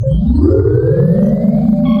Hello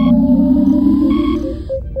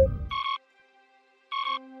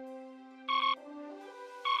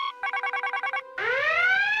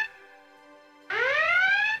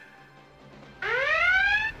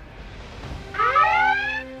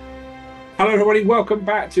everybody, welcome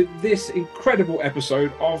back to this incredible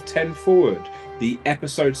episode of 10 Forward, the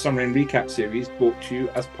episode summary and recap series brought to you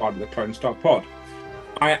as part of the Clone Star Pod.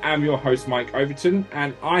 I am your host Mike Overton,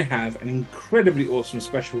 and I have an incredibly awesome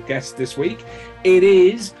special guest this week. It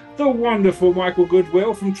is the wonderful Michael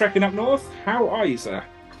Woodwill from Trekkin Up North. How are you, sir?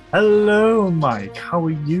 Hello, Mike. How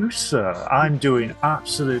are you, sir? I'm doing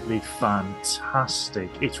absolutely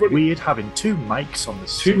fantastic. It's weird having two mics on the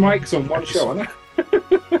Two mics on one show, aren't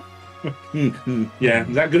it? Yeah,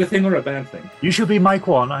 is that a good thing or a bad thing? You shall be Mike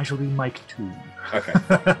 1, I shall be Mike 2. Okay.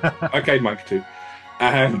 Okay, Mike 2.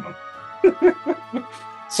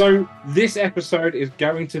 So this episode is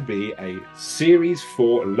going to be a Series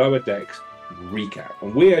 4 Lower Decks recap.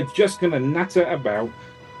 And we are just going to natter about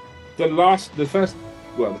the first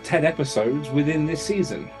 10 episodes within this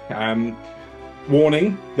season.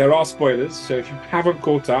 Warning, there are spoilers, so if you haven't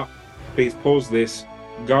caught up, please pause this,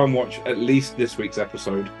 go and watch at least this week's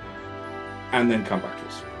episode, and then come back to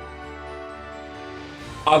us.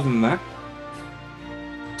 Other than that,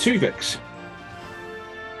 two Vics.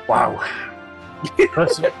 Wow.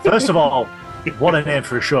 First of all, what a name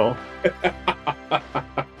for a show.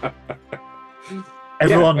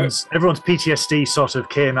 Everyone's PTSD sort of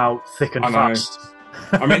came out thick and fast.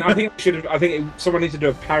 I mean, I think someone needs to do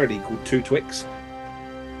a parody called Two Twix.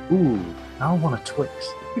 Ooh, I want a Twix.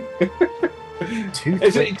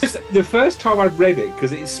 It's just the first time I read it,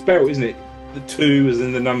 because it's spelled, isn't it? The two is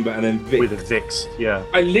in the number and then Vic. With a Vix, yeah.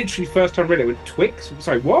 I literally first time read it with Twix.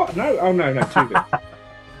 Sorry, what? No, oh no, two Vic.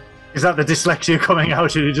 Is that the dyslexia coming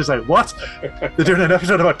out and you're just like, what? They're doing an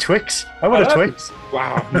episode about Twix? I want a Twix.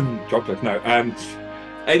 Wow, chocolate, no.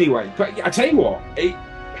 Anyway, but I tell you what,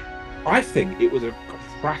 I think it was a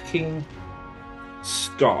cracking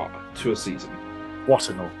start to a season. What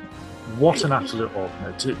an opener. What an absolute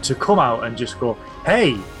opener. To come out and just go,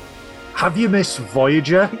 hey, have you missed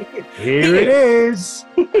Voyager? Here it is.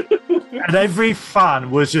 And every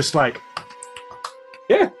fan was just like...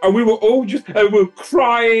 Yeah, and we were all just we were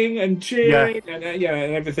crying and cheering and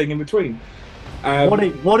everything in between.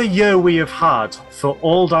 What a year we have had for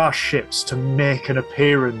all our ships to make an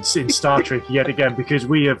appearance in Star Trek yet again, because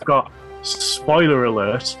we have got, spoiler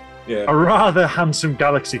alert, a rather handsome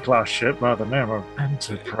Galaxy-class ship, rather than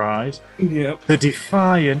Enterprise, the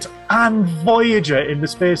Defiant, and Voyager in the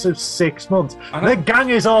space of 6 months. The gang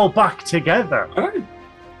is all back together. I know.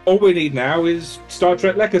 All we need now is Star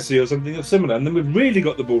Trek Legacy or something similar, and then we've really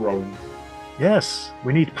got the ball rolling. Yes,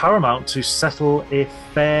 we need Paramount to settle a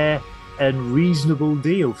fair and reasonable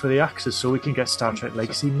deal for the Axis so we can get Star Trek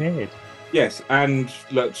Legacy made. Yes, and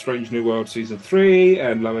Strange New World Season 3,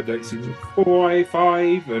 and Lower Deck Season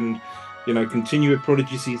 5, and, continue with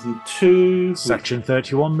Prodigy Season 2. Section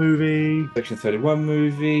 31 movie.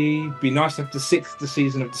 Be nice to have the 6th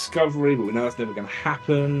season of Discovery, but we know that's never going to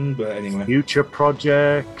happen. But anyway. Future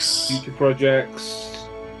projects.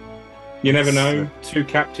 You never know. 2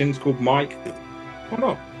 captains called Mike. Why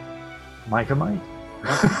not? Mike and Mike.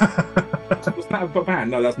 Was that a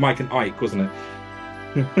band? No, that's Mike and Ike, wasn't it?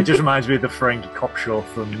 It just reminds me of the Frankie Cop show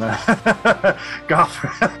from Garth.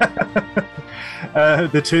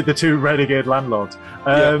 the two renegade landlords.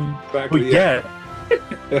 Exactly,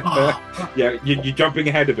 you're jumping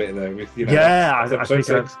ahead a bit there. With, I think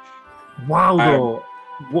so. Wow, though.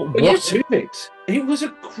 What? Two Vics. It was a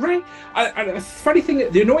great. Funny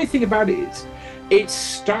thing, the annoying thing about it is, it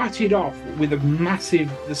started off with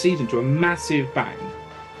the season to a massive bang,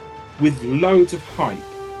 with loads of hype,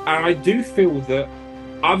 and I do feel that,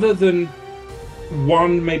 other than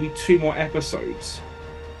 1, maybe 2 more episodes,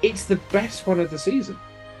 it's the best one of the season.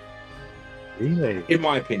 Really? In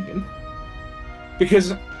my opinion.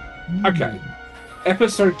 Because,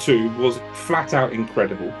 episode 2 was flat out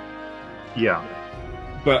incredible. Yeah.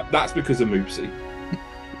 But that's because of Moopsie.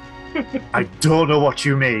 I don't know what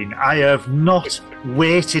you mean. I have not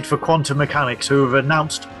waited for Quantum Mechanics, who have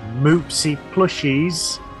announced Moopsie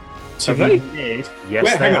plushies to be made.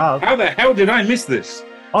 Yes, they have. How the hell did I miss this?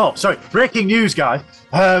 Oh, sorry. Breaking news, guy.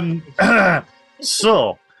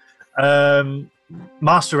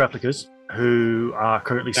 Master Replicas, who are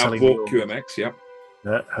currently selling... bought QMX, yep.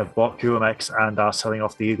 Have bought QMX and are selling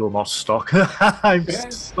off the Eagle Moss stock. I'm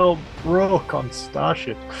so broke on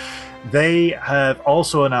Starship. They have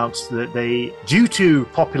also announced that they, due to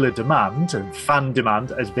popular demand and fan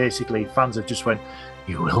demand, as basically fans have just went,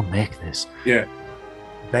 you will make this. Yeah.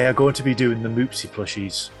 They are going to be doing the Moopsie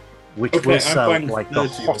plushies which will sell like the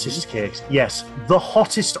hottest cakes. Yes, the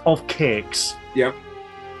hottest of cakes. Yeah.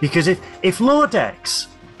 Because if Lower Decks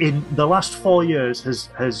in the last 4 years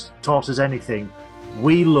has taught us anything,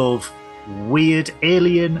 we love weird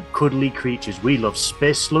alien cuddly creatures. We love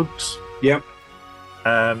space slugs. Yep.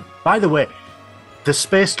 By the way, the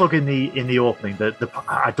space slug in the opening,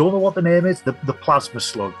 I don't know what the name is, the plasma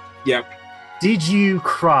slug. Yep. Did you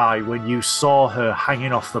cry when you saw her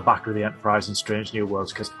hanging off the back of the Enterprise in Strange New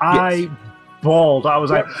Worlds? Because I bawled. I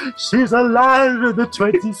was like, she's alive in the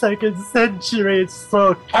 22nd century. It's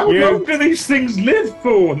so cute. How long do these things live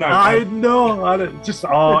for? No, I know.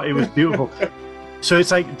 It was beautiful. So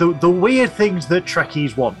it's like the weird things that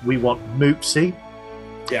Trekkies want. We want Moopsy.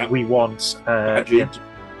 Yeah. We want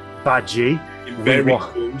Badgie. Very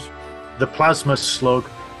cool. The plasma slug,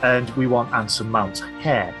 and we want Anson Mount's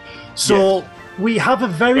hair. So we have a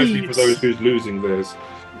very... Especially for those who's losing theirs.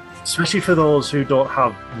 Especially for those who don't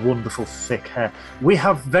have wonderful thick hair. We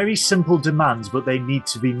have very simple demands, but they need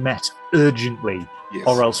to be met urgently,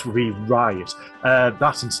 or else we riot.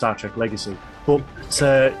 That's in Star Trek Legacy. But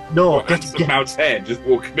no... Anson Mount's hair just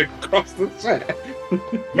walking across the set.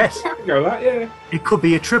 Yes. I can go that, yeah. It could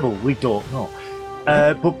be a tribble, we don't know.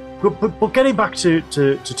 But getting back to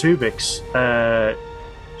Tuvix,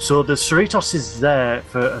 so the Cerritos is there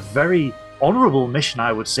for a very honourable mission,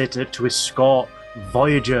 I would say, to escort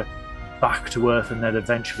Voyager back to Earth and then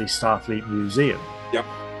eventually Starfleet Museum. Yep.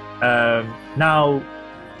 Now,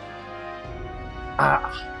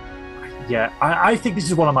 I think this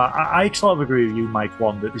is one of my... I sort of agree with you, Mike,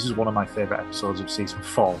 that this is one of my favourite episodes of Season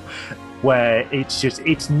 4, where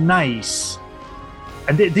it's nice.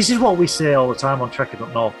 And this is what we say all the time on Trekkin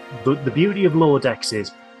Up North. The beauty of Lower Decks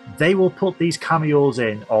is they will put these cameos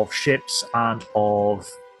in of ships and of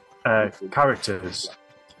characters,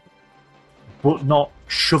 but not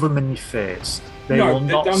shove them in your face. They will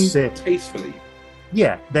not done say tastefully.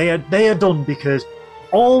 Yeah, they are done because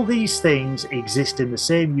all these things exist in the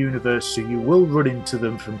same universe, so you will run into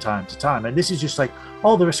them from time to time. And this is just like,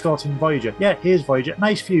 they're escorting Voyager. Yeah, here's Voyager.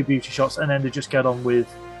 Nice few beauty shots, and then they just get on with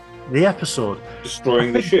the episode.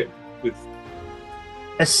 Destroying the ship with...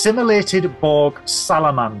 Assimilated Borg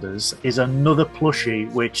salamanders is another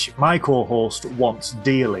plushie which my co-host wants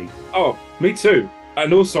dearly. Oh, me too.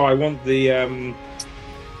 And also I want the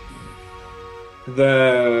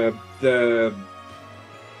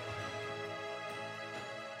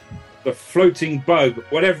floating bug,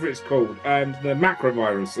 whatever it's called, and the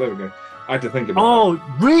macrovirus. There we go. I had to think about it.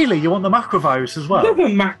 Oh, really? You want the macrovirus as well? Another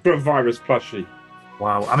macrovirus plushie.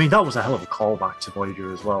 Wow. I mean, that was a hell of a callback to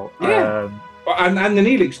Voyager as well. Yeah. And the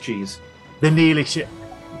Neelix cheese. The Neelix...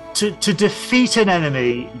 To defeat an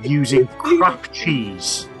enemy using crap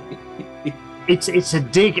cheese. It's a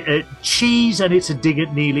dig at cheese, and it's a dig at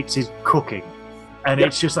Neelix's cooking. And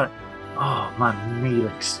it's just like, oh man,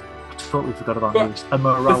 Neelix. I totally forgot about Neelix. A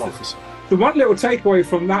morale officer. The one little takeaway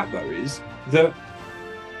from that, though, is that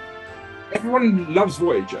everyone loves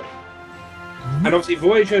Voyager. Mm-hmm. And obviously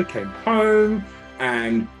Voyager came home,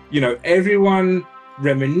 and, everyone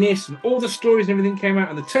reminisced, and all the stories and everything came out,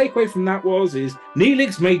 and the takeaway from that is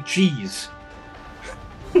Neelix made cheese.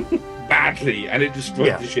 Badly, and it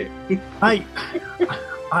destroyed the ship. I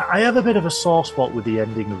have a bit of a sore spot with the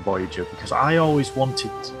ending of Voyager, because I always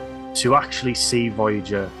wanted to actually see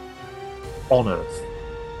Voyager on Earth,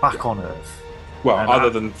 back on Earth. Well, other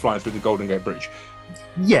than flying through the Golden Gate Bridge.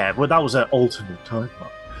 Yeah, but that was an alternate time.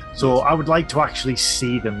 So I would like to actually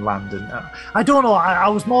see them land. And I don't know, I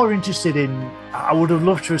was more interested in... I would have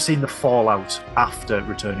loved to have seen the fallout after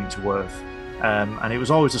returning to Earth. And it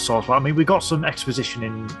was always a source. I mean, we got some exposition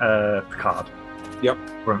in Picard. Yep.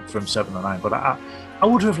 From 7 or 9. But I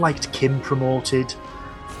would have liked Kim promoted.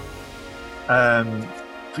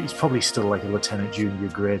 He's probably still like a Lieutenant Junior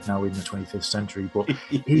grade now in the 25th century. But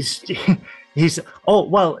he's... Oh,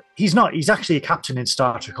 well, he's not. He's actually a captain in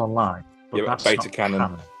Star Trek Online. But that's beta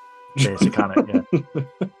canon. Beta canon,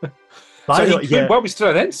 yeah. Well, we still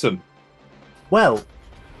had Ensign. Well,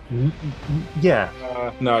 yeah.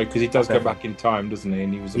 No, because he does go back in time, doesn't he?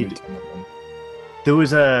 And he was a lieutenant then. There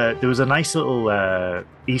was a nice little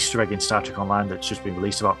Easter egg in Star Trek Online that's just been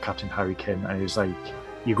released about Captain Harry Kim, and it was like,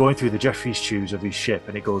 you're going through the Jeffries tubes of his ship,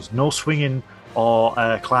 and it goes, no swinging or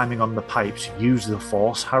climbing on the pipes, use the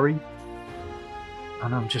Force, Harry.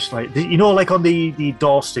 And I'm just like, like on the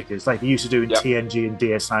door stickers, like they used to do in TNG and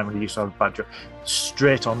DS9 when they used to have a badge,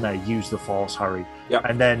 straight on there, use the Force, Harry. Yep.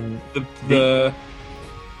 And then the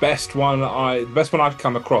best one I've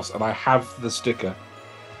come across, and I have the sticker,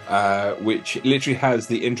 which literally has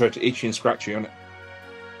the intro to Itchy and Scratchy on it.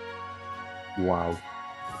 Wow.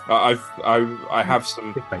 I have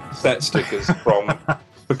some set stickers from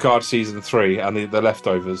Picard season 3 and the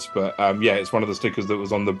leftovers. But it's one of the stickers that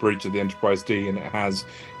was on the bridge of the Enterprise D, and it has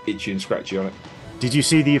Itchy and Scratchy on it. Did you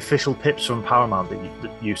see the official pips from Paramount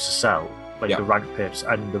that used to sell, like the rank pips,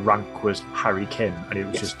 and the rank was Harry Kim, and it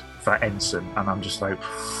was just for ensign, and I'm just like,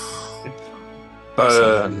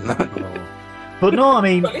 burn. But no, I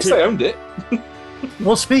mean, at least they owned it.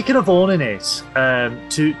 Well, speaking of owning it,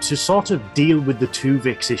 to sort of deal with the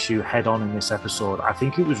Tuvix issue head on in this episode, I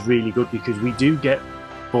think it was really good because we do get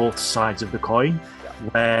both sides of the coin,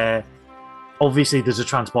 where obviously there's a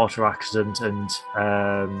transporter accident and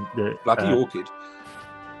the Bloody Orchid.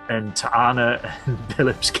 And Ta'ana and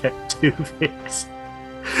Billups get Tuvix.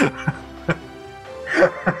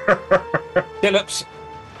 Billups.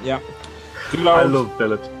 Yeah. I love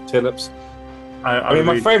Billups. Billups. I mean,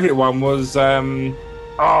 my favourite one was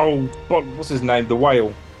what's his name? The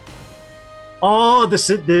whale. Oh,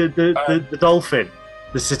 the dolphin,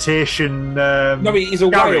 the cetacean. No, he's a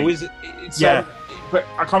Gary. whale. But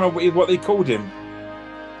I can't remember what they called him.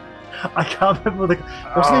 I can't remember.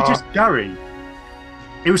 Wasn't it just Gary?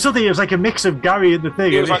 It was something. It was like a mix of Gary and the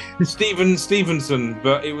thing. It was like Stevenson,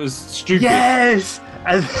 but it was stupid. Yes,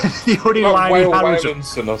 and the only line he had was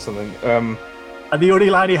Whalenson or something. And the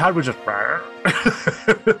only line he had was just.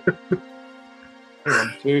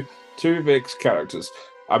 Two big characters.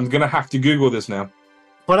 I'm gonna have to Google this now.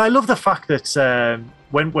 But I love the fact that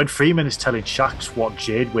when Freeman is telling Shax what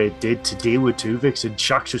Jadeway did to deal with Tuvix, and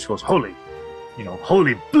Shax just goes, "Holy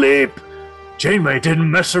bleep! Janeway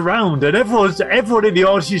didn't mess around," and everyone in the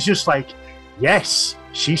audience is just like, "Yes,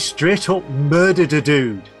 she straight up murdered a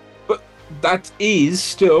dude." But that is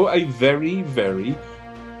still a very, very.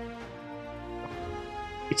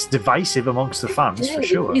 It's divisive amongst the fans for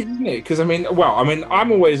sure, isn't it? Because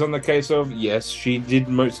I'm always on the case of yes, she did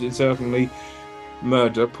most certainly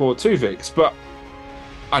murder poor Tuvix, but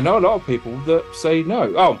I know a lot of people that say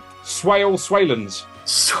no. Oh, Swalens.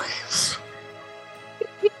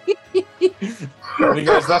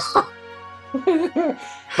 Because that's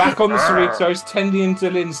back on the Cerritos, tending to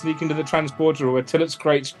Lynn sneaking to the transporter where Tillotts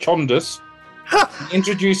creates Chondus. He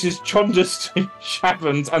introduces Chondus to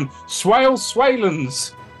Shavens and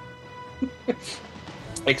Swalens.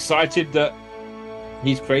 Excited that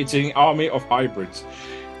he's creating an army of hybrids.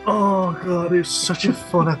 Oh god, it was such a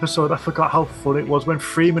fun episode. I forgot how fun it was when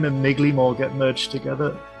Freeman and Miglymore get merged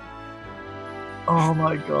together. Oh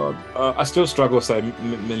my god. I still struggle to say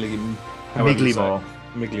Miglymore.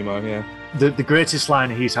 Miglymore, yeah. The greatest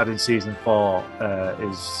line he's had in season 4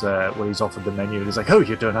 is when he's offered the menu and he's like, "Oh,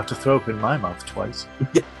 you don't have to throw up in my mouth twice."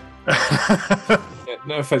 Yeah,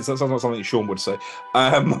 no offense, that's not something Sean would say.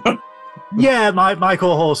 Yeah, my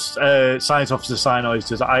co-host, Science Officer Sinoid,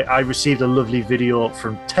 says, I received a lovely video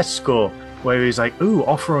from Tesco where he's like, "Ooh,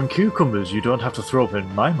 offer on cucumbers, you don't have to throw up in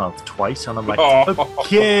my mouth twice." And I'm like,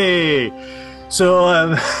 okay.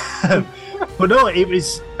 So, but no, it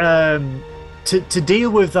was to deal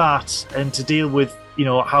with that and to deal with,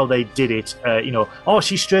 how they did it,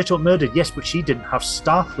 she straight up murdered, yes, but she didn't have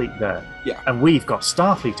Starfleet there. Yeah. And we've got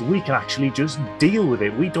Starfleet, and we can actually just deal with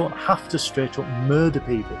it. We don't have to straight up murder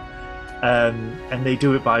people. And they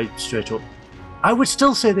do it by straight up. I would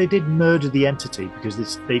still say they did murder the entity because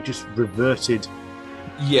they just reverted.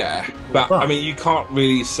 Yeah, but I mean, you can't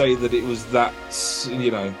really say that it was that.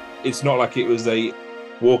 It's not like it was a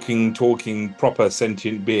walking, talking, proper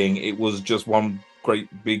sentient being. It was just one great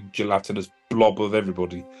big gelatinous blob of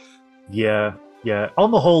everybody. Yeah.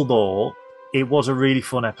 On the whole, though, it was a really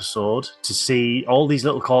fun episode to see all these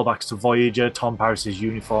little callbacks to Voyager, Tom Paris's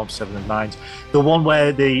uniform, 7 of 9's. The one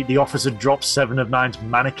where the officer drops 7 of 9's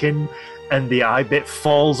mannequin and the eye bit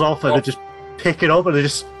falls off and they just pick it up and they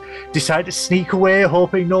just decide to sneak away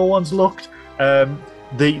hoping no one's looked.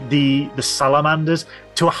 The salamanders,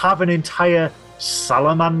 to have an entire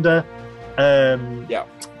salamander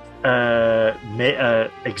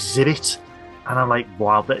exhibit, and I'm like,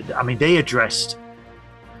 wow. They addressed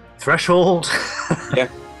Threshold. Yeah.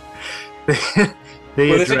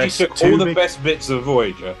 they took all the best bits of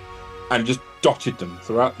Voyager and just dotted them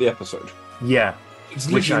throughout the episode. Yeah. It's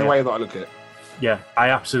literally the way that I look at it. Yeah, I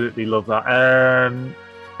absolutely love that.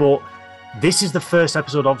 But this is the first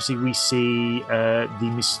episode, obviously, we see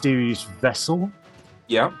the mysterious vessel.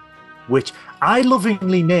 Yeah. Which I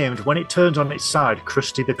lovingly named, when it turns on its side,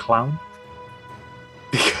 Krusty the Clown.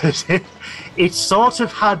 Because it sort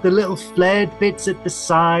of had the little flared bits at the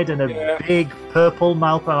side and a big purple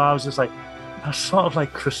mouth, and I was just like, that's sort of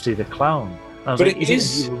like Krusty the Clown. But like, it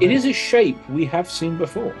is a shape we have seen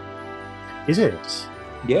before. Is it?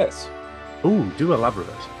 Yes. Ooh, do elaborate.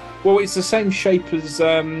 Well, it's the same shape as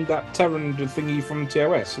that Terran thingy from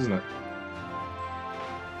TOS, isn't it?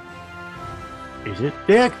 Is it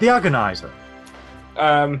the Agonizer?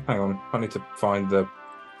 Hang on, I need to find the.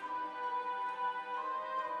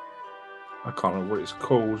 I can't remember what it's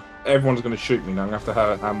called. Everyone's going to shoot me now. I'm going to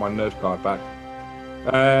have to have my nerd card back.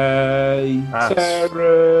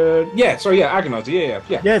 Agonizer. Yeah,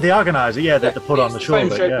 the Agonizer. Yeah, that they put on the shoulder.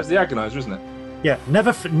 Same shape as the Agonizer, isn't it? Yeah,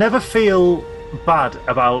 never feel bad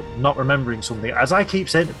about not remembering something. As I keep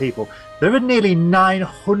saying to people, there are nearly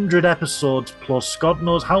 900 episodes plus God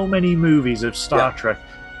knows how many movies of Star Trek.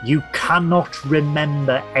 You cannot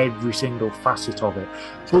remember every single facet of it.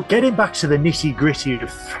 But getting back to the nitty-gritty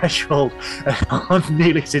of Threshold on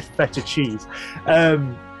Neelis's feta cheese, I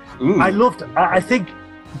think,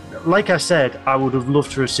 like I said, I would have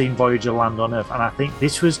loved to have seen Voyager land on Earth, and I think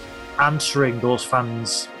this was answering those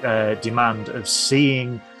fans' demand of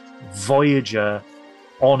seeing Voyager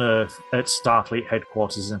on Earth at Starfleet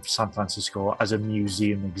headquarters in San Francisco as a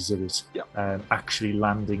museum exhibit, actually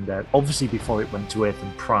landing there. Obviously, before it went to Earth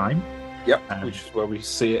Prime. Which is where we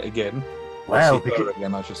see it again.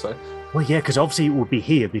 Again, I should say. Well, yeah, because obviously it would be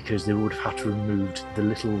here because they would have had to remove the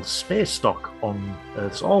little space dock on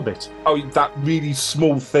Earth's orbit. Oh, that really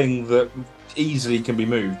small thing that easily can be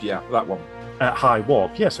moved. Yeah, that one. At high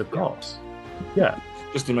warp, yes, of course. Yeah.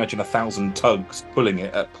 Just imagine 1,000 tugs pulling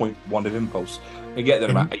it at 0.1 of impulse. You get there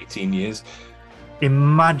in about 18 years.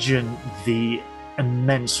 Imagine the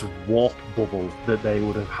immense warp bubble that they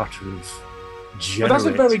would have had to have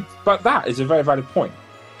generated. But that is a very valid point.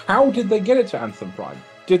 How did they get it to Anthem Prime?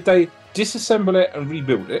 Did they disassemble it and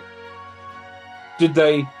rebuild it? Did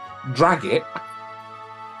they drag it?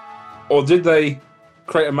 Or did they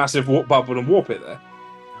create a massive warp bubble and warp it there?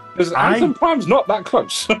 Because Anthem Prime's not that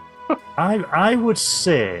close. I would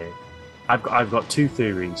say I've got two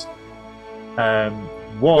theories. One.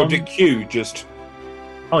 Or did Q just?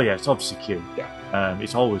 Oh yeah, it's obviously Q. Yeah.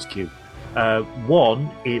 It's always Q. One,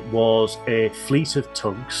 it was a fleet of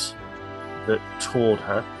tugs that towed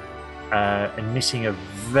her, emitting a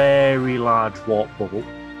very large warp bubble,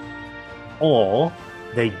 or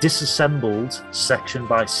they disassembled section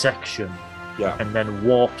by section. Yeah. And then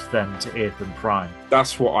warped them to Aether Prime.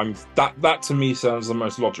 That's what that to me sounds the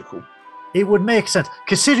most logical. It would make sense,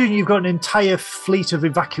 considering you've got an entire fleet of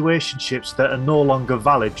evacuation ships that are no longer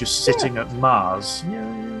valid, just sitting at Mars. Yeah,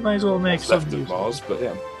 you might as well make some left of Mars, but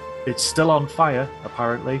yeah, it's still on fire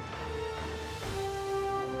apparently.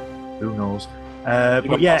 Who knows?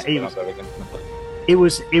 But yeah, it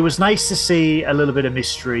was nice to see a little bit of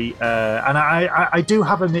mystery, and I do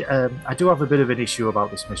have a bit of an issue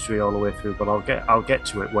about this mystery all the way through, but I'll get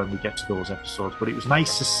to it when we get to those episodes. But it was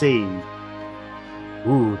nice to see.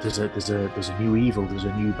 Ooh, there's a new evil, there's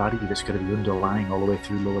a new baddie that's going to be underlying all the way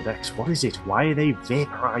through Lower Decks. What is it? Why are they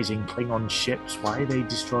vaporizing Klingon ships? Why are they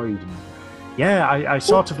destroyed? Yeah, I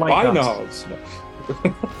sort of like Binars.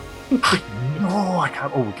 No, I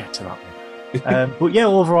can't. Oh, we'll get to that one. But yeah,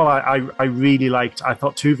 overall, I really liked. I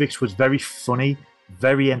thought Tuvix was very funny,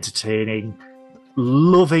 very entertaining,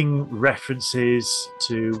 loving references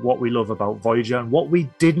to what we love about Voyager and what we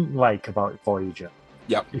didn't like about Voyager.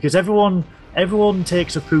 Yeah, because everyone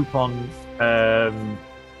takes a poop on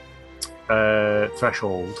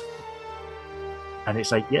Threshold, and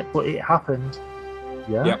it's like, yeah, but it happened.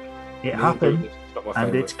 Yeah, yep. It happened,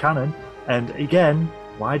 and it's canon. And again,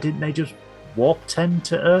 why didn't they just warp 10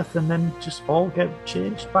 to Earth and then just all get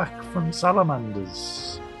changed back from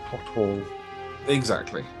Salamander's pothole?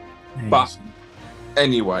 Exactly. Yes. But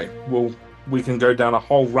anyway, we can go down a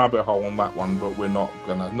whole rabbit hole on that one, but we're not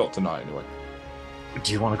tonight anyway.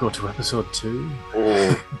 Do you want to go to episode 2?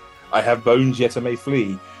 Oh, I have bones yet I may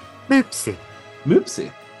flee. Moopsie.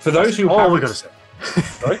 For those who all we're going to say.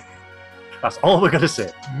 Sorry? That's all we're going to say.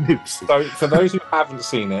 Moopsie. So, for those who haven't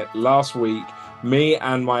seen it, last week, me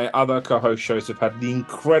and my other co-host Joseph had the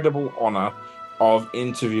incredible honour of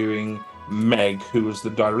interviewing Meg, who was the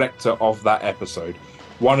director of that episode.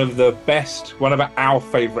 One of our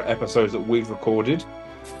favourite episodes that we've recorded.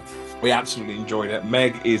 We absolutely enjoyed it.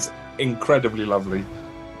 Meg is incredibly lovely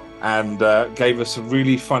and gave us some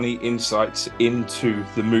really funny insights into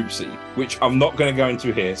the Moopsie, which I'm not going to go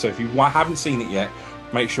into here. So if you haven't seen it yet,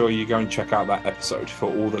 make sure you go and check out that episode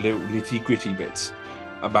for all the little nitty-gritty bits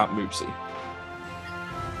about Moopsie.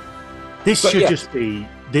 This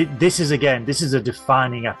is a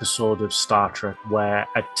defining episode of Star Trek where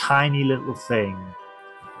a tiny little thing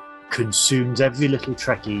consumes every little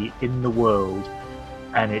Trekkie in the world,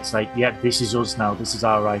 and it's like, yep, this is us now, this is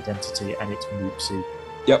our identity, and it's Moopsie.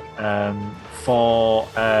 Yep. For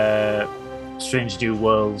Strange New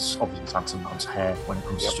Worlds, obviously it's Anson Mount's hair when it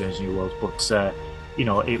comes to Strange New Worlds, but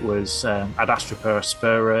it was Ad Astra Per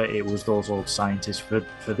Aspera, it was those old scientists. For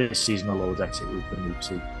this season of Lower Decks, it was the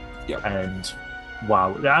Moopsie. Yep. And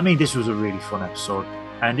wow. I mean, this was a really fun episode,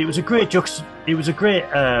 and it was a great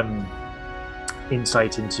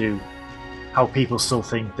insight into how people still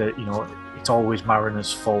think that, you know, it's always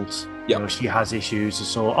Marina's fault. You know, she has issues,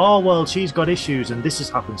 so, oh, well, she's got issues and this has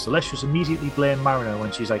happened, so let's just immediately blame Marina,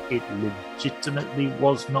 when she's like, it legitimately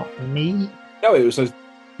was not me. No, it was those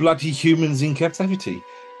bloody humans in captivity.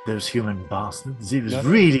 Those human bastards. It was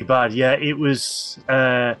really bad. Yeah, it was,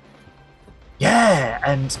 and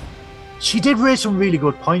she did raise some really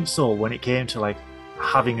good points, though, when it came to, like,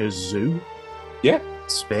 having a zoo. Yeah.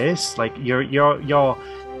 Space. Like, you're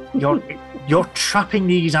trapping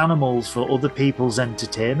these animals for other people's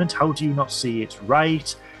entertainment. How do you not see it's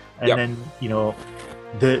right? And then, you know,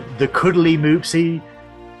 the cuddly Moopsie.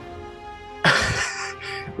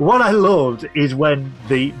 What I loved is when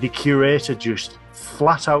the curator just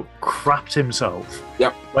flat out crapped himself.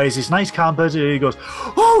 Yep. Where he's this nice calm person, and he goes,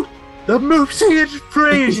 "Oh, the Moopsie is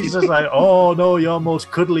free!" And she's just like, "Oh no, your most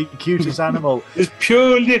cuddly, cutest animal. This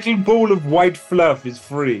pure little ball of white fluff is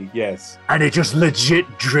free." Yes. And it just legit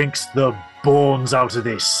drinks the bones out of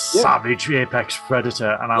this savage apex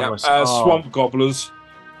predator. And I was swamp gobblers.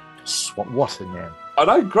 What's the name? I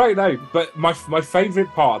know, great name. But my favourite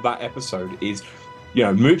part of that episode is, you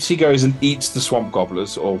know, Moopsie goes and eats the swamp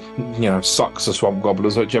gobblers, or, you know, sucks the swamp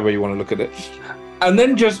gobblers, whichever you want to look at it, and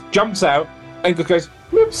then just jumps out and goes,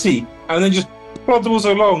 "Moopsie," and then just ploddles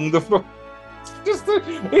along the floor.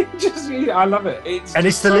 I love it.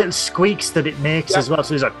 It's the little squeaks that it makes as well.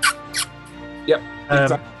 So he's like, "Yep."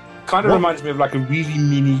 Exactly. Kind of reminds me of like a really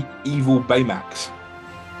mini evil Baymax.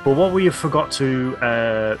 But what we have forgot to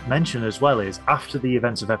mention as well is, after the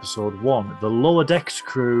events of episode 1, the Lower Decks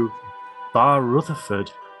crew, bar Rutherford,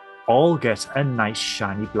 all get a nice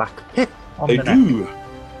shiny black pip on the neck. They do.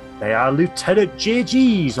 They are Lieutenant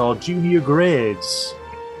JGs, or junior grades.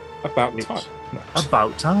 About time.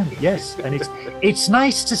 About time, yes. And it's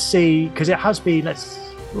nice to see, because it has been,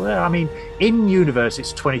 in universe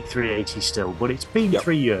it's 2380 still, but it's been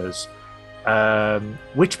 3 years.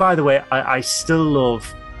 Which, by the way, I still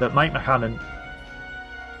love that Mike McCannon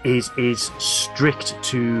is strict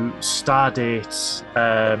to star dates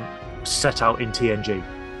set out in TNG.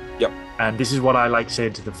 Yep. And this is what I like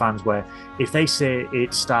saying to the fans, where if they say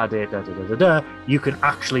it's star date you can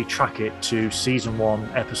actually track it to season 1,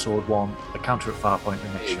 episode 1, A Counter at Farpoint, The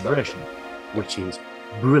Next Generation, which is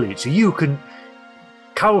brilliant. So you can,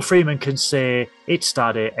 Carol Freeman can say it's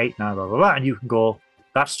star date 89 blah blah blah, and you can go,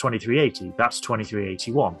 that's 2380, that's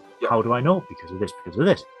 2381. Yep. How do I know? Because of this, because of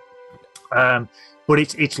this. But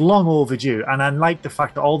it's long overdue, and I like the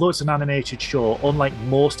fact that although it's an animated show, unlike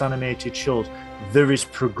most animated shows, there is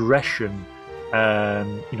progression.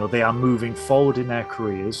 You know, they are moving forward in their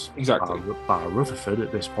careers. Exactly. Bar Rutherford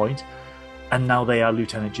at this point, and now they are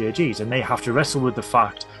Lieutenant JGs, and they have to wrestle with the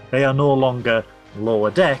fact they are no longer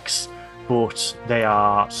Lower Decks, but they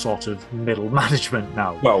are sort of middle management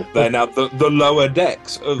now. Well, they're now the Lower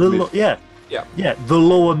Decks of the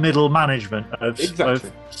lower middle management of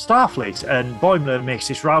Starfleet. And Boimler makes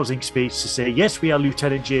this rousing speech to say, yes, we are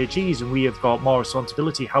Lieutenant JGs and we have got more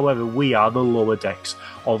responsibility. However, we are the Lower Decks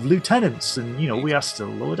of lieutenants, and, you know, we are still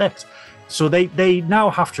Lower Decks. So they now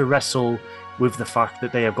have to wrestle with the fact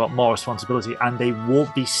that they have got more responsibility, and they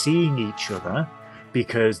won't be seeing each other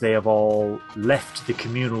because they have all left the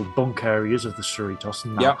communal bunk areas of the Cerritos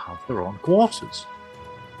and now have their own quarters.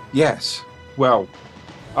 Yes. Well,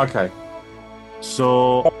 okay.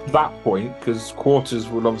 So at that point, because quarters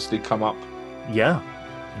will obviously come up. Yeah,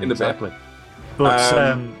 in exactly. a bit.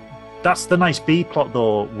 But that's the nice B plot,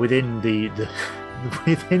 though, within the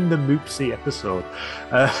within the Moopsie episode.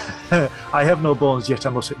 I have no bones yet. I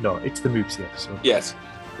must no. It's the Moopsie episode. Yes,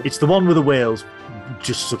 it's the one with the whales,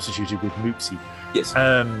 just substituted with Moopsie. Yes.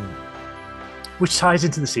 Which ties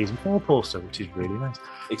into the season 4 poster, which is really nice.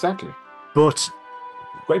 Exactly. But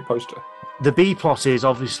great poster. The B plot is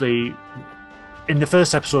obviously, in the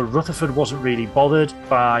first episode, Rutherford wasn't really bothered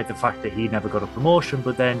by the fact that he never got a promotion,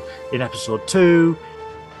 but then in episode 2,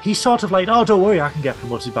 he's sort of like, oh, don't worry, I can get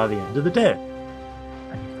promoted by the end of the day.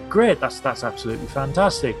 And great, that's absolutely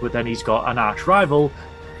fantastic. But then he's got an arch rival,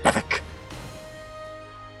 Levick.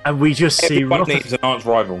 And we just see Everyone needs an arch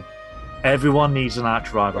rival. Everyone needs an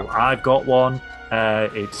arch rival. Yeah. I've got one.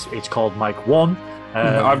 It's called Mike 1.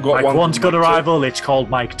 I've got Mike 1's got a rival. It's called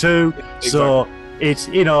Mike 2. Exactly. So it's,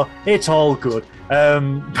 you know, it's all good.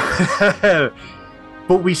 But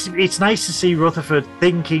it's nice to see Rutherford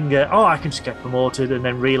thinking, oh, I can just get promoted, and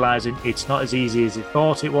then realizing it's not as easy as he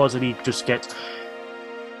thought it was, and he just gets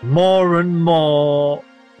more and more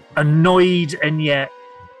annoyed and yet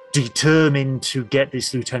determined to get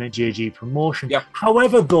this Lieutenant JG promotion. Yep.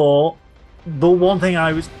 However, though, the one thing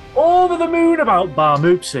I was, over the moon about Bar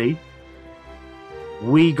Moopsie,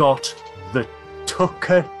 we got the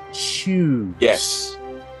Tucker Tubes. Yes.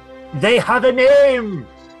 They have a name!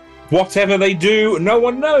 Whatever they do, no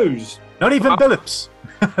one knows. Not even Billups.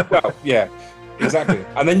 Well, yeah, exactly.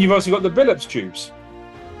 And then you've also got the Billups tubes.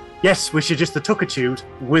 Yes, which are just the Tucker Tubes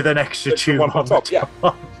with an extra tube one on top. the top.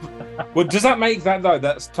 Yeah. Well, does that make that, though?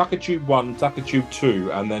 That's Tucker Tube 1, Tucker Tube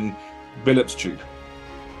 2, and then Billups Tube.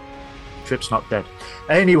 Trip's not dead.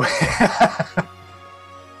 Anyway.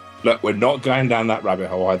 Look, we're not going down that rabbit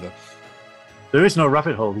hole either. There is no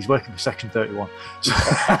rabbit hole. He's working for Section 31.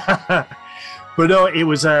 But no, it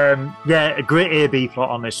was, a great A-B plot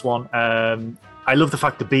on this one. I love the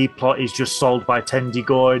fact the B plot is just solved by Tendy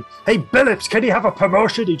going, "Hey, Billups, can you have a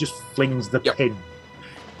promotion?" He just flings the pin,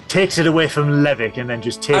 takes it away from Levick, and then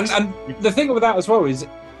just takes... And the thing with that as well is,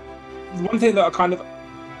 one thing that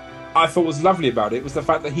I thought was lovely about it was the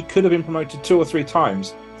fact that he could have been promoted 2 or 3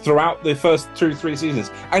 times throughout the first 2-3 seasons,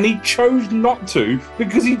 and he chose not to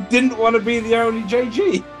because he didn't want to be the only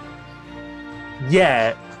JG.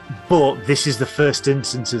 Yeah, but this is the first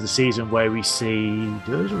instance of the season where we see,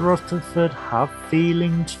 does Rutherford have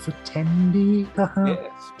feelings for Tendy, perhaps?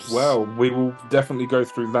 Yes. Well, we will definitely go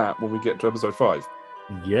through that when we get to episode 5.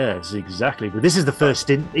 Yes, exactly. But this is the first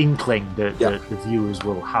inkling that the viewers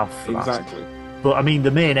will have for exactly. That. But I mean,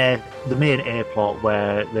 the main A plot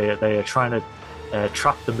where they are trying to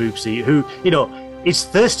trap the Moopsie, who, is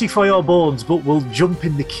thirsty for your bones, but will jump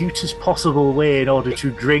in the cutest possible way in order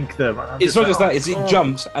to drink them. It's not just that; it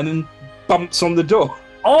jumps and then bumps on the door.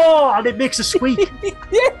 Oh, and it makes a squeak.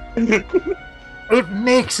 Yeah, it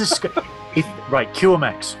makes a squeak. Right,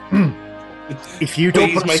 QMX. If you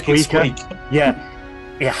don't put a squeaker,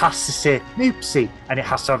 it has to say Moopsie, and it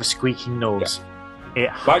has to have a squeaking nose. Yeah. It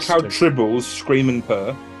has like how to. Tribbles scream and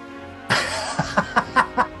purr.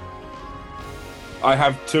 I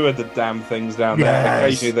have 2 of the damn things down there. And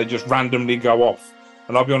occasionally they just randomly go off,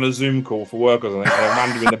 and I'll be on a Zoom call for work or something, and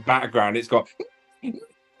random in the background it's got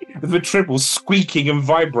the Tribbles squeaking and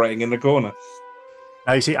vibrating in the corner.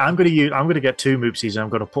 Now you see, I'm going to get 2 Moopsies, and I'm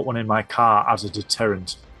going to put one in my car as a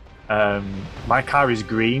deterrent. My car is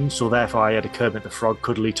green, so therefore I had a Kermit the Frog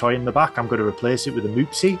cuddly toy in the back. I'm going to replace it with a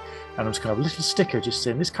Moopsie, and I'm just going to have a little sticker just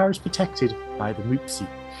saying this car is protected by the Moopsie.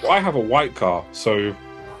 Well, I have a white car, so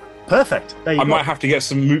perfect. There you I go. might have to get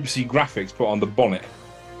some Moopsie graphics put on the bonnet.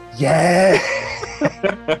 Yeah.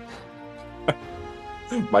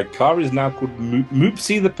 My car is now called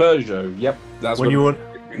Moopsie the Peugeot. Yep, that's when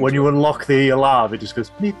you unlock the alarm, it just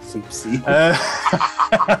goes Moopsie.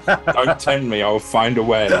 Don't tempt me. I'll find a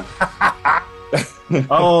way.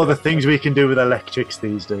 Oh, the things we can do with electrics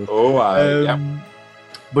these days. Oh, yeah.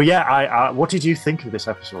 But yeah, what did you think of this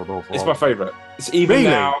episode overall? It's my favourite. It's even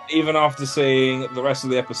now, even after seeing the rest of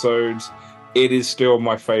the episodes, it is still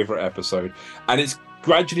my favourite episode, and it's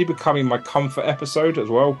gradually becoming my comfort episode as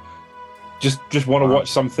well. Just want to watch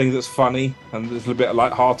something that's funny and a little bit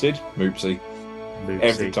light-hearted. Moopsie.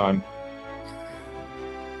 Every time.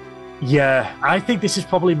 Yeah, I think this is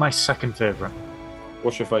probably my second favourite.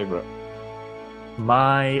 What's your favourite?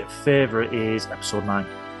 My favourite is episode 9.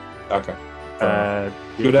 Okay.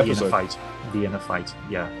 Good episode. The inner fight,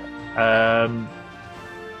 yeah.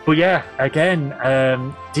 But yeah, again,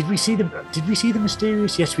 did we see the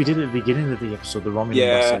mysterious? Yes, we did at the beginning of the episode, the Romulan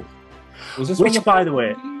vessel. Was this which, by the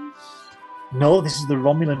way, no, this is the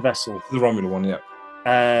Romulan vessel. The Romulan one, yeah.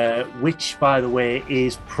 Which, by the way,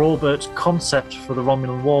 is Probert's concept for the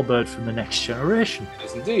Romulan warbird from the Next Generation. It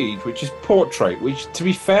is indeed, which is portrait, which, to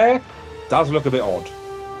be fair, does look a bit odd.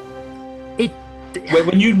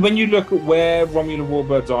 When you look at where Romulan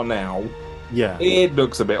warbirds are now, it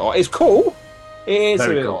looks a bit odd. It's cool. It's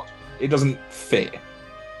very a bit odd. It doesn't fit.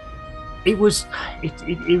 It was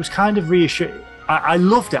kind of reassuring. I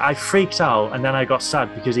loved it. I freaked out, and then I got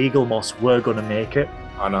sad because Eagle Moss were going to make it.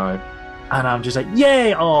 I know. And I'm just like,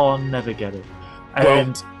 yay! Oh, I'll never get it.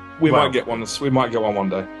 And we might get one. We might get one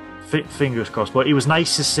day. Fingers crossed. But it was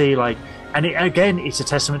nice to see, again, it's a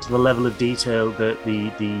testament to the level of detail that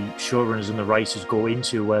the showrunners and the writers go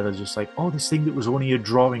into, where they're just like, oh, this thing that was only a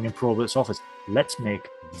drawing in Probert's office, let's make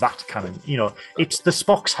that canon. It's the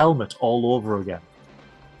Spock's helmet all over again.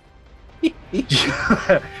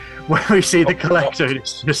 When we see the collector,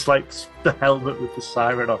 it's just like the helmet with the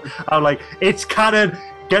siren on. I'm like, it's canon.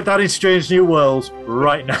 Get that in Strange New Worlds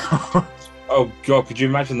right now. Oh God, could you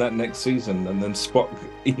imagine that next season? And then Spock,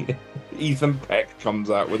 Ethan Peck comes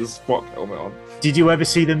out with a Spock helmet on. Did you ever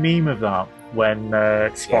see the meme of that when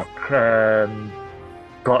Spock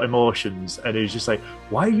got emotions and he was just like,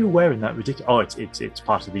 "Why are you wearing that ridiculous?" Oh, it's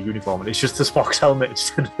part of the uniform, and it's just the Spock's helmet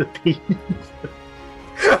instead of the penis.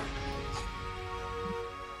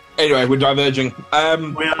 Anyway, we're diverging.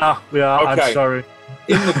 We are. Okay. I'm sorry.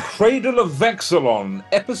 In the Cradle of Vexilon,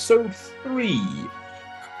 episode 3.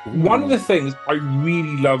 One of the things I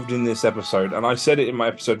really loved in this episode, and I said it in my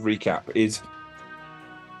episode recap, is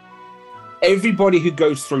everybody who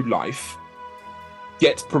goes through life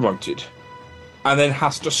gets promoted and then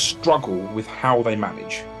has to struggle with how they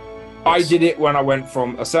manage. Yes. I did it when I went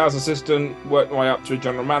from a sales assistant, worked my way up to a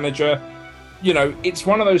general manager. You know, it's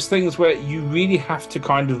one of those things where you really have to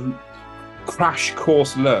kind of crash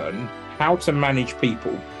course learn how to manage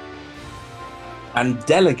people and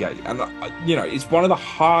delegate. And, you know, it's one of the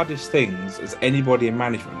hardest things as anybody in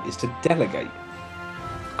management is to delegate.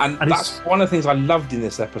 And that's one of the things I loved in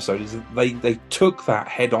this episode, is that they took that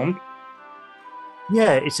head on.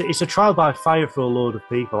 Yeah, it's a trial by fire for a load of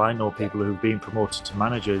people. I know people who've been promoted to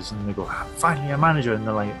managers and they go, finally a manager, and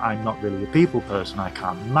they're like, I'm not really a people person, I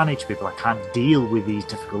can't manage people, I can't deal with these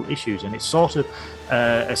difficult issues. And it's sort of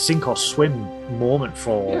a sink or swim moment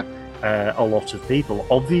for a lot of people.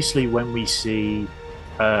 Obviously, when we see,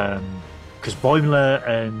 because Boimler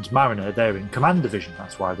and Mariner, they're in command division,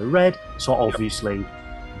 that's why they're red, so obviously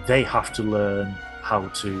they have to learn how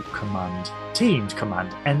to command teams,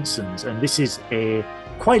 command ensigns, and this is a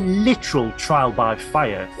quite literal trial by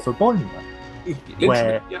fire for Boimler.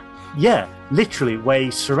 Literally, where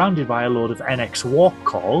he's surrounded by a load of NX war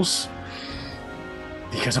cores,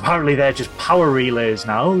 because apparently they're just power relays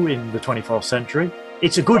now in the 24th century.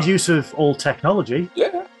 It's a good use of old technology.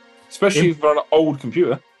 Yeah, especially for an old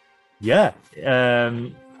computer. Yeah.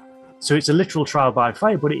 So it's a literal trial by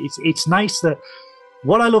fire, but it's nice that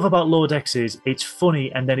what I love about Lower Decks is it's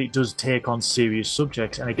funny and then it does take on serious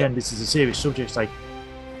subjects. And again, this is a serious subject. It's like,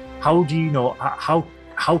 how do you know, how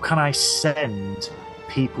can I send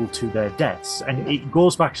people to their deaths? And it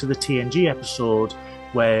goes back to the TNG episode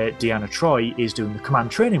where Deanna Troi is doing the command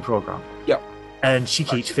training program. Yep. And she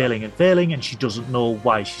keeps failing and failing, and she doesn't know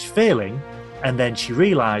why she's failing. And then she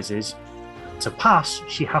realizes to pass,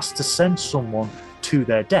 she has to send someone to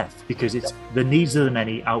their death because it's the needs of the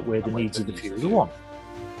many outweigh the needs of the few of the one.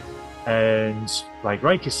 And like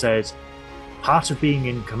Riker says, part of being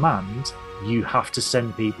in command, you have to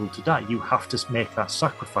send people to die. You have to make that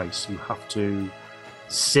sacrifice. You have to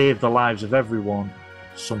save the lives of everyone.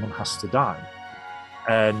 Someone has to die.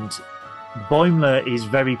 And Boimler is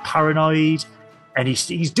very paranoid, and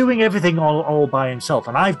he's doing everything all by himself.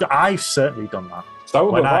 And I've certainly done that.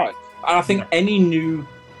 So have I. And I think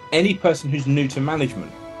any person who's new to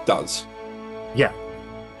management does. Yeah.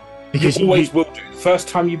 Because you always will do. The first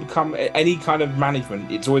time you become any kind of management,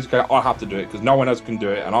 it's always going, I'll have to do it because no one else can do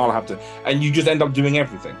it, and I'll have to. And you just end up doing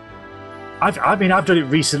everything. I've done it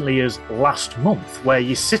recently as last month, where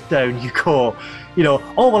you sit there and you go, you know,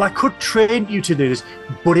 oh, well, I could train you to do this,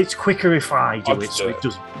 but it's quicker if I do it. So it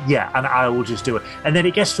does, yeah, and I will just do it. And then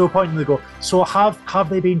it gets to a point and they go, so have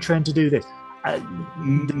they been trained to do this?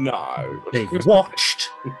 No. They've watched,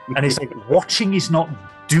 and it's like, watching is not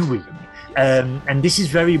doing. And this is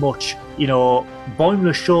very much, you know,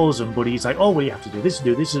 Boimler shows them, but he's like, oh, well, you have to do this,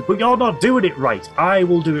 but you're not doing it right. I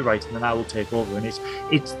will do it right, and then I will take over. And it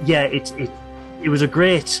was a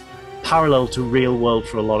great parallel to real world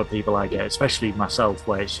for a lot of people, I get, especially myself,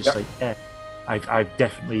 where it's just like, yeah, I've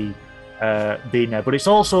definitely been there. But it's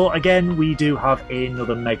also, again, we do have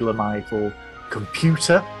another megalomaniacal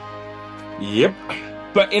computer. Yep,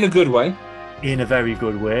 but in a good way. In a very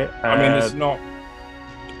good way. I mean, it's not.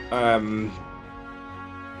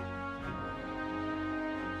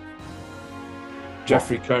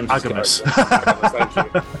 Jeffrey Combs' Agamus. Thank you.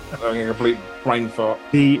 Having a complete brain fart.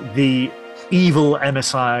 The evil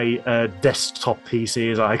MSI desktop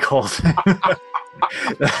PC, as I call it.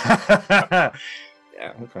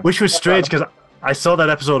 Yeah, okay. Which was strange because I saw that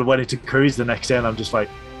episode and went into Curry's the next day, and I'm just like,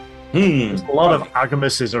 there's a lot of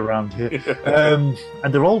Agamuses around here, and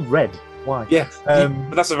they're all red. Why? Yeah,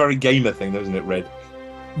 but that's a very gamer thing, though, isn't it? Red.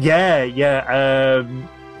 Yeah.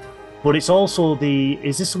 But it's also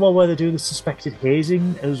is this the one where they do the suspected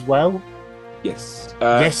hazing as well? Yes.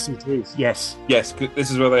 Yes, it is. Yes. Yes, this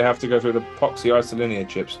is where they have to go through the epoxy isolinear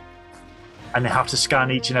chips. And they have to scan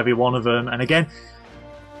each and every one of them. And again,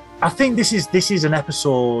 I think this is an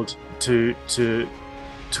episode to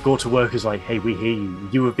go to work as like, hey, we hear you.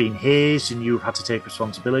 You have been hazed and you've had to take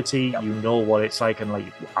responsibility. Yep. You know what it's like. And like,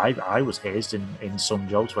 I was hazed in some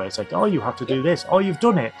jobs where it's like, oh, you have to do this. Oh, you've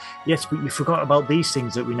done it. Yes, but you forgot about these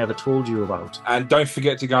things that we never told you about. And don't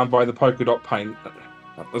forget to go and buy the polka dot paint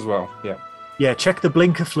as well. Yeah. Yeah, check the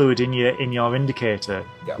blinker fluid in your indicator.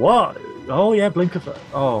 Yep. What? Oh, yeah, blinker fluid.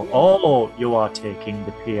 Oh, you are taking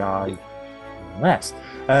the PI mess.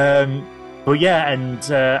 But yeah, and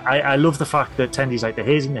I love the fact that Tendy's like the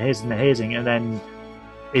hazing, and then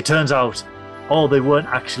it turns out, they weren't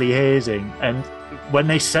actually hazing. And when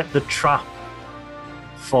they set the trap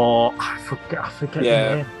for, I forget the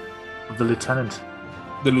name of the lieutenant.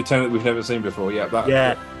 The lieutenant we've never seen before,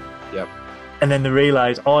 yeah. Yeah. And then they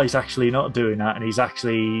realise, he's actually not doing that, and he's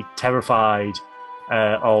actually terrified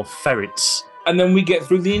of ferrets. And then we get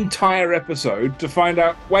through the entire episode to find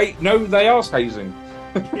out, wait, no, they are hazing.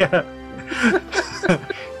 Yeah.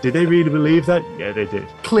 Did they really believe that? Yeah, they did.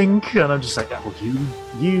 Clink. And I'm just like,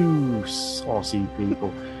 you saucy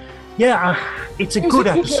people. Yeah, it's a good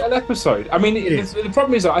episode. I mean, the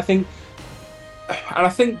problem is that I think,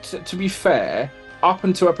 to be fair, up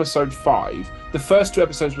until episode 5, the first 2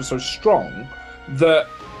 episodes were so strong that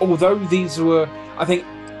although these were, I think,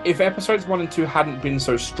 if episodes 1 and 2 hadn't been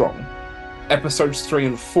so strong, episodes 3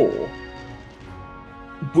 and 4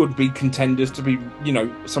 would be contenders to be,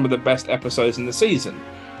 some of the best episodes in the season.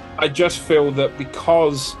 I just feel that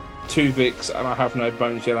because Tuvix and I Have No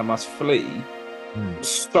Bones Yet I Must Flee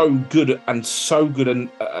so good and so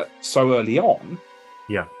early on,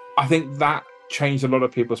 I think that changed a lot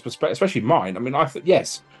of people's perspective, especially mine. I mean,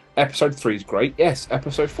 yes, episode 3 is great. Yes,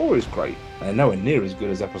 episode 4 is great. And they're nowhere near as good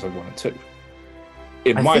as episode 1 and 2.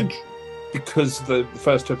 Because the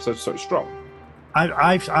first 2 episodes are so strong.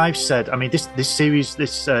 I've said, I mean, this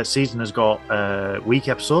season has got weak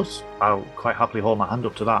episodes. I'll quite happily hold my hand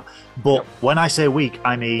up to that. But when I say weak,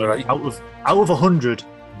 I mean out of 100,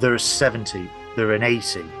 there are 70. There are an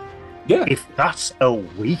 80. Yeah. If that's a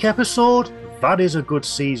weak episode, that is a good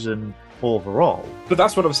season overall. But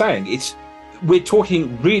that's what I'm saying. We're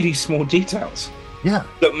talking really small details. Yeah.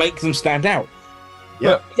 That make them stand out.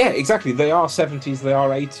 Yeah. But, yeah, exactly. They are 70s, they are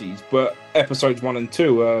 80s, but episodes 1 and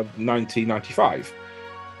 2 are 1995.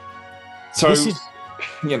 So, this is,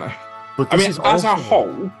 But as a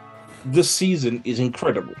whole, the season is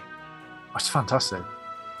incredible. It's fantastic.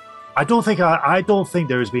 I don't think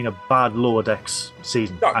there has been a bad Lower Decks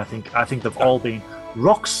season. No. I think they've all been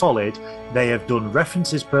rock solid. They have done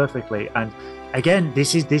references perfectly, and again,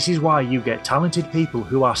 this is why you get talented people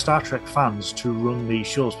who are Star Trek fans to run these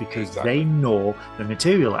shows, because they know the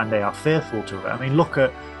material and they are faithful to it. I mean, look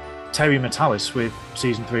at Terry Matalis with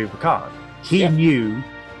season 3 of Picard. He knew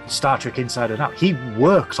Star Trek inside and out. He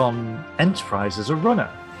worked on Enterprise as a runner.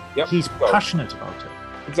 Yep. He's passionate about it.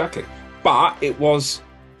 Exactly. But it was...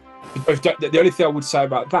 The only thing I would say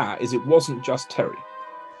about that is it wasn't just Terry.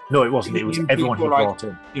 No, it wasn't. It was everyone who brought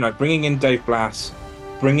in. Bringing in Dave Blass,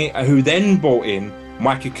 who then brought in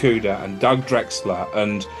Mike Okuda and Doug Drexler,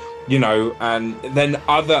 and and then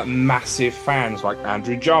other massive fans like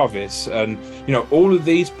Andrew Jarvis, and all of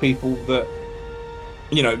these people that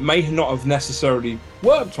may not have necessarily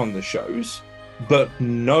worked on the shows, but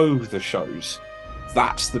know the shows.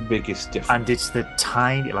 That's the biggest difference. And it's the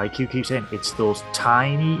tiny, like you keep saying, it's those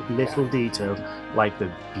tiny little details, like the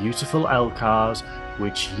beautiful L-cars,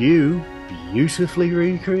 which you beautifully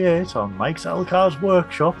recreate on Mike's L-cars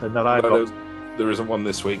workshop, and that I've got. There isn't one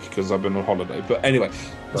this week because I've been on holiday. But anyway,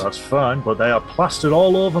 that's fine. But they are plastered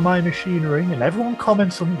all over my machinery, and everyone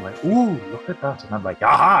comments on me like, "Ooh, look at that!" And I'm like,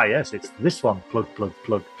 "Aha, yes, it's this one." Plug.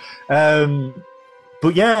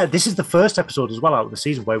 But yeah, this is the first episode as well out of the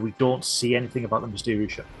season where we don't see anything about the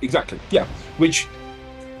mysterious ship. Exactly. Yeah, which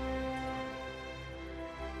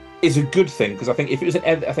is a good thing, because I think if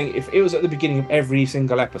it was at the beginning of every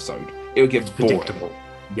single episode, it would get predictable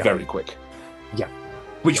very quick. Yeah.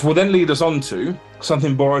 Which will then lead us on to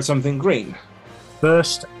something borrowed, something green.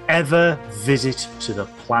 First ever visit to the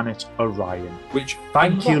planet Orion. Which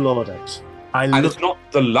thank you, Lower Decks. It's not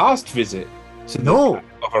the last visit to the planet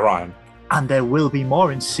of Orion. And there will be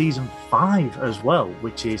more in season 5 as well,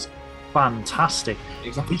 which is fantastic.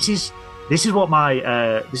 Exactly. This is what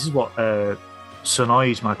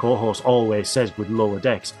Sonoy's, my co-host, always says with Lower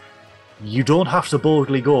Decks. You don't have to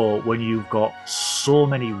boldly go when you've got so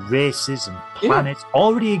many races and planets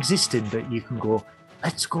already existing that you can go,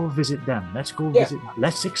 let's go visit them, let's go visit them,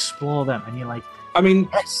 let's explore them. And you're like, I mean,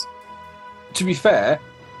 yes. To be fair,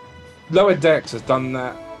 Lower Decks has done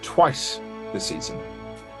that twice this season.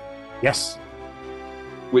 Yes.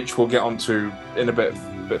 Which we'll get onto in a bit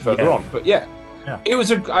further on. But it was,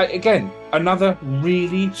 again, another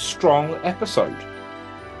really strong episode.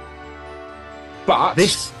 But...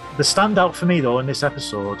 The standout for me, though, in this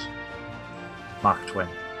episode, Mark Twain.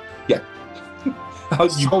 Yeah.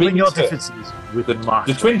 Solving your differences with the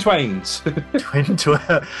Twin Twains.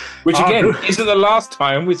 Which, again, isn't the last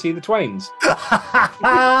time we see the Twains.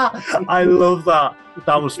 I love that.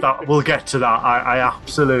 We'll get to that. I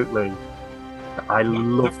absolutely... I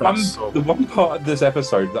love that so much. The one part of this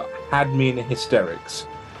episode that had me in hysterics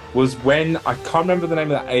was when, I can't remember the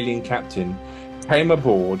name of that alien captain, came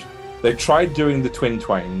aboard They tried doing the Twin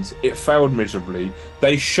Twains. It failed miserably.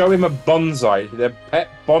 They show him a bonsai, their pet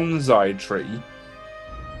bonsai tree,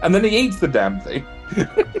 and then he eats the damn thing.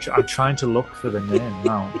 I'm trying to look for the name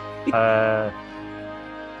now.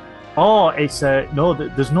 It's no.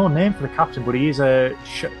 There's no name for the captain, but he is a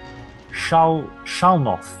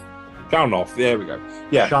Shalnoth. Shalnoth, there we go.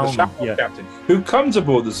 Yeah, Shalnoth, the Shalnoth captain, who comes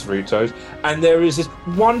aboard the Cerritos, and there is this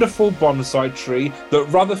wonderful bonsai tree that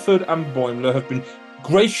Rutherford and Boimler have been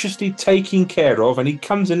graciously taking care of, and he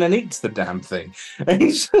comes in and eats the damn thing. And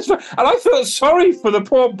he says, and I felt sorry for the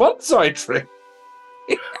poor bonsai tree.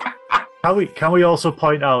 Can we also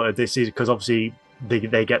point out that this is because obviously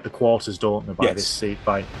they get the quarters, don't they, by this seat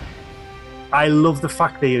by. I love the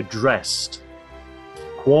fact they addressed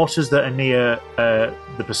quarters that are near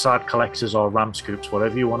the Passat collectors or ram scoops,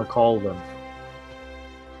 whatever you want to call them,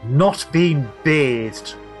 not being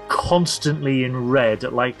bathed constantly in red,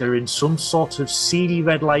 like they're in some sort of seedy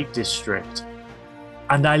red light district.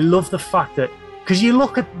 And I love the fact that because you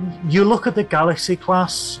look at the Galaxy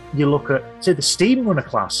class, you look at say the Steam Runner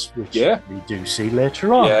class, which we do see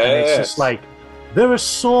later on, and it's just like there are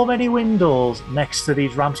so many windows next to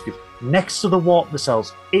these ram scoops, next to the warp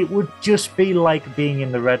nacelles. It would just be like being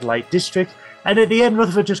in the red light district. And at the end,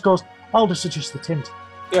 Rutherford just goes, "I'll just adjust the tint."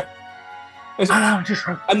 Yeah, and I'm just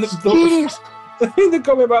like, and the thing that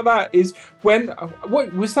got me about that is when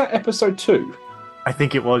what was that episode 2? I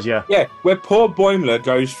think it was, yeah. Yeah, where poor Boimler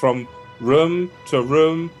goes from room to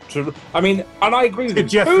room to room. I mean, and I agree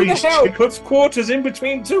with you. Who the hell puts quarters in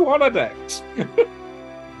between two holodecks?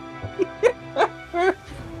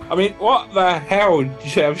 I mean, what the hell do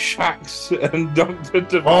you have Shax and Dr.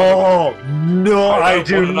 Devine? Oh, no, I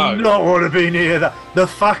do not want to be near that. The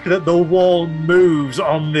fact that the wall moves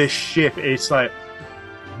on this ship, it's like,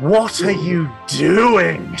 what are you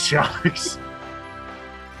doing, Shax?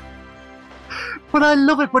 But I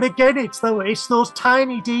love it. But again, it's those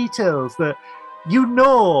tiny details that you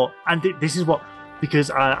know. And this is what,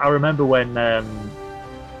 because I remember when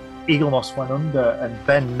Eagle Moss went under and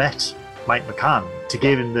Ben met Mike McCann to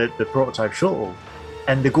give him the prototype shuttle,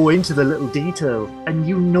 and they go into the little detail, and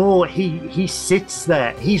you know he sits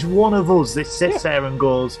there. He's one of us that sits there and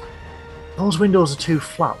goes, those windows are too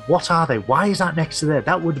flat. What are they? Why is that next to there?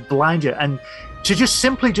 That would blind you. And to just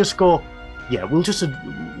simply just go, yeah, we'll just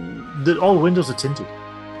all the windows are tinted.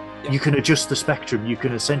 Yeah. You can adjust the spectrum. You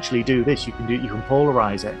can essentially do this. You can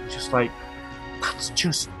polarize it. It's just like, that's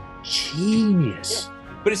just genius. Yeah.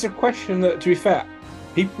 But it's a question that, to be fair,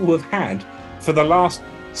 people have had for the last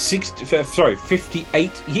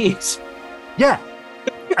 58 years. Yeah.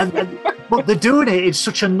 But they're doing it in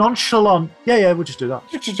such a nonchalant, we'll just do that.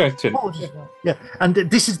 Yeah. And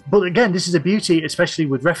this is a beauty, especially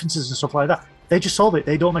with references and stuff like that. They just solve it.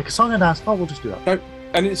 They don't make a song and dance. Oh, we'll just do that. No,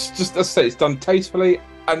 and it's just, as I say, it's done tastefully,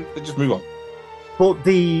 and they just move on. But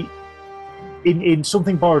in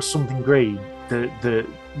Something Borrowed, Something Green,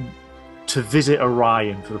 to visit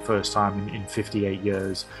Orion for the first time in 58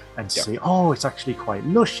 years and see, it's actually quite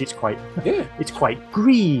lush. It's quite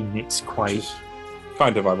green. It's quite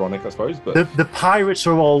kind of ironic, I suppose. But the pirates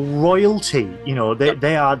are all royalty. You know,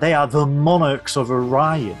 they are the monarchs of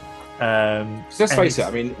Orion. Let's face it.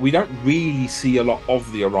 I mean, we don't really see a lot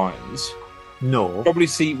of the Orions. No.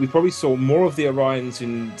 We probably saw more of the Orions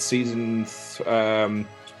in season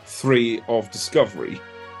 3 of Discovery.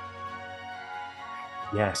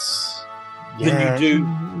 Yes. Than you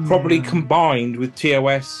do probably combined with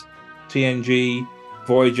TOS, TNG,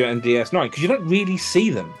 Voyager, and DS9, because you don't really see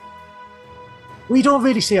them. We don't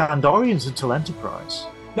really see Andorians until Enterprise.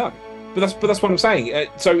 No, but that's what I'm saying.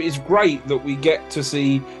 So it's great that we get to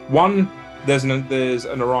see one. There's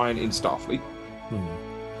an Orion in Starfleet.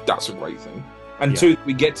 That's a great thing. And two,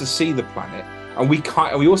 we get to see the planet, and we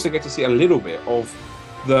also get to see a little bit of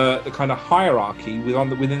the kind of hierarchy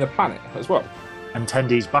within the planet as well. And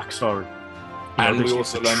Tendy's backstory. And we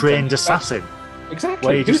also learned trained assassin.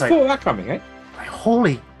 Exactly. Who thought that coming, eh? Like,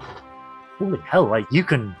 holy hell! Like, you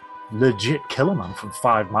can legit kill a man from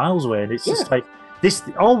 5 miles away, and it's just like this.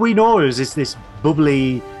 All we know is this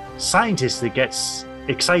bubbly scientist that gets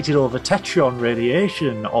excited over Tetrion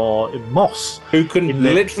radiation or moss, who can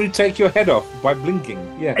literally take your head off by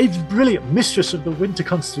blinking. Yeah, it's brilliant. Mistress of the Winter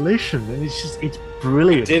Constellation, and it's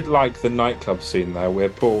brilliant. I did like the nightclub scene though, where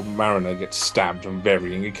poor Mariner gets stabbed on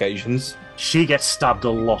varying occasions. She gets stabbed a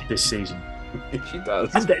lot this season. She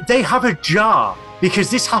does. And they have a jar, because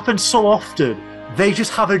this happens so often. They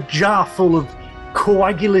just have a jar full of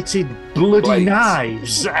coagulated bloody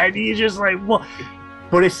knives, and you're just like, what?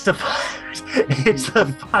 But it's the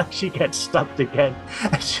fact she gets stabbed again.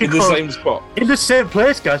 And she goes, the same spot. In the same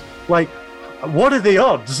place, guys. Like, what are the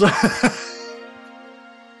odds?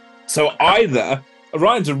 So either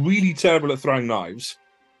Orion's are really terrible at throwing knives,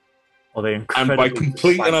 or they and by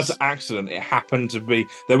complete and utter accident, it happened to be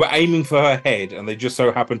they were aiming for her head, and they just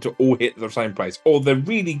so happened to all hit the same place. Or they're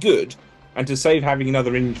really good, and to save having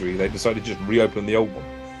another injury, they decided to just reopen the old one.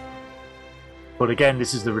 But again,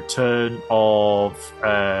 this is the return of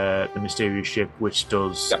the mysterious ship, which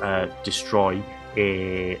does destroy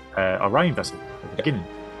a Orion vessel at the beginning.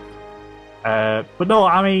 But no,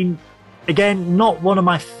 I mean, again, not one of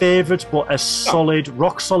my favourites, but a solid,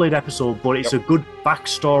 rock-solid episode. But it's a good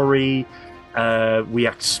backstory.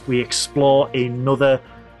 We explore another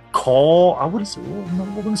core. I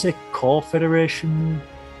wouldn't say core Federation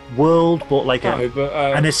world, but like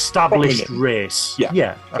an established race.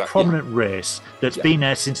 A prominent race that's been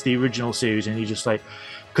there since the original series. And you just like,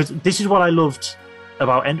 because this is what I loved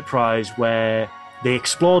about Enterprise, where they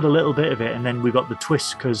explored a little bit of it, and then we got the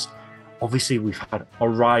twist, because obviously we've had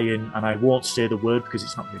Orion, and I won't say the word because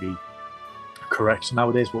it's not really correct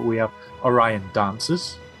nowadays, but we have Orion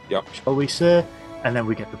dancers, shall we say, and then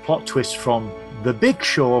we get the plot twist from the Big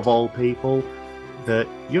Show of all people, that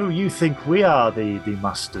you think we are the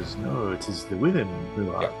masters. No, it is the women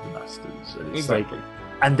who are the masters. And it's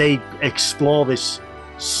and they explore this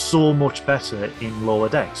so much better in Lower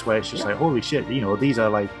Decks, where it's just like, holy shit, these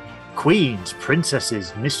are like queens,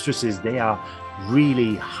 princesses, mistresses. They are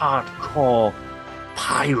really hardcore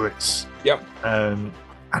pirates. And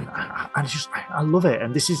I love it.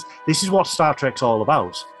 And this is what Star Trek's all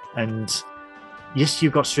about. And yes,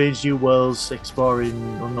 you've got Strange New Worlds exploring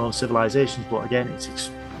unknown civilizations, but again,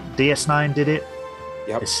 DS9 did it.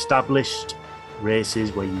 Established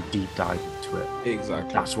races where you deep dive into it.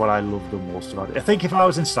 Exactly. That's what I love the most about it. I think if I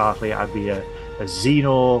was in Starfleet, I'd be a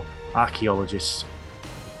xeno-archaeologist,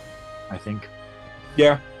 I think.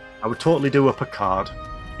 Yeah. I would totally do a Picard,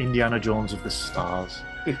 Indiana Jones of the stars.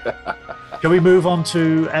 Can we move on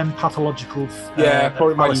to Pathological?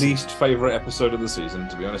 Probably my least favourite episode of the season,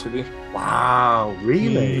 to be honest with you. Wow,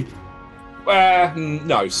 really?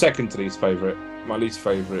 No, second to least favourite. My least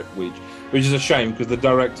favourite, which is a shame, because the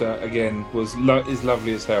director again is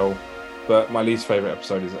lovely as hell, but my least favourite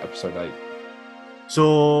episode is episode 8.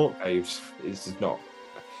 So Aves is not.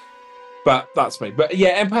 But that's me. But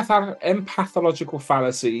yeah, empathological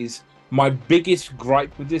fallacies. My biggest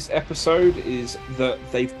gripe with this episode is that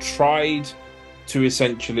they've tried to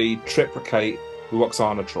essentially triplicate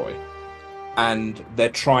Lwaxana Troi. And they're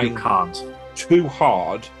trying too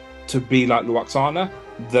hard to be like Lwaxana,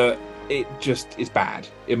 that it just is bad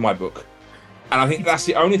in my book. And I think that's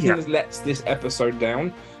the only thing that lets this episode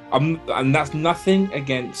down. And that's nothing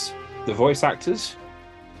against the voice actors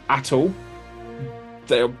at all.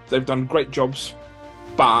 They've done great jobs,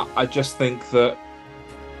 but I just think that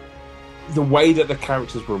the way that the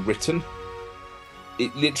characters were written,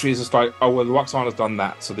 it literally is just like, oh well, Lwaxana's done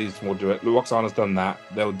that, so these will do it. Lwaxana's done that,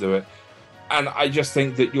 they'll do it. And I just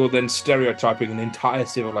think that you're then stereotyping an entire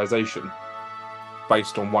civilization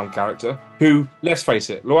based on one character who, let's face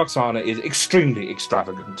it, Lwaxana is extremely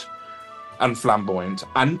extravagant and flamboyant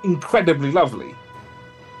and incredibly lovely.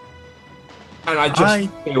 And I just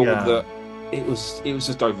feel that it was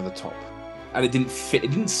just over the top, and it didn't fit.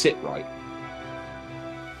 It didn't sit right.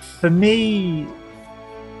 For me,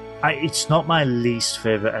 it's not my least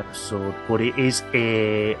favourite episode, but it is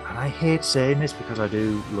and I hate saying this because I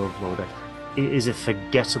do love Lower Decks, it is a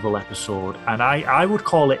forgettable episode, and I would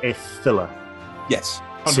call it a filler. Yes,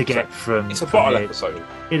 100%. To get from... It's a bottle episode.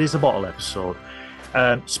 It is a bottle episode.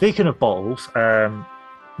 Speaking of bottles,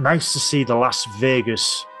 nice to see the Las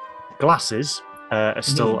Vegas glasses are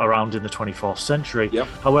still around in the 24th century. Yep.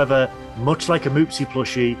 However, much like a Moopsie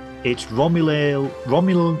plushie, it's Romulan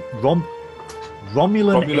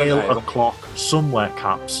ale o'clock somewhere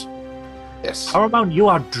caps. Yes. Paramount, you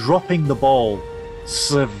are dropping the ball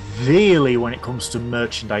severely when it comes to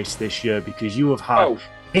merchandise this year, because you have had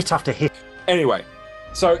hit after hit. Anyway,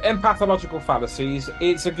 so empathological fallacies.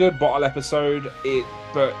 It's a good bottle episode.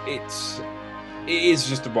 But it is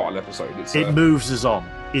just a bottle episode. It moves us on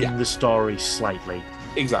in the story slightly.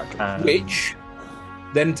 Exactly. Which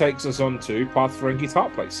then takes us on to Path Ferengi's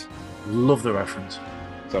Heart Place. Love the reference.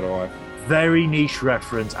 So do I. Very niche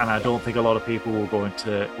reference, and I don't think a lot of people were going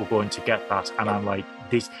to get that. And I'm like,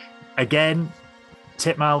 this again,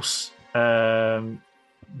 Titmouse.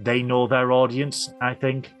 They know their audience, I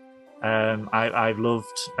think. I've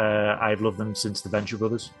loved them since the Venture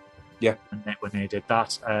Brothers. Yeah. And when they did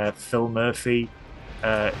that, Phil Murphy,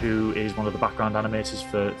 who is one of the background animators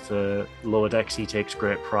for Lower Decks, he takes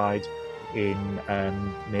great pride in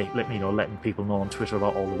letting people know on Twitter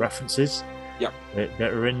about all the references that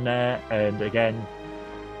are in there. And again,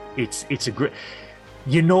 it's a great,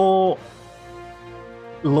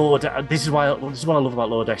 This is what I love about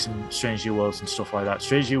Lower Decks and Strange New Worlds and stuff like that.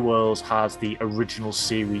 Strange New Worlds has the original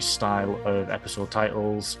series style of episode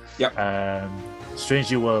titles. Yep.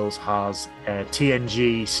 Strange New Worlds has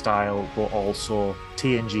TNG style, but also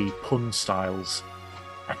TNG pun styles.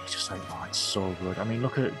 And it's just like, oh, it's so good. I mean,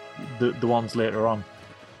 look at the ones later on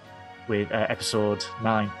with episode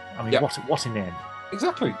 9. I mean, what a name.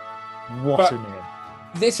 Exactly. What a name.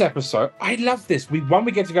 This episode, I love this. We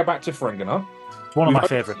get to go back to Ferenginar. It's one of my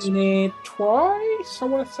favourites. We've seen it twice, I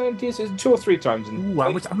want to say, in Deep Space. 2 or 3 times. I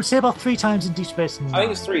would say about 3 times in Deep Space Nine. I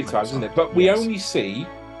think it's 3 times, isn't it? But we only see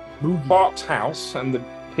Quark's house and the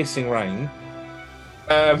pissing rain.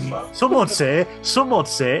 Some would say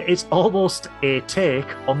it's almost a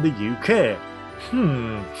take on the UK. Do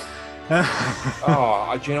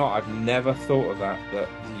you know what? I've never thought of that the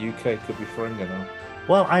UK could be Ferenginar.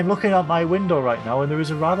 Well, I'm looking out my window right now, and there is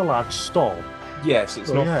a rather large storm. Yes, it's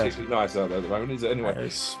not particularly nice out there at the moment, is it? Anyway,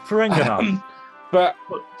 it's Ferenginar. but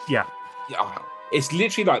yeah, it's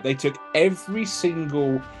literally like they took every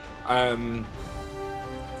single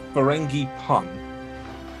Ferengi pun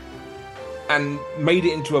and made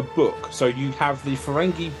it into a book. So you have the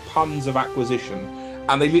Ferengi puns of acquisition,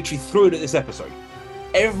 and they literally threw it at this episode.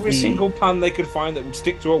 Every single pun they could find that would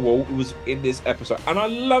stick to a wall was in this episode, and I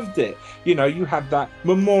loved it. You know, you had that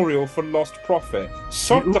memorial for lost prophet.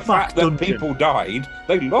 Sod the fact that people died,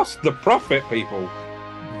 they lost the prophet, people.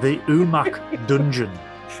 The Umak dungeon.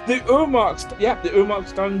 The Umak's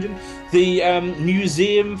dungeon. The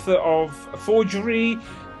museum of forgery.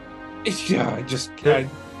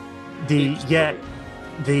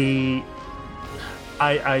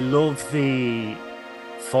 I love the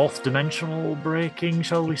fourth dimensional breaking,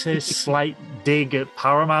 shall we say, slight dig at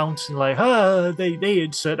Paramount, and like, they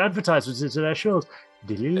insert advertisements into their shows.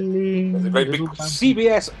 There's a very big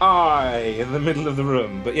CBS eye in the middle of the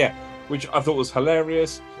room, but yeah, which I thought was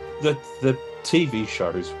hilarious. The TV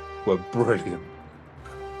shows were brilliant.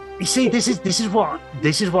 You see, this is what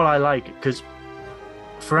I like, because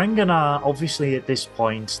Ferenginar, obviously at this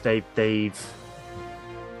point they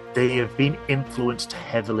have been influenced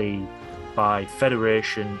heavily by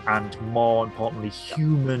Federation and, more importantly,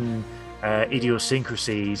 human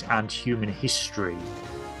idiosyncrasies and human history,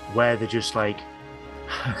 where they're just like,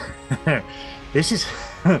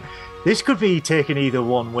 this could be taken either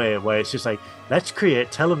one way, where it's just like, let's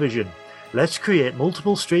create television, let's create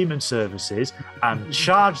multiple streaming services and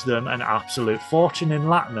charge them an absolute fortune in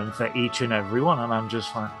Latinum for each and every one, and I'm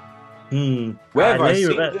just like, where have I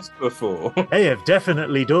seen this before? They have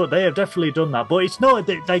definitely done that, but it's not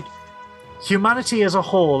like humanity as a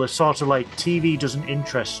whole is sort of like, TV doesn't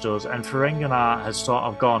interest us, and Ferenginar has sort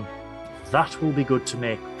of gone, that will be good to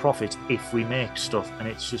make profit if we make stuff, and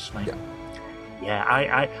it's just like,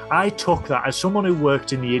 I took that as someone who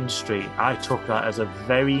worked in the industry. I took that as a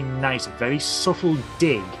very nice, very subtle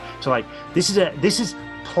dig to like, this is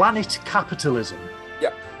planet capitalism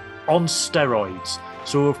on steroids.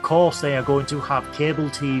 So of course they are going to have cable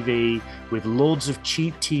TV with loads of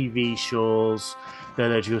cheap TV shows that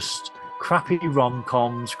are just crappy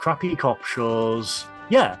rom-coms, crappy cop shows.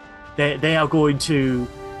 Yeah, they are going to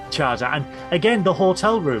charge that. And again, the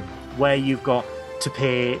hotel room where you've got to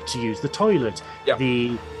pay to use the toilet,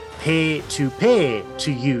 the pay to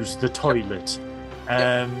use the toilet.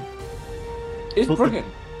 It's brilliant.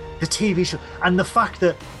 The TV show, and the fact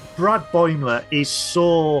that Brad Boimler is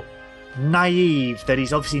so naive that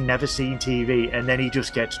he's obviously never seen TV, and then he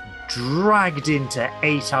just gets dragged into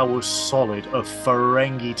 8 hours solid of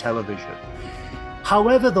Ferengi television.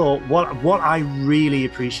 However, though, what I really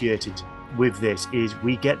appreciated with this is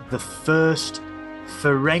we get the first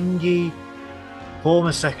Ferengi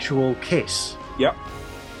homosexual kiss. Yep.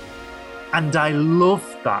 And I love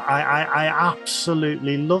that. I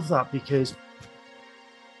absolutely love that, because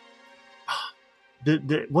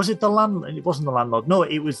was it the landlord? It wasn't the landlord. No,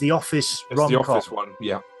 it was the office rom-com. It's the office one,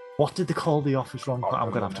 yeah. What did they call the office rom-com?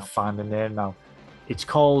 I'm going to have to find the name now. It's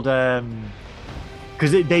called...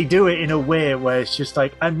 because they do it in a way where it's just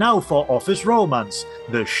like, and now for Office Romance,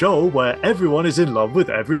 the show where everyone is in love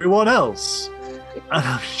with everyone else. And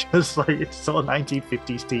I'm just like, it's sort of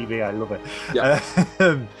 1950s TV. I love it. Yeah.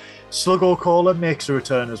 Sluggo Cola makes a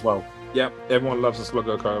return as well. Yep, everyone loves a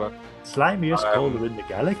Sluggo Cola. Slimiest cola in the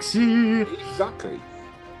galaxy. Exactly.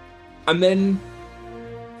 And then,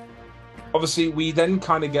 obviously, we then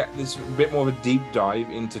kind of get this bit more of a deep dive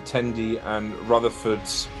into Tendi and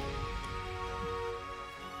Rutherford's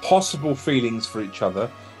possible feelings for each other,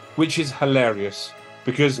 which is hilarious,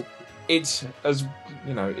 because it's as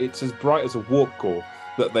bright as a warp core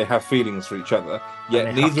that they have feelings for each other,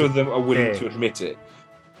 yet neither of them are willing to admit it.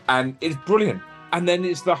 And it's brilliant. And then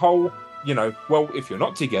it's the whole well, if you're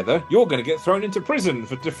not together, you're going to get thrown into prison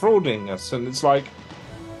for defrauding us. And it's like,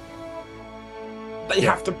 they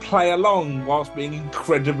have to play along whilst being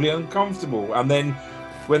incredibly uncomfortable. And then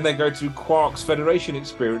when they go to Quark's Federation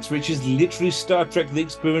experience, which is literally Star Trek The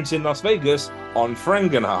Experience in Las Vegas on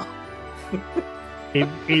Ferenginar.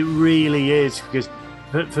 It really is, because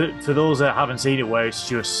for those that haven't seen it, where it's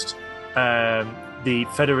just the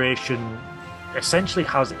Federation essentially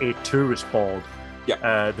has a tourist board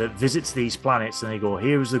that visits these planets, and they go,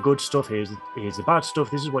 here's the good stuff, here's the bad stuff,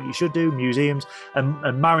 this is what you should do, museums,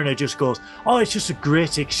 and Mariner just goes, oh, it's just a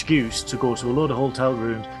great excuse to go to a load of hotel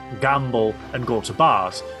rooms, gamble, and go to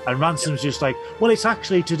bars. And Ransom's just like, well, it's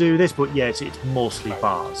actually to do this, but yes, it's mostly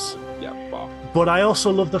bars. Yeah, bar. But I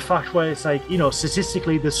also love the fact where it's like,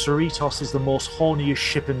 statistically the Cerritos is the most horniest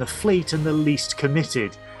ship in the fleet and the least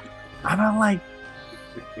committed. And I'm like,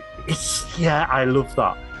 I love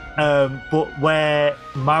that. But where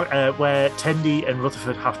Tendi and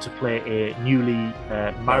Rutherford have to play a newly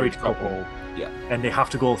married couple, and they have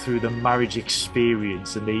to go through the marriage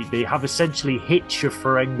experience, and they have essentially Hitch of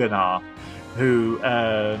Ferenginar, who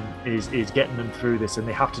is getting them through this, and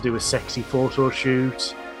they have to do a sexy photo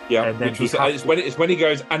shoot. Yeah, and then it's when he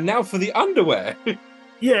goes, and now for the underwear.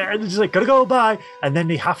 Yeah, and it's like, gotta go, bye. And then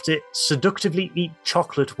they have to seductively eat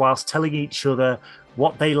chocolate whilst telling each other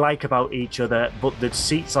what they like about each other, but the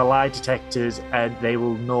seats are lie detectors and they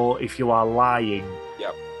will know if you are lying.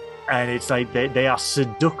 Yep. And it's like they are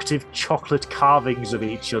seductive chocolate carvings of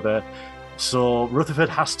each other. So Rutherford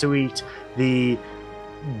has to eat the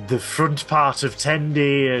front part of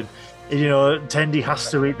Tendi, and Tendi has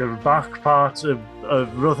to eat the back part of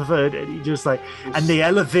Rutherford, and he just like, and they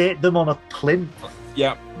elevate them on a plinth.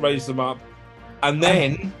 Yeah, raise them up. And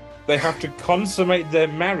then they have to consummate their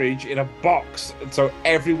marriage in a box so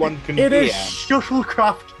everyone can hear. In a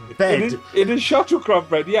shuttlecraft bed. In a shuttlecraft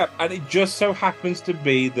bed, yeah. And it just so happens to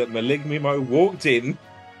be that Maligmimo walked in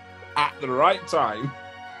at the right time.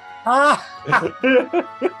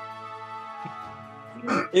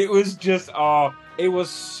 It was just, it was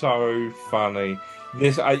so funny.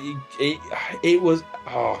 It was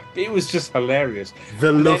just hilarious.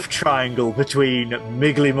 The love triangle between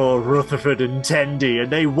Miglimo, Rutherford, and Tendi, and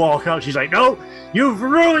they walk out. She's like, "No, you've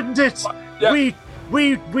ruined it. Yeah.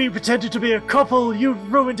 We pretended to be a couple. You've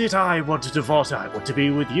ruined it. I want a divorce. I want to be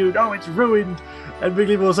with you. No, it's ruined." And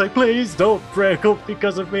Miglimo's like, "Please don't break up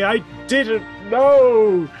because of me. I didn't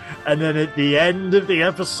know." And then at the end of the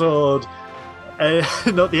episode,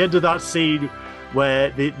 not the end of that scene, where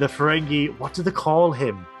the Ferengi, what do they call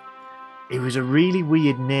him? It was a really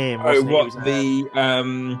weird name. Wasn't the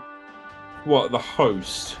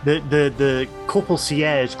host? The couple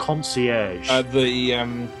concierge.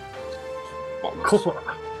 Couple.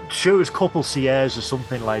 Sure, it was couple concierge or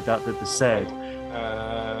something like that they said.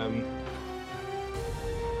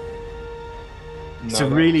 It's a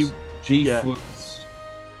really Chief was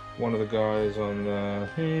one of the guys on the.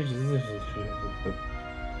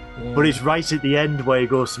 But it's right at the end where he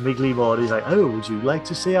goes to Miglimo and he's like, "Oh, would you like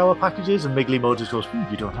to see our packages?" And Miglimo just goes,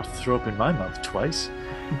 "You don't have to throw up in my mouth twice."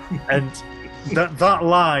 And that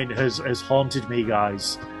line has haunted me,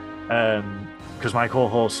 guys, because my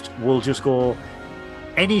co-host will just go,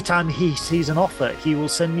 anytime he sees an offer, he will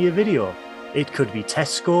send me a video. It could be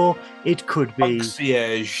Tesco, it could be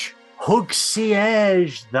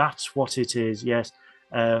Hugsiege. That's what it is, yes.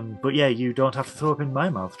 But yeah, you don't have to throw up in my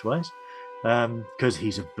mouth twice. Because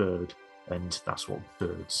he's a bird, and that's what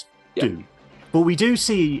birds do. But we do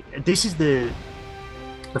see, this is the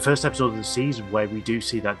first episode of the season where we do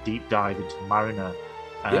see that deep dive into Mariner,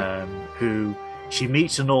 who she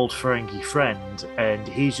meets an old Ferengi friend, and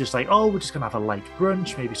he's just like, "Oh, we're just going to have a light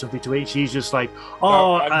brunch, maybe something to eat." She's just like,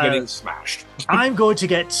 "Oh, I'm getting smashed. I'm going to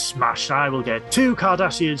get smashed. I will get 2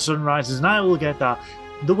 Cardassian sunrises, and I will get that."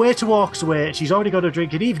 The waiter walks away, she's already got a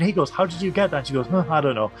drink, and even he goes, "How did you get that?" And she goes, "I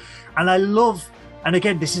don't know." And I love, and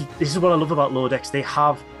again, this is what I love about Lower Decks. They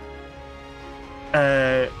have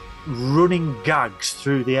running gags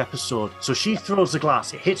through the episode. So she throws the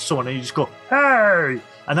glass, it hits someone, and you just go, "Hey!"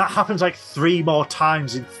 And that happens like 3 more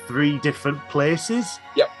times in 3 different places.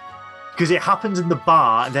 Yep. Because it happens in the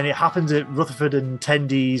bar, and then it happens at Rutherford and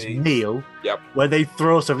Tendi's meal. Yep. Where they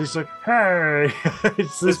throw stuff. It's like, "Hey!"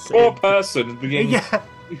 This poor person beginning. Yeah.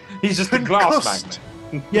 He's just a glass magnet.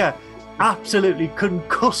 Yeah, absolutely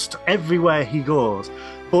concussed everywhere he goes.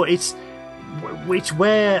 But it's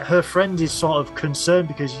where her friend is sort of concerned,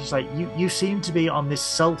 because she's like, you seem to be on this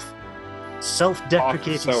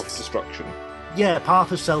self-deprecating self-destruction. Yeah,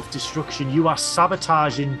 path of self-destruction. You are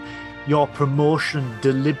sabotaging your promotion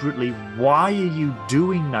deliberately. Why are you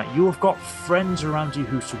doing that? You have got friends around you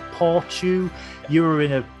who support you. You're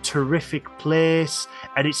in a terrific place.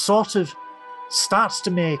 And it sort of starts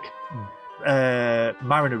to make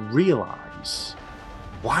Mariner realise,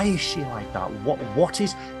 why is she like that? What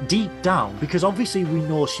is deep down? Because obviously we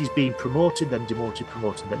know she's been promoted, then demoted,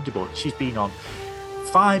 promoted, then demoted. She's been on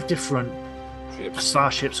 5 different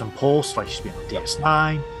starships and posts, like she's been on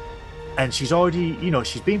DS9. And she's already,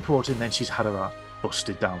 she's been promoted, and then she's had her ass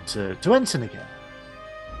busted down to Ensign again.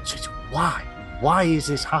 So it's why? Why is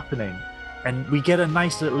this happening? And we get a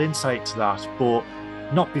nice little insight to that, but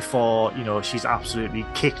not before, she's absolutely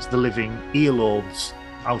kicked the living earlobes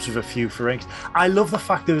out of a few Ferengis. I love the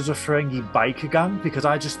fact there was a Ferengi biker gang, because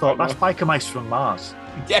I just thought that's biker mice from Mars.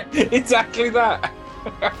 Yeah, exactly that.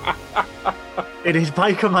 It is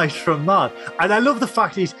biker mice from Mars. And I love the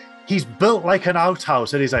fact he's built like an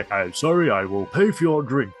outhouse, and he's like, I'm sorry, I will pay for your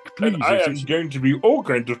drink, please. And I am going to be all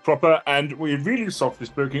kind of proper, and we're really softly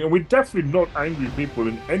spoken, and we're definitely not angry people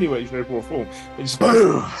in any way, shape, or form. It's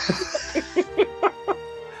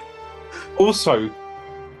Also,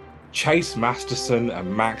 Chase Masterson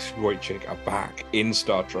and Max Wojcik are back in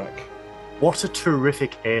Star Trek. What a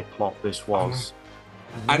terrific A-plot this was.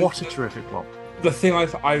 What a terrific plot. The thing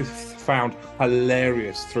I've found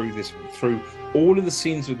hilarious through all of the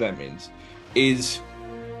scenes with them is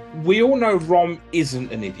we all know Rom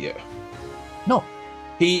isn't an idiot. No.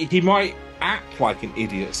 He might act like an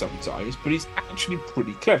idiot sometimes, but he's actually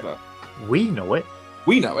pretty clever. We know it.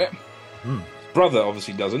 We know it. Mm. Brother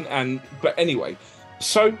obviously doesn't, but anyway,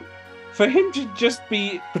 so for him to just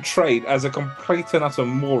be portrayed as a complete and utter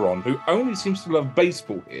moron who only seems to love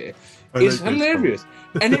baseball here is hilarious.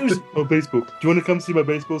 And it was, baseball. Do you want to come see my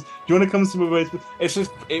baseballs? Do you want to come see my baseballs?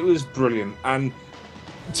 It was brilliant. And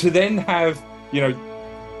to then have,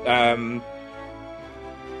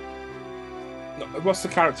 what's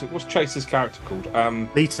Chase's character called?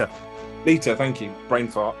 Lita, thank you. Brain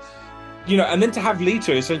fart. And then to have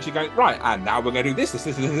Lita essentially going, right, and now we're going to do this,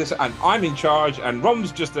 and I'm in charge, and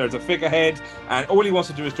Rom's just there as a figurehead, and all he wants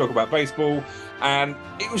to do is talk about baseball, and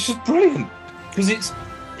it was just brilliant, because it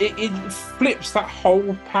flips that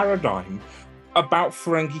whole paradigm about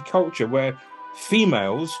Ferengi culture, where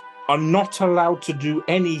females are not allowed to do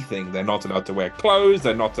anything. They're not allowed to wear clothes,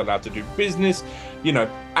 they're not allowed to do business,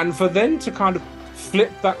 and for them to kind of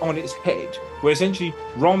flip that on its head, where essentially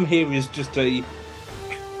Rom here is just a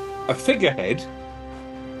figurehead,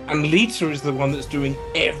 and Lita is the one that's doing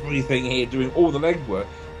everything here, doing all the legwork,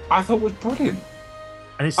 I thought was brilliant.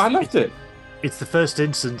 And I loved it. It's the first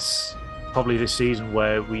instance, probably this season,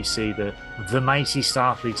 where we see that the mighty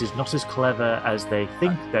Starfleet is not as clever as they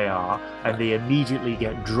think they are, and they immediately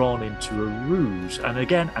get drawn into a ruse. And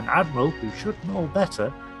again, an admiral who should know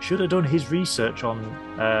better should have done his research on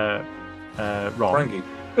Rom.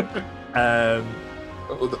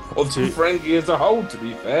 Or to Ferengi as a whole, to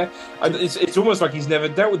be fair. It's almost like he's never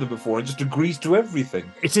dealt with them before and just agrees to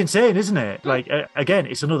everything. It's insane, isn't it? Like, again,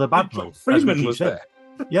 it's another admiral. Freeman was there.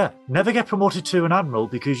 Yeah, never get promoted to an admiral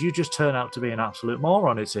because you just turn out to be an absolute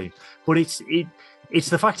moron, it seems. But it's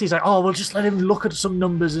the fact he's like, oh, we'll just let him look at some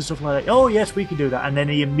numbers and stuff like that. Oh, yes, we can do that. And then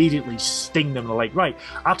he immediately sting them like, right,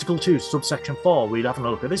 Article 2, subsection 4, we're having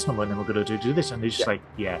a look at this number and then we're going to do this. And he's just like,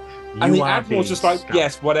 yeah. And the admiral's just like,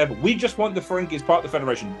 yes, whatever. We just want the Ferengi as part of the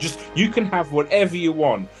Federation. Just, you can have whatever you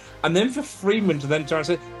want. And then for Freeman to then turn and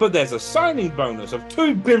say, but there's a signing bonus of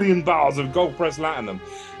 2 billion bars of gold-pressed latinum.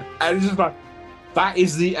 And it's just like, that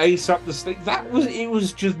is the ace up the stick. It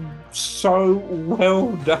was just so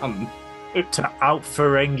well done. To out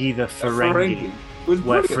Ferengi the Ferengi.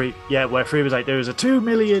 Where Free was like, there was a 2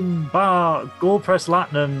 million bar gold press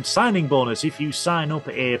platinum signing bonus if you sign up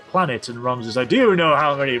a planet. And Rom's is like, do you know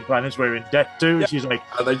how many planets we're in debt to? Yeah. She's like,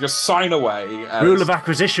 and they just sign away. Rule of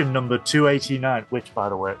acquisition number 289, which, by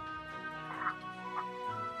the way,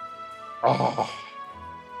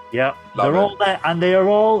 yeah, they're all there, and they are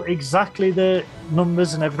all exactly the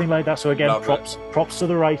numbers and everything like that. So again, props to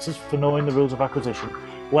the writers for knowing the rules of acquisition.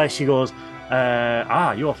 Where she goes,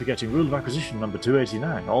 you're forgetting rule of acquisition number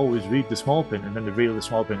 289. Always read the small print. And then the read of the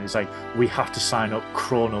small print is like, we have to sign up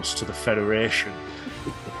Kronos to the Federation.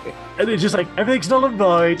 And it's just like, everything's null and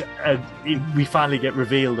void. And we finally get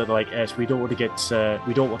revealed that, like, yes, we don't want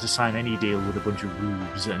to sign any deal with a bunch of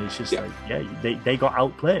rubes. And it's just like, yeah, they got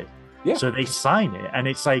outplayed. Yeah. So they sign it. And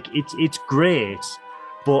it's like, it's great.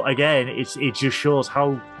 But again, it just shows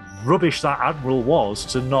how rubbish that admiral was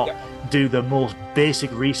to not do the most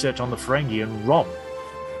basic research on the Ferengi and Rom,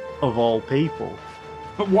 of all people.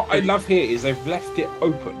 But what I love here is they've left it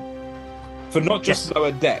open for not just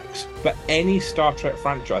Lower Decks, but any Star Trek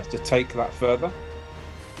franchise to take that further.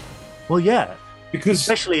 Well, yeah. Because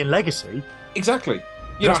especially in Legacy. Exactly.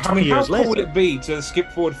 That's 20 years how cool would later. it be to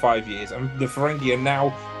skip forward 5 years and the Ferengi are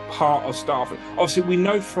now part of Starfleet? Obviously, we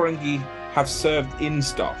know Ferengi have served in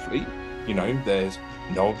Starfleet. There's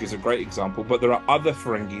Nog is a great example, but there are other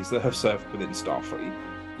Ferengis that have served within Starfleet.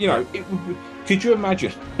 Could you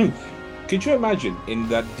imagine? Could you imagine in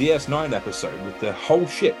that DS9 episode with the whole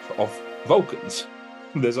ship of Vulcans?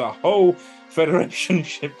 There's a whole Federation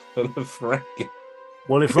ship full of Ferengi.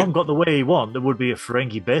 Well, if Ron got the way he wanted, there would be a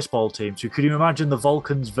Ferengi baseball team. So could you imagine the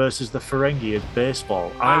Vulcans versus the Ferengi at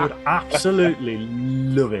baseball? I would absolutely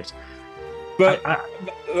love it. But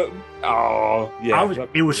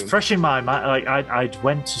it was fresh in my mind. Like I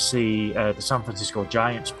went to see the San Francisco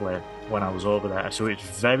Giants play when I was over there, so it's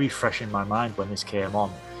very fresh in my mind when this came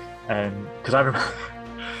on. Because I remember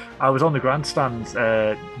I was on the grandstand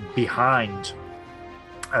behind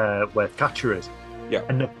where catcher is. Yeah.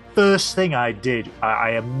 And the first thing I did,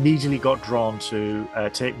 I immediately got drawn to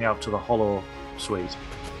take me out to the Hollow Suite.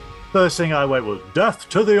 First thing I went was, death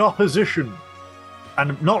to the opposition.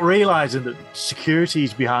 And not realising that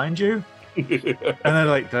security's behind you. And they're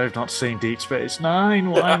like, they've not seen Deep Space Nine.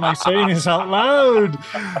 Why am I saying this out loud?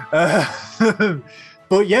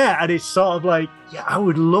 But yeah, and it's sort of like, yeah, I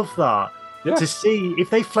would love that. Yeah. To see if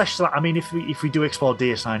they flesh that. I mean, if we do explore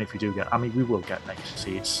DS9, if we do get, I mean, we will get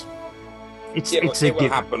Legacy. It will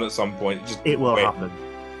happen at some point. It will happen.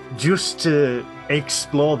 Just to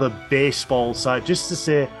explore the baseball side, just to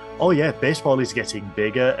say, oh yeah, baseball is getting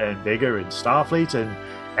bigger and bigger in Starfleet, and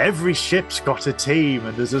every ship's got a team,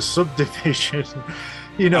 and there's a subdivision.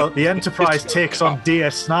 The Enterprise takes on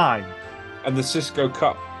DS9. And the Cisco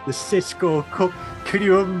Cup. The Cisco Cup. Can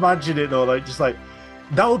you imagine it though?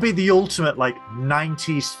 That would be the ultimate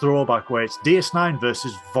 90s throwback where it's DS9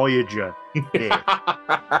 versus Voyager.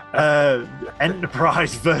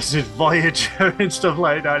 Enterprise versus Voyager and stuff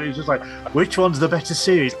like that. It's just like, which one's the better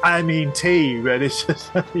series? I mean, team. And it's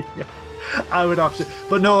just I would have to.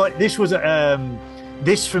 But no, this was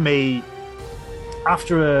this for me.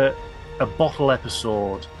 After a bottle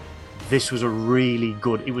episode, this was a really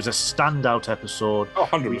good. It was a standout episode. Oh,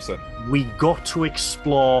 100%. We got to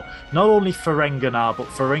explore not only Ferenginar, but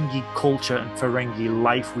Ferengi culture and Ferengi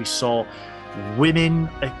life. We saw women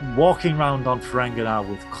walking around on Ferenginar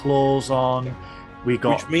with clothes on.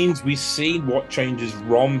 Which means we've seen what changes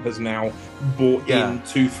Rom has now brought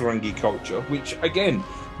into Ferengi culture. Which again,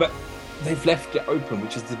 but they've left it open,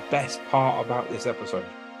 which is the best part about this episode.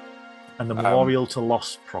 And the memorial to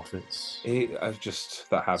lost prophets.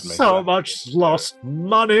 That had me. So much lost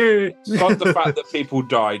money. Not the fact that people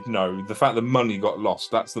died, no. The fact that money got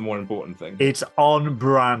lost, that's the more important thing. It's on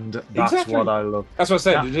brand. That's what I love. That's what I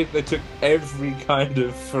said. Yeah. They took every kind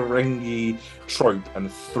of Ferengi trope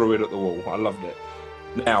and threw it at the wall. I loved it.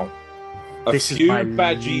 Now, a few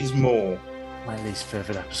badgies more. My least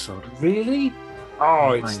favourite episode. Really?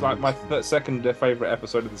 Oh, it's like my second favourite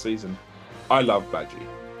episode of the season. I love Badgie.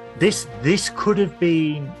 This could have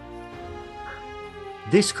been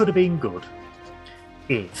good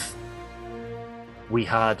if we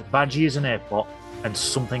had Badgie as an A plot and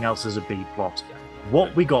something else as a B plot.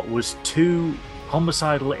 What we got was two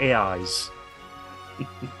homicidal AIs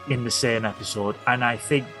in the same episode, and I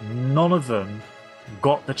think none of them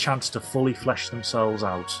got the chance to fully flesh themselves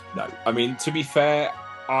out. No, I mean, to be fair,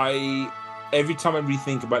 every time I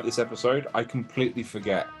rethink about this episode, I completely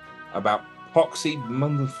forget about Poxy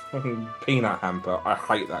motherfucking Peanut Hamper. I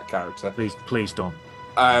hate that character. Please don't.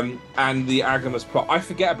 And the Agamus plot. I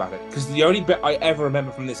forget about it because the only bit I ever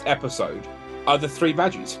remember from this episode are the three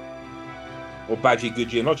badgies, or Badgie,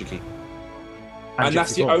 Goodgie, and Logicky. And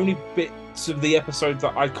that's the only bits of the episode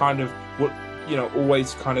that I kind of would,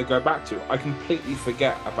 always kind of go back to. I completely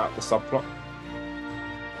forget about the subplot.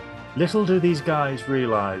 Little do these guys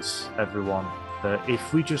realise, everyone, that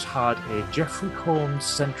if we just had a Jeffrey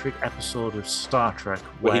Combs-centric episode of Star Trek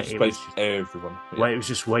where it was just, everyone, where it was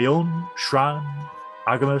just Wayon, Shran,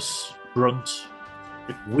 Agamus, Brunt,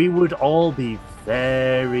 we would all be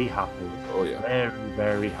very happy. Oh yeah, very,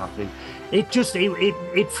 very happy.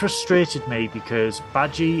 It frustrated me because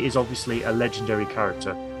Badgie is obviously a legendary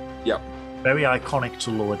character. Yep. Very iconic to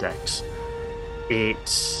Lower Decks.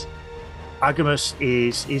 Agamus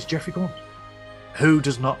is Jeffrey Combs. Who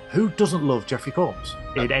doesn't love Jeffrey Combs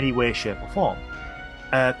in any way, shape, or form?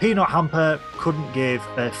 Peanut Hamper couldn't give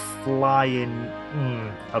a flying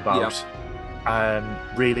about.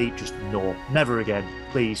 Really, just no, never again.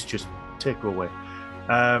 Please, just take her away.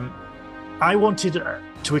 I wanted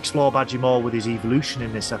to explore Badgie more with his evolution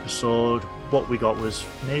in this episode. What we got was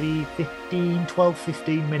maybe 15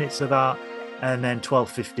 minutes of that, and then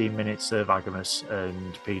 12-15 minutes of Agamus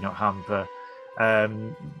and Peanut Hamper.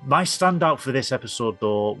 My standout for this episode,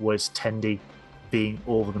 though, was Tendi being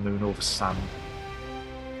over the moon over Sam.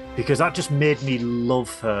 Because that just made me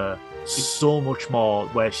love her so much more,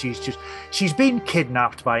 where she's been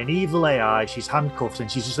kidnapped by an evil AI, she's handcuffed,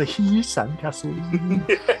 and she's just like, sandcastle.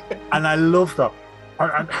 And I love that.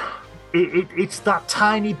 And it's that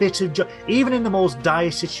tiny bit of joy. Even in the most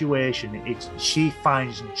dire situation, she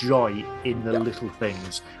finds joy in the little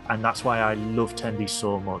things, and that's why I love Tendi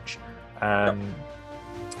so much.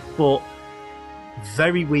 But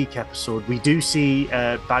very weak episode. We do see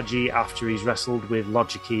Badgie after he's wrestled with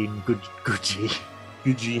Logiki and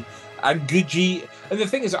Guji. And Guji. And the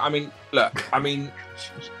thing is, I mean, look,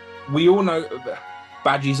 we all know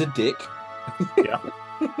Badgie's a dick. Yeah.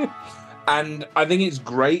 And I think it's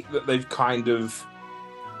great that they've kind of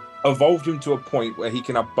evolved him to a point where he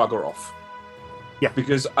can have bugger off. Yeah.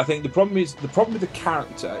 Because I think the problem with the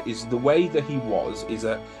character is the way that he was is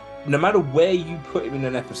that no matter where you put him in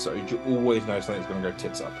an episode, you always know something's going to go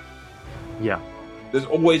tits up. Yeah. There's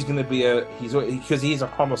always going to be because he's a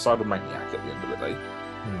homicidal maniac at the end of the day.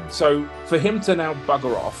 So for him to now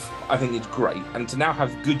bugger off, I think it's great. And to now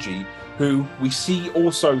have Guji, who we see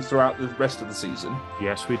also throughout the rest of the season.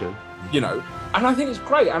 Yes, we do. And I think it's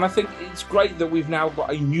great. And I think it's great that we've now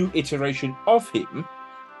got a new iteration of him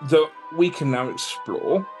that we can now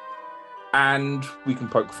explore and we can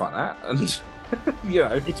poke fun at. And,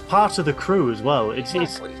 It's part of the crew as well.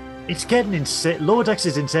 It's getting insane. Lower Decks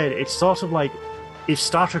is insane. It's sort of like if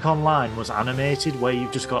Star Trek Online was animated, where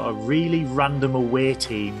you've just got a really random away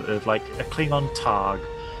team of like a Klingon Targ,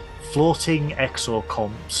 floating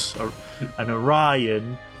exocomps, an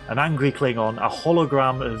Orion, an angry Klingon, a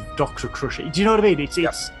hologram of Dr. Crusher. Do you know what I mean?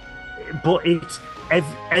 But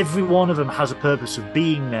every one of them has a purpose of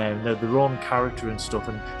being there, and they're their own character and stuff.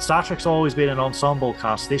 And Star Trek's always been an ensemble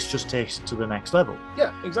cast. This just takes it to the next level.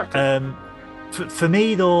 Yeah, exactly. For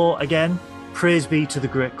me, though, again, praise be to the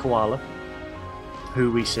Great Koala,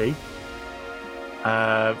 who we see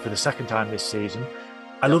for the second time this season.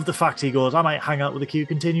 I love the fact he goes, I might hang out with the Q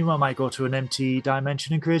Continuum, I might go to an empty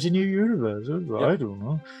dimension and create a new universe. I don't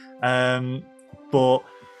know. But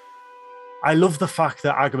I love the fact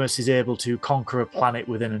that Agamas is able to conquer a planet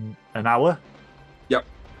within an hour. Yep.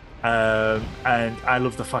 And I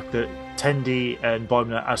love the fact that Tendi and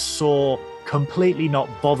Boimler are so completely not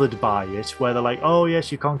bothered by it, where they're like, oh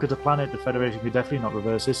yes, you conquered a planet, the Federation could definitely not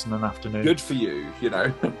reverse this in an afternoon. Good for you,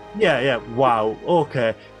 Yeah, wow,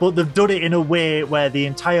 okay. But they've done it in a way where the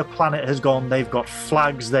entire planet has gone, they've got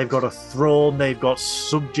flags, they've got a throne, they've got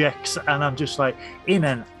subjects, and I'm just like, in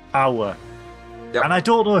an hour. Yep. And I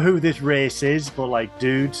don't know who this race is, but like,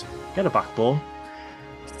 dudes, get a backbone.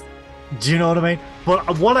 Do you know what I mean?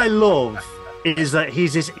 But what I love is that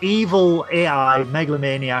he's this evil AI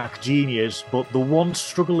megalomaniac genius, but the one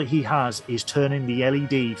struggle that he has is turning the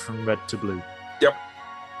LED from red to blue. Yep.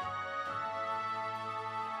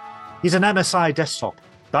 He's an MSI desktop.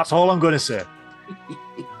 That's all I'm going to say.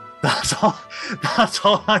 That's all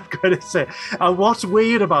I'm going to say. And what's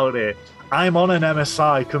weird about it, I'm on an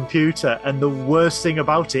MSI computer, and the worst thing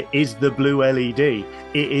about it is the blue LED. It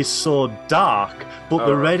is so dark, but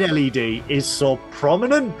the red LED is so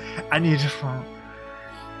prominent, and you just like,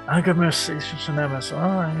 I goodness, it's just an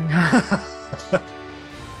MSI.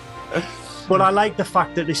 But I like the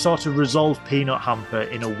fact that they sort of resolved Peanut Hamper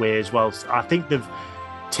in a way as well. I think they've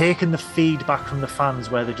taken the feedback from the fans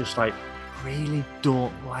where they're just like, really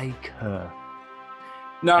don't like her.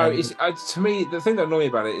 No, it's to me, the thing that annoys me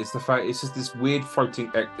about it is the fact it's just this weird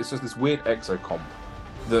floating, it's just this weird exocomp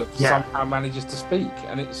that somehow manages to speak,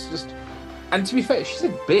 and it's just, and to be fair, she's a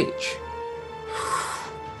bitch.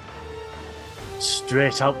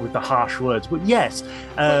 Straight out with the harsh words, but yes,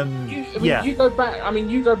 you go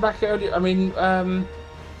back earlier.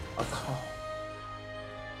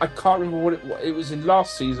 I can't remember what it was in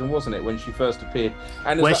last season, wasn't it, when she first appeared?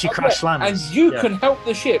 And where she crash lands. And you can help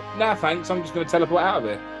the ship. Nah, thanks. I'm just going to teleport out of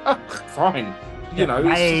it. Oh, fine.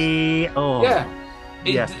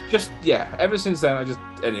 Ever since then,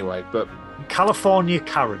 anyway. But California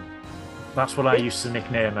Karen. That's what I used to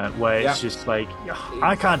nickname her. Where it's just like,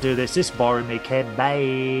 I can't do this. This is boring me. Okay, bye.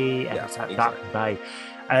 Exactly. That bye.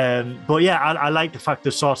 But yeah, I like the fact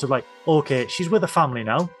they're sort of like, okay, she's with a family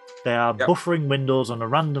now. They are buffering windows on a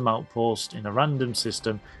random outpost in a random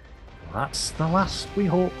system. That's the last we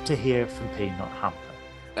hope to hear from Peanut Hamper.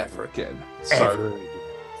 Ever again. So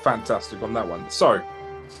fantastic on that one. So,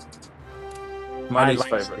 my least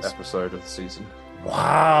favourite episode of the season.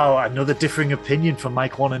 Wow, another differing opinion from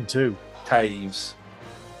Mike 1 and 2. Caves.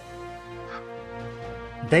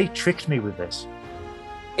 They tricked me with this.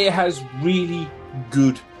 It has really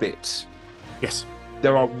good bits. Yes.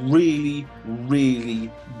 There are really,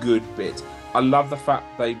 really good bits. I love the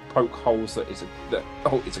fact they poke holes that it's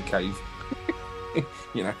a cave.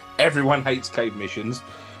 You know, everyone hates cave missions,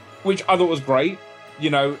 which I thought was great. You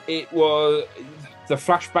know, it was the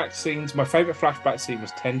flashback scenes. My favourite flashback scene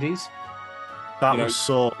was Tendy's. That was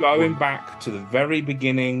so going back to the very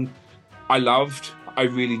beginning. I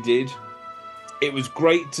really did. It was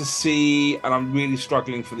great to see, and I'm really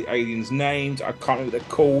struggling for the aliens' names. I can't remember what they're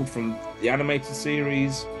called from the animated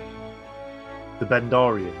series. The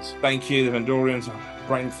Vendorians. Thank you, the Vendorians.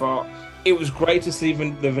 Brain fart. It was great to see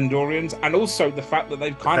the Vendorians, and also the fact that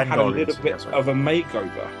they've kind of had a little bit of a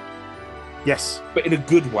makeover. Yes. But in a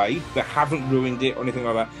good way. They haven't ruined it or anything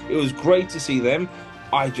like that. It was great to see them.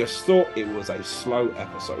 I just thought it was a slow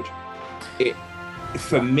episode.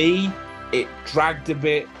 For me, it dragged a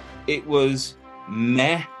bit. It was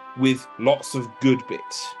meh with lots of good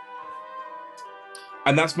bits.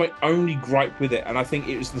 And that's my only gripe with it. And I think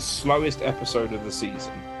it was the slowest episode of the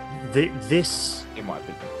season. This, in my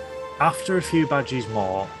opinion. After a few badges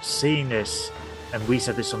more, seeing this, and we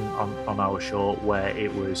said this on our show, where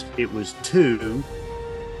it was 2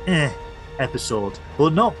 episodes,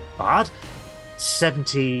 but not bad.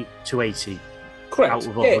 70 to 80. Correct. Out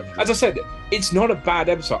of 100. Yeah, as I said, it's not a bad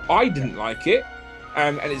episode. I didn't like it,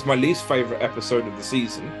 and it's my least favourite episode of the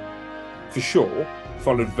season, for sure.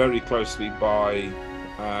 Followed very closely by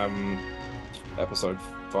episode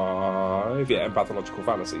 5, and Pathological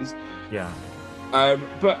Fallacies. Yeah.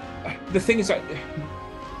 But the thing is that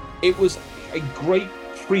it was a great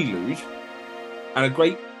prelude and a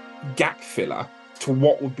great gap filler to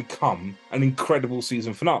what would become an incredible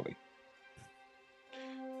season finale.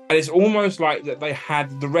 And it's almost like that they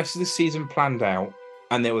had the rest of the season planned out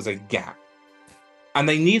and there was a gap. And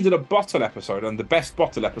they needed a bottle episode, and the best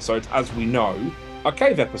bottle episodes, as we know, are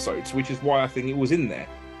cave episodes, which is why I think it was in there.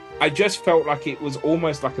 I just felt like it was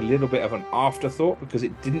almost like a little bit of an afterthought because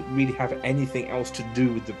it didn't really have anything else to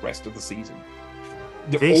do with the rest of the season.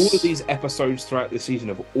 All of these episodes throughout the season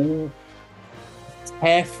have all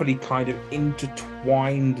carefully kind of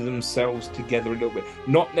intertwined themselves together a little bit.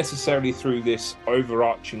 Not necessarily through this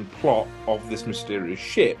overarching plot of this mysterious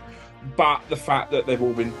ship, but the fact that they've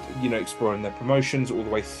all been, exploring their promotions all the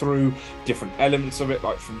way through, different elements of it,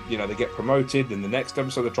 like from, they get promoted, in the next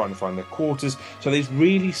episode they're trying to find their quarters. So there's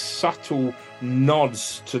really subtle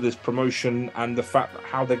nods to this promotion and the fact that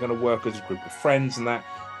how they're going to work as a group of friends and that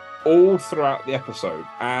all throughout the episode.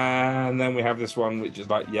 And then we have this one which is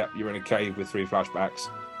like, you're in a cave with 3 flashbacks,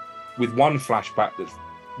 with one flashback that's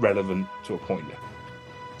relevant to a point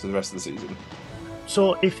to the rest of the season.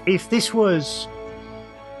 So if this was,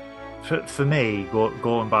 for me,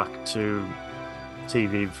 going back to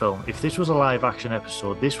TV and film, if this was a live action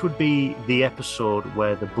episode, this would be the episode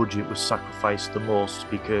where the budget was sacrificed the most,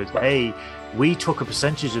 because right. We took a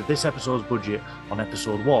percentage of this episode's budget on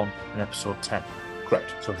episode 1 and episode 10.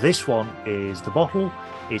 Correct. So this one is the bottle.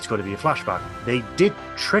 It's going to be a flashback. They did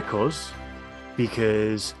trick us,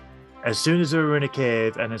 because as soon as they were in a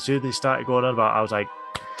cave and as soon as they started going on about, I was like,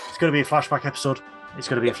 it's going to be a flashback episode. It's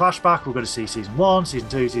going to be a flashback. We're going to see season 1, season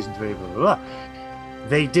 2, season 3, blah, blah, blah.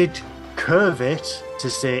 They did curve it to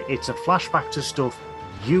say it's a flashback to stuff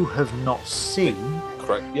you have not seen.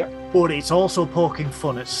 Correct, yeah. But it's also poking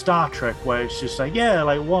fun at Star Trek, where it's just like,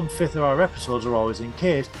 1/5 of our episodes are always in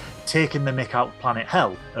caves, taking the mick out Planet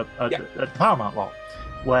Hell at the Paramount lot.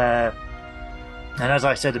 Where, and as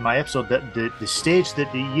I said in my episode, that the stage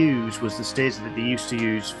that they used was the stage that they used to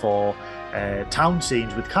use for town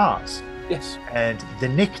scenes with cars. Yes. And the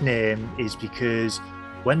nickname is because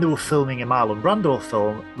when they were filming a Marlon Brando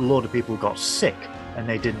film, a load of people got sick and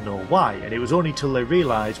they didn't know why. And it was only till they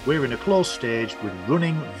realised we're in a closed stage with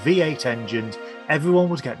running V8 engines, everyone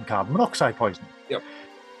was getting carbon monoxide poisoning. Yep.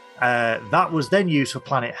 That was then used for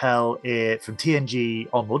Planet Hell from TNG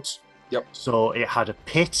onwards. Yep. So it had a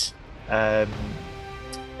pit.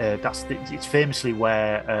 It's famously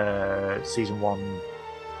where season 1,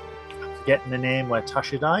 I'm forgetting the name, where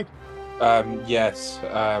Tasha died. Yes.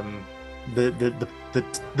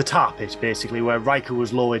 The tar pit, basically, where Riker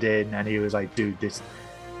was lowered in and he was like, dude, this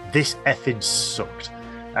effing sucked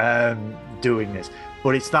doing this.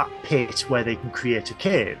 But it's that pit where they can create a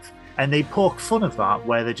cave. And they poke fun of that,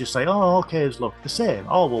 where they're just like, oh, all caves look the same.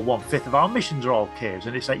 Oh, well, 1/5 of our missions are all caves.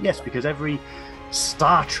 And it's like, yes, because every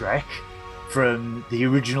Star Trek from the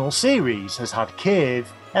original series has had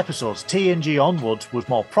cave episodes. TNG onwards was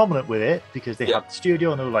more prominent with it because they had the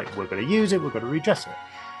studio and they were like, we're going to use it, we're going to redress it.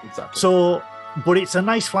 Exactly. So, but it's a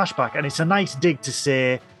nice flashback and it's a nice dig to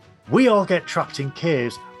say, we all get trapped in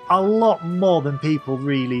caves. a lot more than people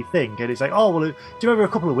really think. And it's like, oh, well, do you remember a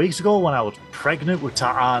couple of weeks ago when I was pregnant with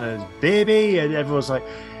Tatana's baby? And everyone's like,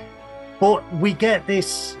 but we get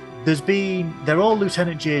this. They're all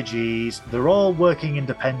Lieutenant JGs. They're all working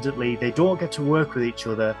independently. They don't get to work with each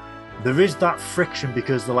other. There is that friction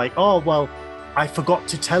because they're like, oh, well, I forgot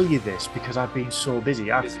to tell you this because I've been so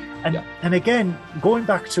busy. And again, going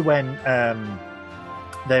back to when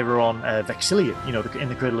they were on Vexillion, in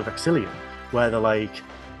the Cradle of Vexillion, where they're like,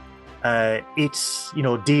 it's,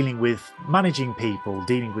 dealing with managing people,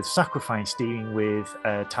 dealing with sacrifice, dealing with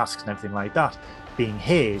tasks and everything like that, being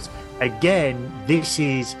Hayes. Again, this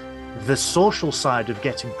is the social side of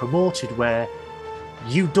getting promoted where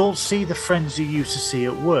you don't see the friends you used to see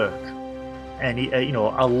at work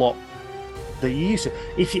a lot that you used to.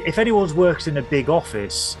 If anyone works in a big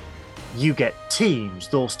office, you get teams.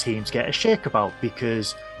 Those teams get a shakeabout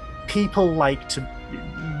because people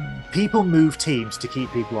move teams to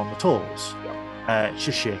keep people on the toes.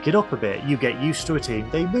 To shake it up a bit. You get used to a team,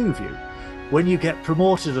 they move you. When you get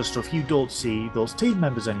promoted or stuff, you don't see those team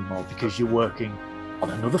members anymore because you're working on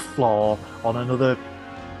another floor, on another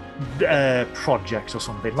project or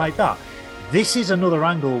something like that. This is another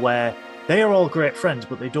angle where they are all great friends,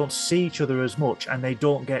 but they don't see each other as much, and they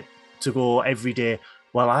don't get to go every day,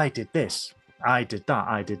 well, I did this, I did that,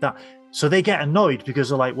 I did that. So they get annoyed because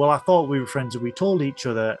they're like, well, I thought we were friends and we told each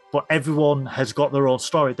other, but everyone has got their own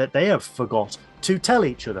story that they have forgot to tell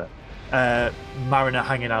each other. Mariner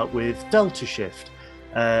hanging out with Delta Shift,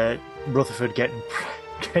 Rutherford getting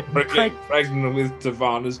pregnant with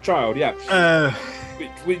Tavana's child,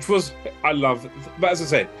 which was, I love, but as I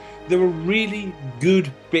said, there were really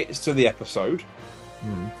good bits to the episode,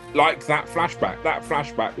 like that flashback. That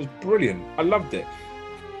flashback was brilliant. I loved it.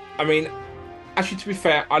 I mean, actually, to be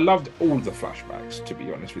fair, I loved all the flashbacks, to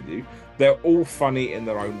be honest with you. They're all funny in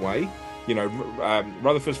their own way.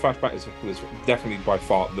 Rutherford's flashback was definitely by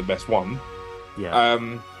far the best one. Yeah.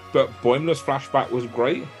 But Boimler's flashback was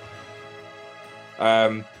great.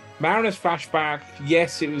 Mariner's flashback,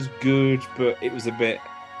 yes, it was good, but it was a bit...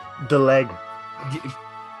 The leg.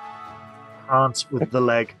 Can't with the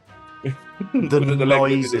leg. The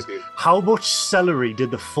noises. How much celery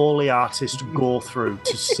did the Foley artist go through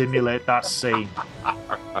to simulate that scene?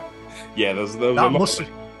 Yeah, there was a lot.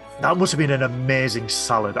 That must have been an amazing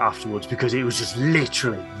salad afterwards because it was just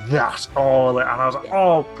literally that all. And I was like,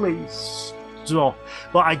 oh, please stop.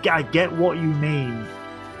 But I get what you mean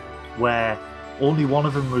where only one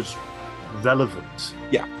of them was relevant.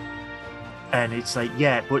 Yeah. And it's like,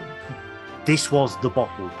 yeah, but this was the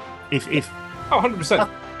bottle. If 100%.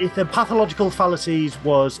 If the pathological fallacies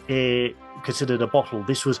was considered a bottle,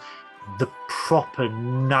 this was the proper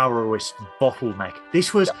narrowest bottleneck.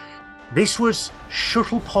 This was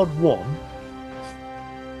Shuttlepod 1,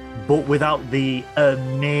 but without the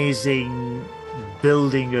amazing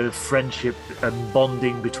building of friendship and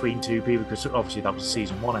bonding between two people, because obviously that was a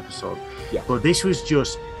season 1 episode. Yeah. But this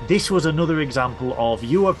was another example of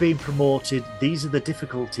you are being promoted. These are the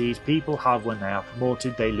difficulties people have when they are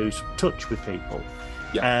promoted. They lose touch with people.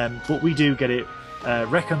 Yeah. But we do get it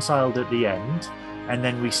reconciled at the end, and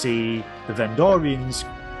then we see the Vendorians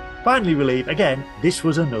finally relieve. Again, this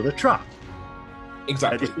was another trap.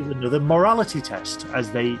 Exactly. This was another morality test,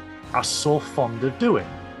 as they are so fond of doing.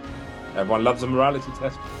 Everyone loves a morality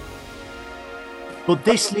test. But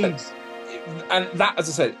this leads... And that, as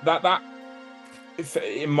I said, that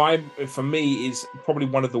for me is probably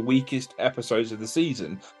one of the weakest episodes of the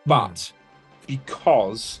season, but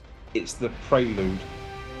because it's the prelude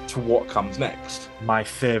to what comes next. My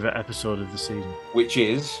favourite episode of the season. Which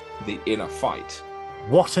is the inner fight.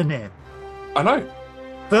 What a name. I know.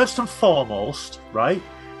 First and foremost, right,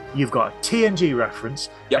 you've got a TNG reference,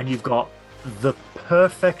 and you've got the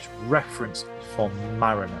perfect reference for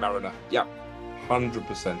Mariner. Mariner, yeah,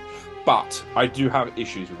 100%. But I do have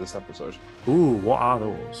issues with this episode. Ooh, what are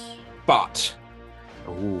those? But.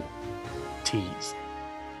 Ooh, tease.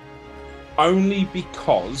 Only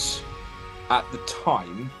because at the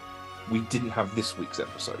time we didn't have this week's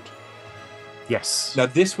episode. Yes. Now,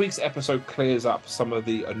 this week's episode clears up some of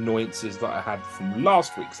the annoyances that I had from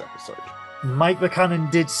last week's episode. Mike McCannon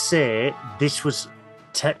did say this was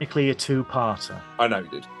technically a two-parter. I know he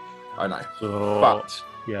did. I know. But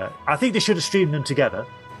yeah, I think they should have streamed them together.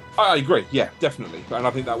 I agree. Yeah, definitely. And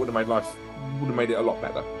I think that would have made it a lot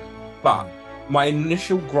better. But my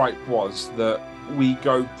initial gripe was that we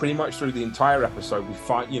go pretty much through the entire episode. We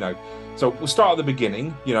fight, so we'll start at the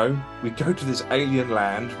beginning. We go to this alien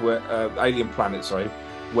land, alien planet,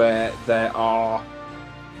 where there are,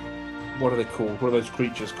 what are they called? What are those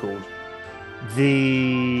creatures called?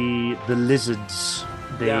 The lizards.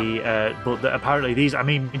 Apparently these, I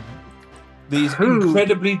mean, these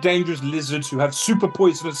incredibly dangerous lizards who have super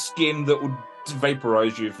poisonous skin that would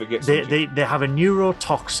vaporize you if it gets. They have a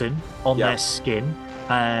neurotoxin on their skin,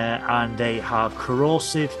 and they have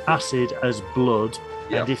corrosive acid as blood.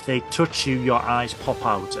 And if they touch you, your eyes pop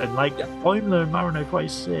out. And like Boimler and Mariner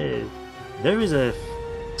quite say, there is a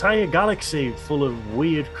entire galaxy full of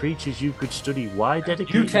weird creatures you could study. Why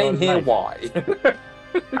dedicate? You came here, why?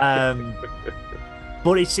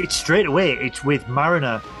 But it's straight away. It's with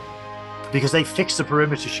Mariner because they fixed the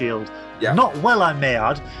perimeter shield. Yeah. Not well, I may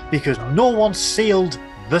add, because no one sealed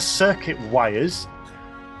the circuit wires.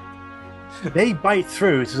 They bite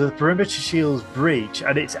through, so the perimeter shields breach,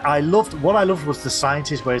 and what I loved was the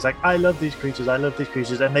scientist where he's like, I love these creatures, and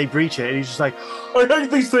they breach it, and he's just like, I hate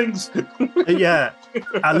these things. Yeah,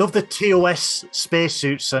 I love the TOS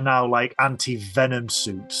spacesuits are now like anti-venom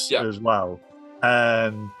suits as well.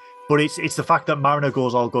 But it's the fact that Mariner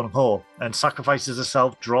goes all gung ho and sacrifices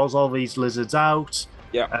herself, draws all these lizards out,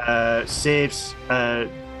 saves,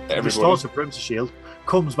 restores the perimeter shield.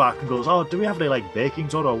 Comes back and goes, oh, do we have any like baking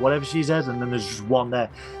soda or whatever she says? And then there's just one there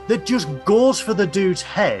that just goes for the dude's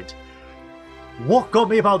head. What got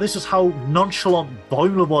me about this was how nonchalant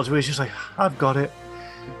Boimler was, where he's just like, I've got it.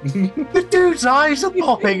 The dude's eyes are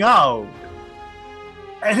popping out,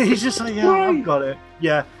 and he's just like, yeah, I've got it.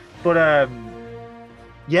 Yeah, but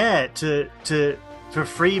for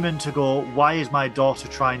Freeman to go, why is my daughter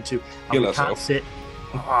trying to? Kill herself.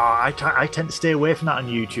 I tend to stay away from that on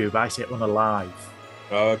YouTube. I say unalive.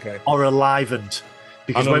 Oh, okay. Or alivened.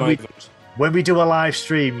 Because when we do a live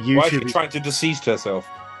stream, YouTube... Why is she trying to decease herself?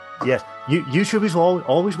 Yes. YouTube is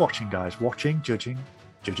always watching, guys. Watching, judging,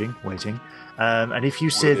 waiting. And if you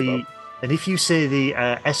say the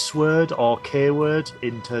S word or K word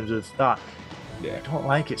in terms of that, I don't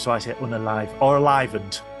like it, so I say unalive. Or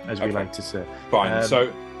alivened, as we like to say. Fine.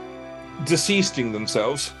 So, deceasing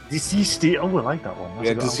themselves. Deceased. Oh, I like that one.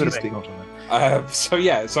 Deceasing.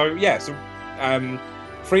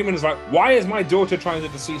 Freeman is like, why is my daughter trying to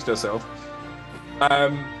decease herself?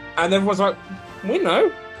 And everyone's like, we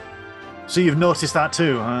know. So you've noticed that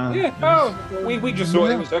too, huh? Yeah. Oh, we just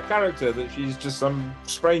thought it was her character, that she's just some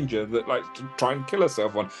stranger that likes to try and kill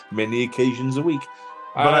herself on many occasions a week.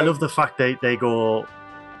 But I love the fact they go,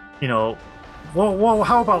 well,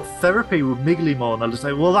 how about therapy with Miglimo? And they'll just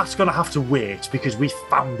say, well, that's going to have to wait because we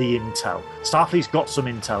found the intel. Starfleet's got some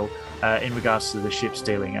intel in regards to the ship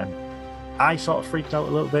stealing, and I sort of freaked out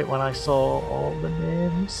a little bit when I saw all the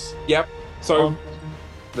names. Yep. So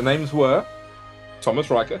the names were Thomas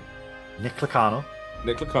Riker, Nick Lucano,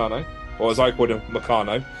 or as I called him,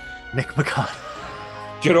 Meccano. Nick Meccano.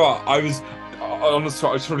 Do you know what? I was on the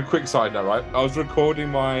side. Just a quick side note, right? I was recording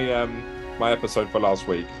my my episode for last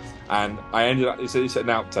week, and I ended up. It's an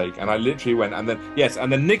outtake, and I literally went, and then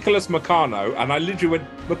Nicholas Meccano, and I literally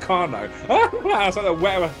went Meccano. I was like,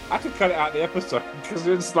 whatever. I had to cut it out of the episode because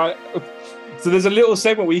it's like. So there's a little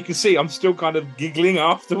segment where you can see I'm still kind of giggling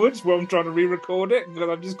afterwards while I'm trying to re-record it because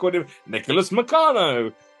I just called him Nicholas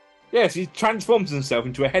Meccano. Yes, he transforms himself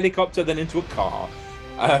into a helicopter, then into a car.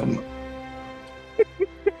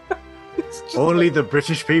 Only the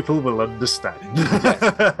British people will understand.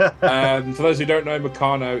 For those who don't know,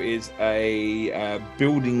 Meccano is a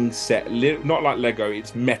building set, not like Lego.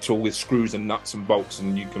 It's metal with screws and nuts and bolts,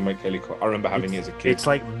 and you can make helicopters. I remember having it as a kid. It's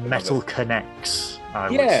like metal connects.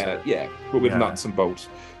 But with nuts and bolts.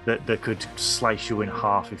 That could slice you in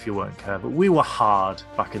half if you weren't careful. We were hard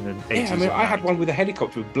back in the 80s. Yeah, I mean, I had one with a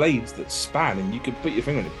helicopter with blades that span, and you could put your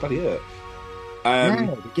finger in it. Bloody hurt.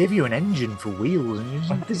 They gave you an engine for wheels, and you're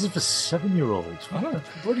like, this is for 7-year-olds. Oh,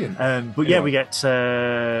 brilliant. We get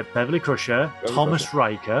Beverly Crusher, Thomas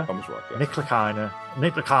Riker, Nick Lucano,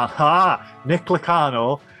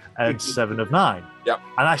 and 7 of 9. Yep.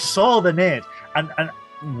 And I saw the names, and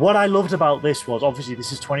what I loved about this was, obviously,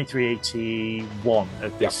 this is 2381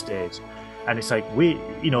 at this stage. And it's like,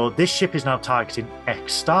 this ship is now targeting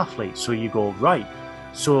ex-Starfleet. So you go, right.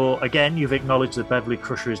 So, again, you've acknowledged that Beverly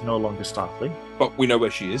Crusher is no longer Starfleet. But we know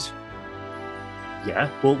where she is. Yeah.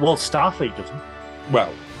 Well, Starfleet doesn't.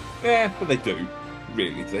 Well, yeah, but they do.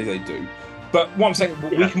 Really, they do. But what I'm saying,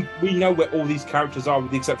 we know where all these characters are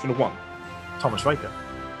with the exception of one. Thomas Riker.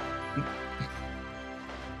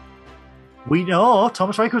 We know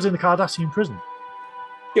Thomas Riker was in the Cardassian prison.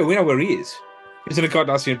 Yeah, we know where he is. He's in a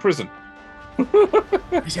Cardassian prison.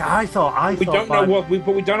 See, I thought. We don't know we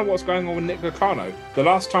don't know what's going on with Nick Lucano. The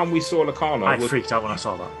last time we saw Lucano, I freaked out when I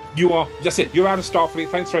saw that. That's it. You're out of Starfleet.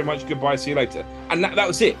 Thanks very much. Goodbye. See you later. And that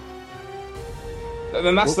was it. And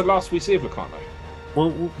then that's the last we see of Lucano.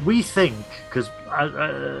 Well, we think, because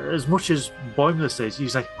as much as Boimler says,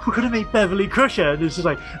 he's like, we're going to meet Beverly Crusher. And it's just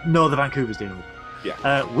like, no, the Vancouver's dealing with it.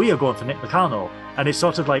 Yeah. We are going for Nick Meccano. And it's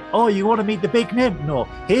sort of like, oh, you want to meet the big name? No,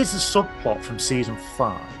 here's the subplot from season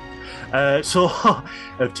 5 of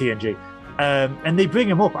TNG. And they bring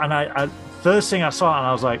him up. And I first thing I saw, and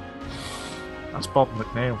I was like, that's Bob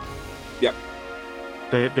McNeil. Yep.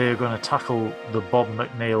 They're going to tackle the Bob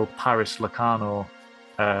McNeil, Paris Lacano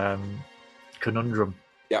conundrum.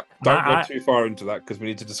 Yeah, don't go too far into that because we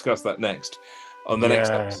need to discuss that next on the next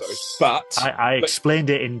episode. But I explained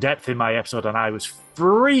it in depth in my episode, and I was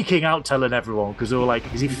freaking out telling everyone because they were like,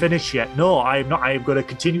 "Is he finished yet?" No, I am not. I am going to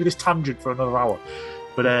continue this tangent for another hour.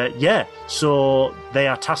 But so they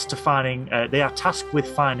are tasked with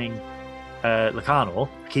finding Lacano.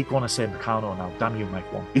 I keep wanting to say Meccano now. Damn you, Mike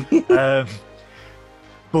One.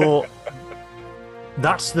 But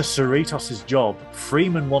that's the Cerritos' job.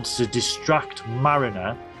 Freeman wants to distract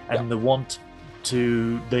Mariner, and they want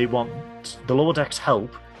the Lower Decks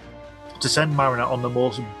help to send Mariner on the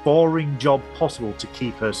most boring job possible to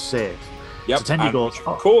keep her safe. Yep, so Tendi goes,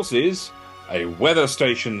 of course is a weather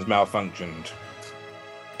station's malfunctioned.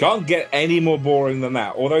 Can't get any more boring than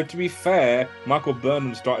that. Although, to be fair, Michael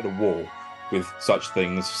Burnham started a war with such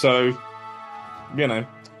things. So,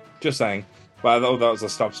 just saying. Well, that was a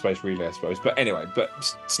subspace relay, I suppose. But anyway, but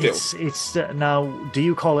still. It's now, do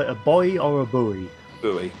you call it a buoy or a buoy?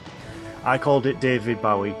 Buoy. I called it David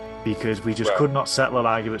Bowie because we just could not settle an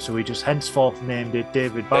argument, so we just henceforth named it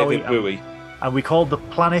David Bowie. David Bowie. And we called the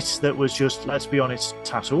planet that was just, let's be honest,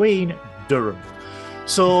 Tatooine, Durham.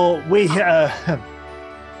 So we...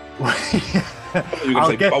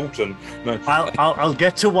 Bolton. No. I'll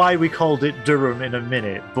get to why we called it Durham in a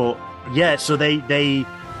minute, but yeah, so they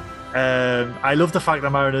I love the fact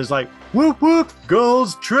that Mariner's like, whoop whoop,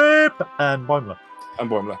 girls trip, and Boimler,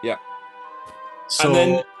 yeah. So, and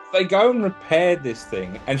then they go and repair this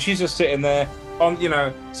thing, and she's just sitting there on,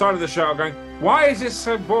 side of the shuttle going, why is this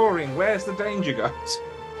so boring? Where's the danger, guys?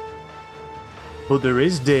 But there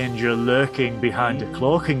is danger lurking behind a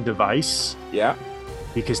cloaking device. Yeah.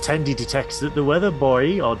 Because Tendi detects that the weather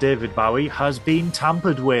boy, or David Bowie, has been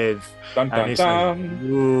tampered with. Dun, dun, and dun. Like,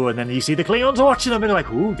 ooh, and then you see the Klingons are watching them, and they're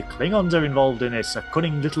like, ooh, the Klingons are involved in this. A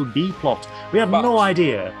cunning little B plot. We have no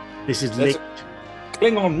idea. This is linked.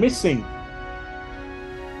 Klingon missing.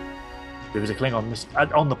 There was a Klingon missing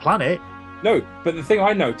on the planet. No, but the thing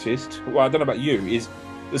I noticed, well, I don't know about you, is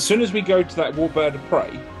as soon as we go to that Warbird of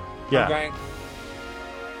Prey, I'm going,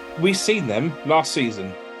 we've seen them last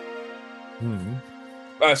season.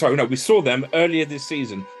 We saw them earlier this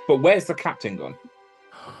season, but where's the captain gone?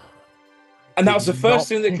 And that was the first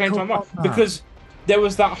thing that came to my mind, because there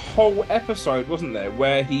was that whole episode, wasn't there,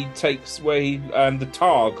 where the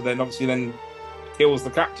Targ then kills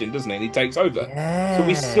the captain, doesn't he? And he takes over. Yes. So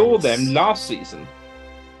we saw them last season.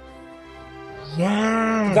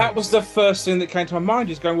 Yeah. That was the first thing that came to my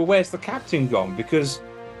mind, is going, well, where's the captain gone? Because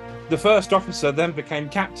the first officer then became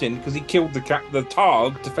captain because he killed the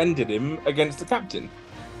Targ, defended him against the captain.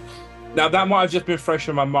 Now, that might have just been fresh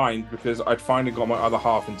in my mind because I'd finally got my other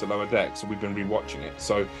half into Lower Decks, so we've been rewatching it.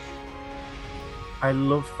 So, I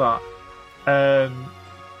love that.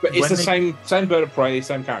 But it's the same Bird of Prey,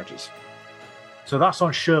 same characters. So that's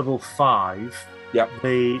on Chervil 5. Yep.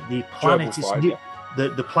 The planet is new.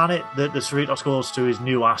 The planet that the Cerritos goes to is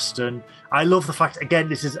New Aston. I love the fact, again,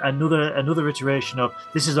 this is another iteration of,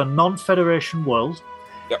 this is a non-Federation world.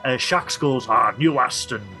 Yep. Shax goes, New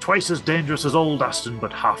Aston, twice as dangerous as Old Aston,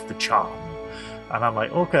 but half the charm. And I'm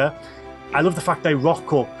like, okay. I love the fact they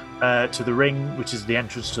rock up to the ring, which is the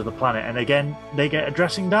entrance to the planet, and again, they get a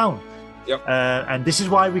dressing down. Yep. And this is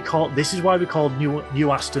why we call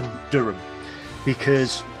New Aston Durham,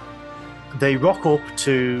 because they rock up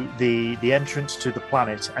to the entrance to the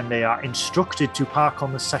planet, and they are instructed to park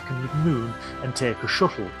on the second moon and take a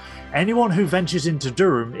shuttle. Anyone who ventures into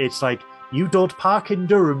Durham, it's like, you don't park in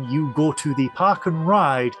Durham, you go to the park and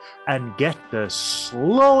ride and get the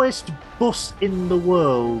slowest bus in the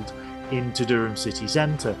world into Durham city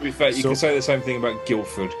centre. To be fair, you can say the same thing about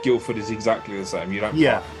Guildford. Guildford is exactly the same. You don't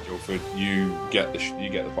park in Guildford, you get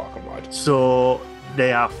the park and ride. So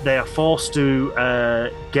they are forced to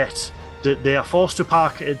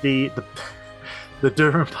park at the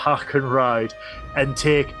Durham Park and Ride and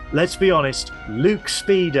take, let's be honest, Luke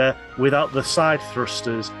Speeder without the side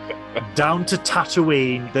thrusters down to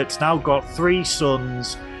Tatooine that's now got 3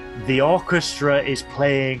 suns. The orchestra is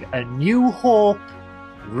playing A New Hope,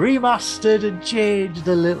 remastered and changed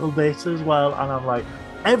a little bit as well. And I'm like,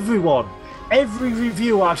 every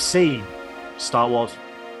review I've seen, Star Wars.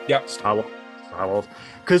 Yep. Star Wars.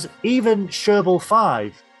 Because even Chervil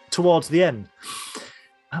 5, towards the end,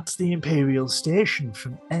 That's the Imperial Station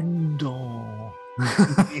from Endor.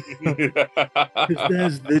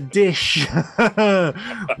 There's the dish.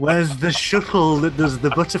 Where's the shuttle that does the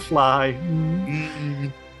butterfly?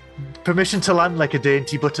 Permission to land like a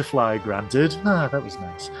dainty butterfly granted. That was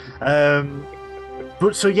nice.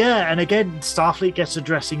 But so yeah, and again, Starfleet gets a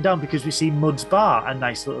dressing down because we see Mud's Bar, a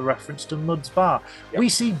nice little reference to Mud's Bar. Yep. We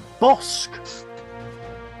see Bosk.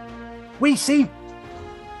 We see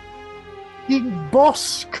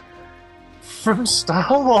Bosk from Star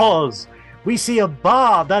Wars. We see a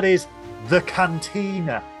bar that is the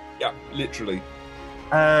Cantina. Yeah, literally.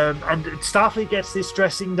 And Starfleet gets this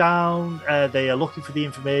dressing down. They are looking for the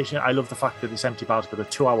information. I love the fact that this empty bar's got a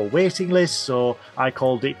 2-hour waiting list, so I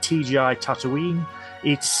called it TGI Tatooine.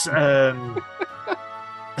 It's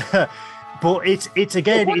but it's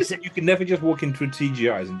again. Well, you can never just walk into a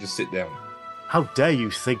TGI's and just sit down. How dare you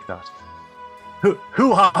think that?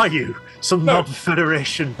 Who are you? Some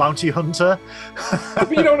non-Federation bounty hunter? But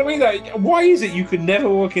you know what I mean? Like, why is it you can never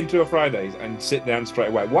walk into a Fridays and sit down straight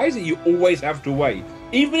away? Why is it you always have to wait?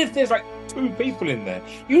 Even if there's like 2 people in there,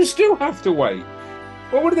 you still have to wait.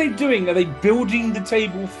 Well, what are they doing? Are they building the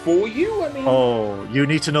table for you? I mean, oh, you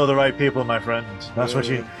need to know the right people, my friend. That's what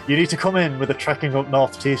you need to come in with a Trekking Up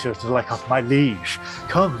North T-shirt to like, oh, my liege,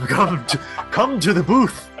 come to the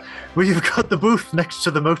booth. We've got the booth next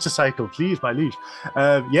to the motorcycle, please, my liege.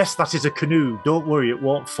 Yes, that is a canoe. Don't worry, it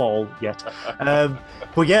won't fall yet.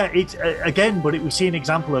 But yeah, it's again. But we see an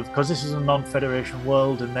example of, because this is a non-Federation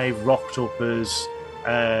world, and they've rocked up as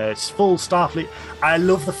full Starfleet. I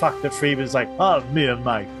love the fact that Freeman's like, me and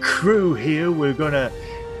my crew here, we're gonna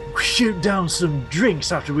shoot down some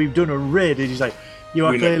drinks after we've done a raid. And he's like, you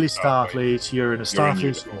are clearly Starfleet. You're in a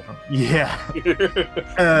Starfleet. Yeah.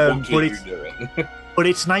 But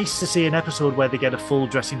it's nice to see an episode where they get a full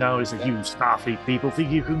dressing down. It's like, you Starfleet people think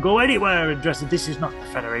you can go anywhere and dress it. This is not the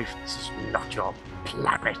Federation. This is not your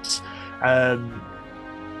planet.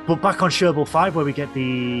 But back on Sherbal 5, where we get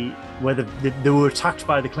where they were attacked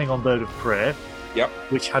by the Klingon bird of prey. Yep.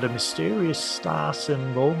 Which had a mysterious star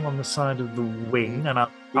symbol on the side of the wing. And I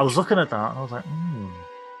was looking at that and I was like,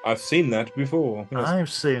 I've seen that before. Yes. I've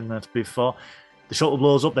seen that before. The shuttle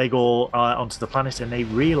blows up, they go onto the planet, and they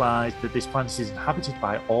realise that this planet is inhabited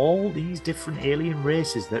by all these different alien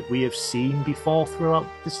races that we have seen before throughout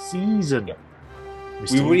the season. Yeah.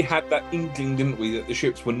 We already had that inkling, didn't we, that the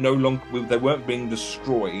ships were no longer, they weren't being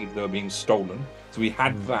destroyed, they were being stolen. So we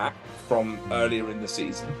had that from earlier in the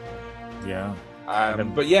season. Yeah.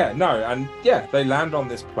 But yeah, they land on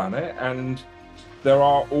this planet, and there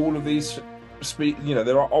are all of these,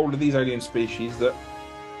 there are all of these alien species that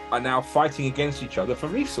are now fighting against each other for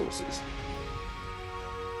resources.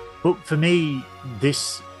 But for me,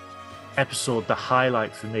 this episode, the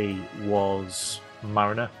highlight for me was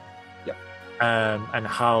Mariner. Yeah. And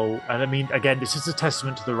I mean, again, this is a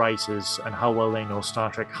testament to the writers and how well they know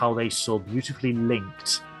Star Trek, how they so beautifully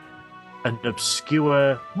linked an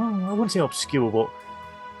obscure, well, I wouldn't say obscure, but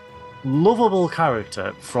lovable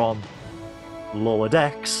character from Lower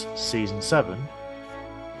Decks, Season 7,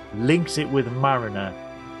 linked it with Mariner,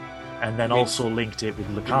 and then also linked it with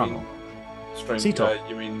Locarno.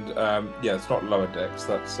 You mean, it's not Lower Decks,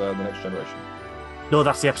 that's The Next Generation. No,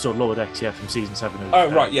 that's the episode Lower Decks, from Season 7.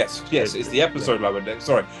 Right, yes, it's the episode Lower Decks.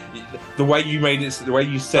 Sorry, the way you made it, the way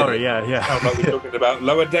you said it. Yeah. Sound like we're talking about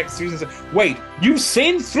Lower Decks Season 7. Wait, you've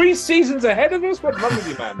seen 3 seasons ahead of us? What's wrong with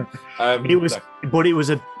you, man?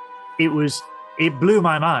 It blew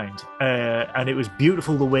my mind, and it was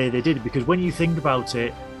beautiful the way they did it, because when you think about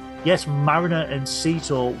it, yes, Mariner and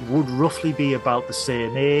Sito would roughly be about the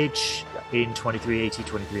same age in 2380,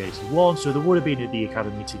 2381, so they would have been at the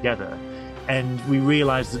academy together. And we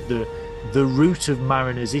realised that the root of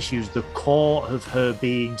Mariner's issues, the core of her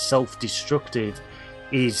being self-destructive,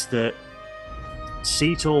 is that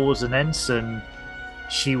Sito was an ensign.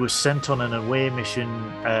 She was sent on an away mission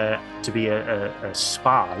to be a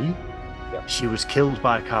spy. Yeah. She was killed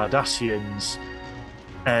by Cardassians,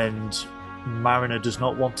 and Mariner does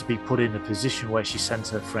not want to be put in a position where she sends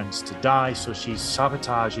her friends to die, so she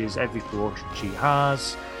sabotages every promotion she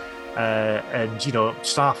has. And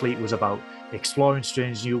Starfleet was about exploring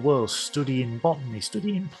strange new worlds, studying botany,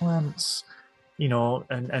 studying plants,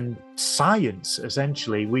 and science.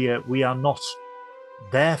 Essentially, we are not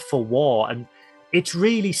there for war, and it's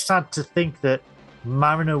really sad to think that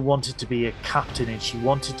Mariner wanted to be a captain, and she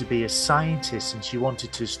wanted to be a scientist, and she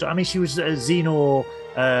wanted to. She was a Xeno.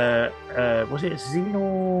 Was it a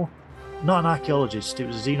Xeno? Not an archaeologist. It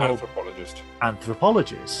was a Xeno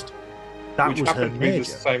anthropologist. That Which was her happened to be major. the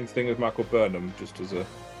same thing as Michael Burnham, just as a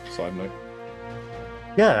side note.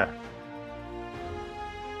 Yeah.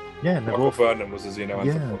 Yeah, and Michael Burnham was a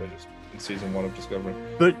xenoanthropologist in season 1 of Discovery.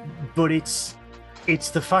 But it's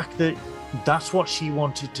the fact that that's what she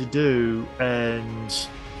wanted to do, and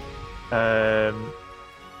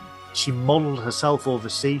she modelled herself over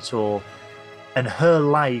Sito, and her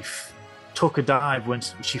life took a dive when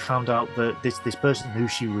she found out that this person who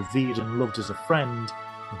she revered and loved as a friend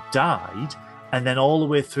died. And then all the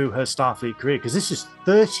way through her Starfleet career, because this is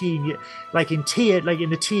 13 years, like in the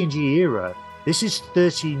TNG era, this is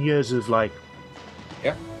 13 years of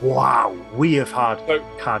wow, we have had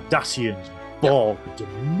Cardassians, Borg,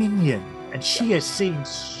 Dominion, and she has seen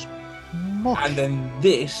so much. And then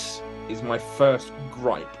this is my first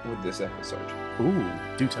gripe with this episode. Ooh,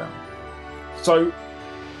 do tell. So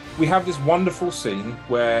we have this wonderful scene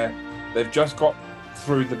where they've just got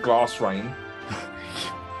through the glass rain.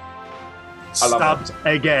 Stabbed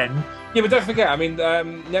again. Yeah, but don't forget, I mean,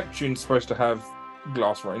 Neptune's supposed to have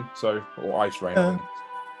glass rain, or ice rain.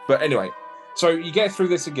 But anyway, so you get through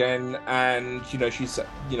this again, and she's,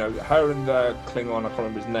 her and the Klingon, I can't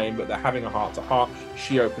remember his name, but they're having a heart-to-heart.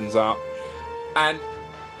 She opens up, and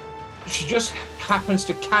she just happens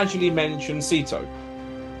to casually mention Sito.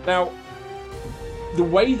 Now, the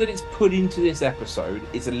way that it's put into this episode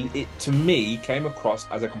it to me came across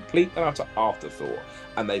as a complete and utter afterthought,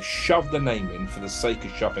 and they've shoved the name in for the sake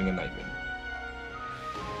of shoving a name in.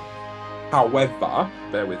 However,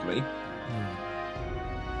 bear with me,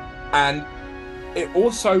 and it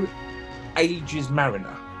also ages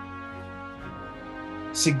Mariner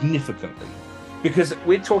significantly, because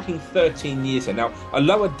we're talking 13 years here. Now, a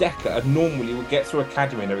lower decker normally would get through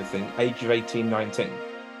academy and everything age of 18, 19.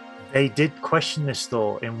 They did question this,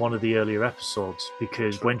 though, in one of the earlier episodes,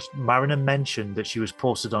 because when Mariner mentioned that she was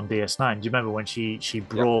posted on DS9, do you remember when she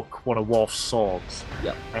broke one of Worf's swords?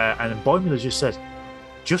 Yeah. And then Boimler just said,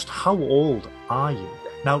 just how old are you?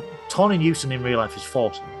 Now, Tawny Newton in real life is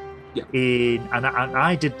 40. Yeah. And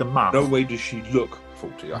I did the math. No way does she look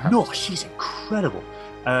 40. No, she's incredible.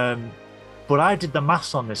 But I did the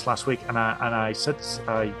maths on this last week, and I said...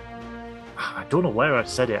 I don't know where I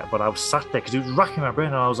said it, but I was sat there because it was racking my brain,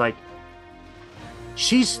 and I was like,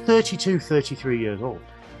 she's 32, 33 years old.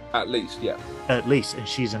 At least, yeah. At least, and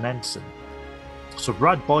she's an ensign. So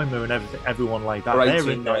Brad Boimler and everyone like that, or 18,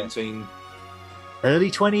 they're in 19. Early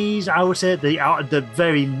 20s, I would say, at the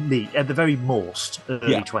very most,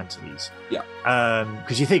 early 20s. Yeah.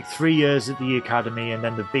 Because you think 3 years at the academy, and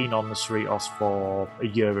then they've been on the Cerritos for a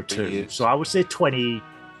year or two. Years. So I would say 20...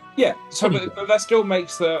 Yeah, so but that still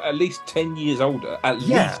makes her at least 10 years older. At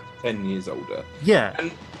least 10 years older. Yeah.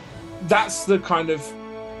 And that's the kind of...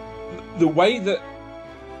 The way that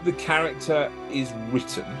the character is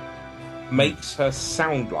written makes her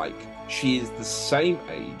sound like she is the same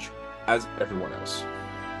age as everyone else.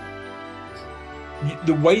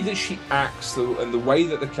 The way that she acts and the way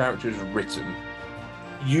that the character is written,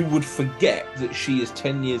 you would forget that she is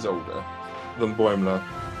 10 years older than Boimler.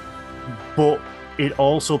 But... it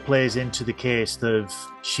also plays into the case of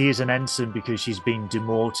she is an ensign because she's been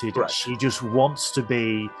demoted. Right. She just wants to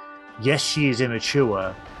be... Yes, she is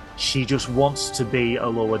immature. She just wants to be a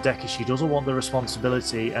lower decker. She doesn't want the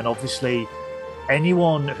responsibility. And obviously,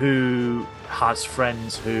 anyone who has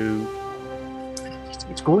friends who...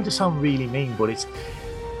 It's going to sound really mean, but it's...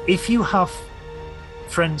 If you have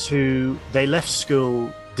friends who... They left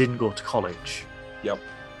school, didn't go to college... Yep.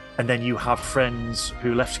 And then you have friends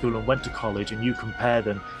who left school and went to college, and you compare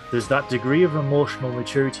them, there's that degree of emotional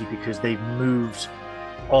maturity because they've moved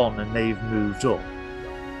on and they've moved up.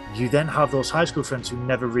 You then have those high school friends who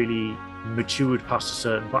never really matured past a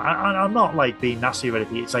certain point. I'm not being nasty or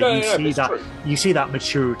anything. It's like you see that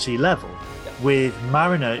maturity level. Yeah. With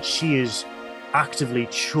Mariner, she is actively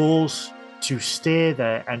chose to stay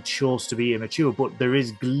there and chose to be immature, but there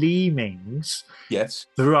is gleamings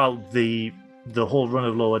throughout the whole run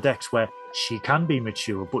of Lower Decks where she can be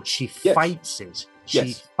mature, but she fights it.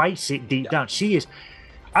 She fights it deep down. She is,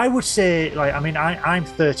 I would say, I'm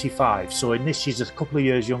 35, so in this she's a couple of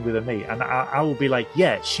years younger than me, and I will be like,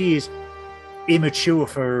 she is immature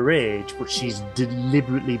for her age, but she's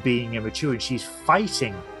deliberately being immature, and she's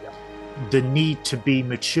fighting the need to be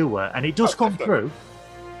mature, and it does come through.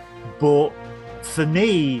 But for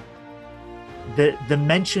me, the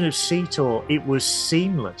mention of Sito, it was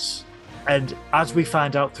seamless. And as we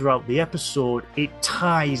find out throughout the episode, it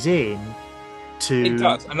ties in to it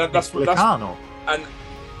does, and that's Locarno. And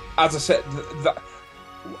as I said,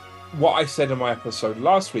 what I said in my episode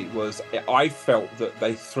last week was I felt that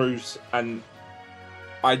they threw, and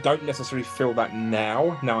I don't necessarily feel that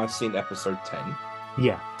now. Now I've seen episode 10.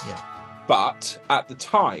 Yeah. But at the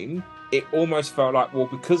time, it almost felt like, well,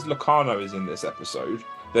 because Locarno is in this episode,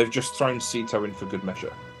 they've just thrown Sito in for good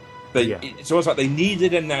measure. It's almost like they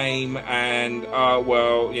needed a name, and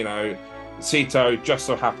well, you know, Sito just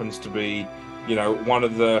so happens to be, you know, one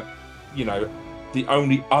of the, you know, the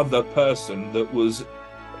only other person that was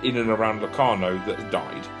in and around Locarno that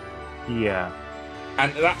died. Yeah.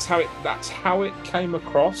 And that's how it came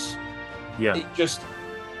across. Yeah. It just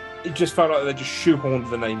felt like they just shoehorned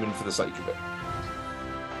the name in for the sake of it.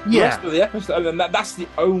 The Yeah. rest of the episode, and that's the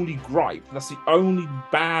only gripe. That's the only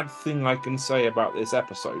bad thing I can say about this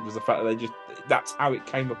episode, was the fact that that's how it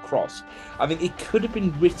came across. I think it could have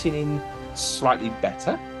been written in slightly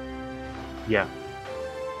better. Yeah.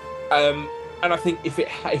 And I think if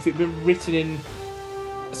it'd been written in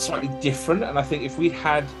slightly different, and I think if we'd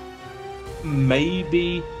had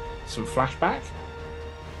maybe some flashback,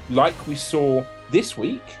 like we saw this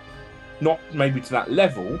week, not maybe to that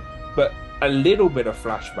level, but a little bit of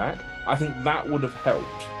flashback, I think that would have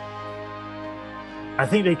helped. I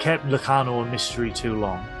think they kept Locarno a mystery too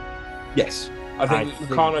long. Yes, I think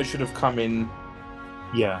Locarno should have come in.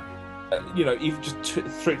 Yeah, you know, even just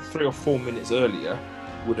 3 or 4 minutes earlier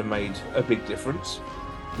would have made a big difference.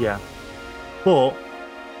 Yeah, but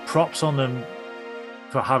props on them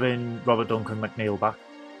for having Robert Duncan McNeil back.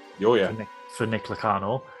 Oh yeah, for Nick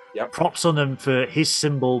Locarno. Yep. Props on them for his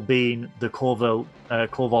symbol being the Corvault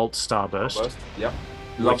Starburst. Yep.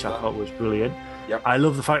 Which I thought was brilliant. Yep. I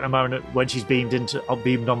love the fact that Mariner, when she's beamed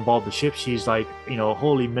on board the ship, she's like, you know,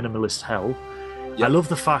 holy minimalist hell. Yep. I love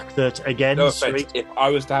the fact that, again, no offense, if I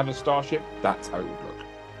was to have a starship, that's how it would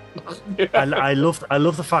look. I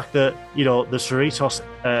love the fact that, you know, the Cerritos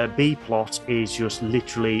B plot is just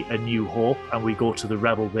literally A New Hope, and we go to the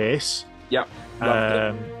Rebel base. Yep.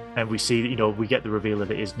 And we see, you know, we get the reveal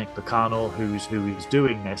that it is Nick Locarno who is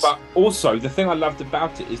doing this. But also, the thing I loved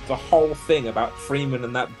about it is the whole thing about Freeman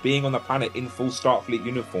and that being on the planet in full Starfleet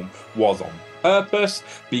uniform was on purpose,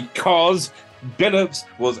 because Billups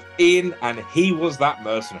was in and he was that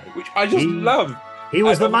mercenary, which I just love. He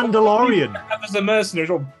was the Mandalorian. That was the mercenary.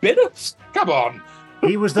 Oh, Billups, come on.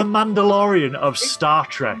 He was the Mandalorian of Star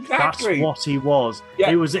Trek. Exactly. That's what he was. Yeah.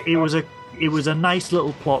 It was a nice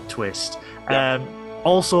little plot twist. Yeah.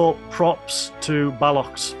 Also, props to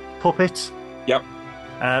Balok's puppet. Yep.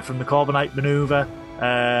 From the Corbinite maneuver,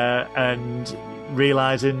 and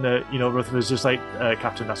realizing that, you know, Ruth was just like,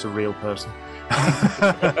 Captain, that's a real person.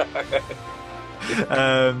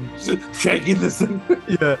 Shaking this thing.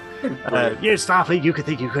 Yeah. Yeah, Starfleet, you could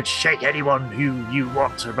think you could shake anyone who you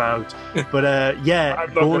want about. But yeah.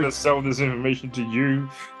 I'm not going to sell this information to you.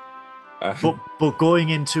 But going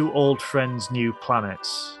into Old Friends, New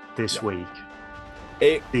Planets this week.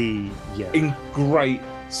 Great.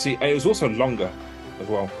 See, it was also longer as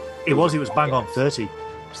well. It was bang on 30. It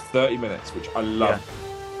was 30 minutes, which I loved.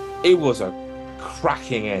 Yeah. It was a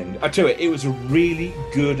cracking end. I tell you, it was a really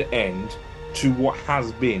good end to what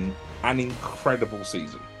has been an incredible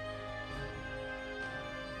season.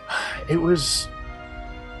 It was.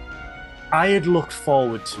 I had looked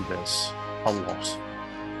forward to this a lot,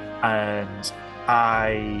 and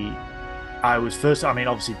I was first. I mean,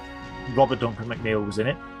 obviously, Robert Duncan McNeil was in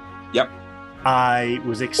it. Yep. I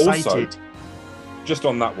was excited. Also, just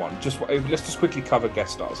on that one, let's just quickly cover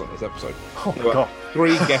guest stars on this episode. Oh my God.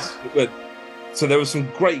 3 guests. So there were some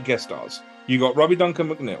great guest stars. You got Robbie Duncan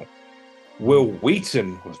McNeil. Will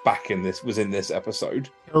Wheaton was in this episode.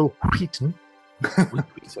 Will Wheaton?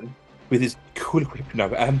 Wheaton with his cool whip. No,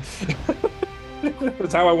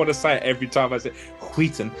 that's how I want to say it every time I say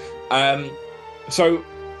Wheaton. So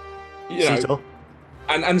you know. Sito.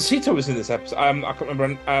 And Sito was in this episode. I can't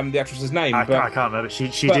remember the actress's name. I can't remember.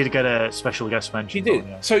 She did get a special guest mention. She did.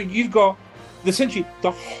 So you've got essentially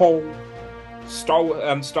the whole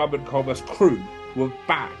Starboard Colburst crew were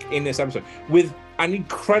back in this episode with an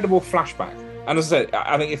incredible flashback. And as I said,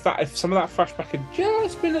 I think if some of that flashback had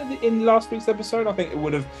just been in last week's episode, I think it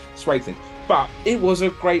would have swayed things. But it was a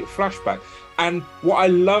great flashback. And what I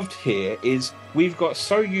loved here is we've got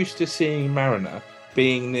so used to seeing Mariner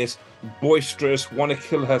being this boisterous, want to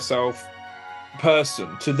kill herself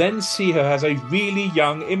person, to then see her as a really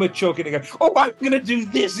young, immature kid and go, oh, I'm going to do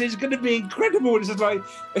this, it's going to be incredible. It's just like...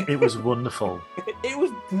 It was wonderful. It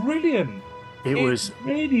was brilliant. It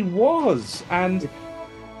really was. And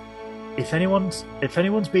if anyone's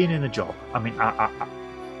been in a job, I mean,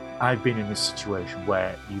 I've been in this situation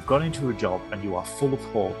where you've gone into a job and you are full of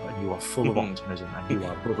hope and you are full of optimism and you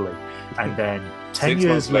are bubbly, and then 10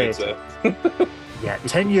 years later yeah,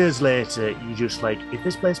 10 years later, you just like, if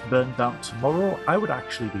this place burned down tomorrow, I would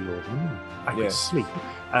actually be over the moon. I could sleep.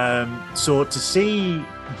 So to see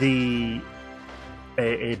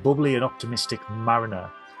a bubbly and optimistic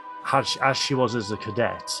Mariner, as she was as a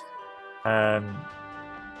cadet,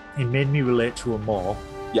 it made me relate to her more.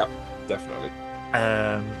 Yep, definitely.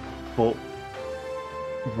 But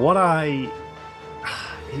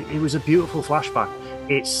it was a beautiful flashback.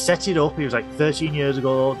 It set it up. It was like 13 years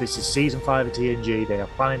ago. This is season 5 of TNG. They are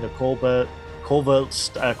planning the Cobalt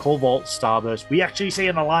Starburst. We actually see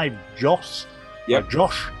an alive Josh. Yep.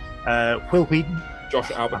 Josh. Will Wheaton.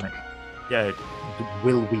 Josh Albert. Yeah,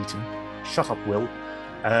 Will Wheaton. Shut up, Will.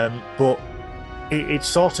 But it's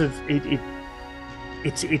sort of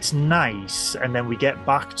it's nice, and then we get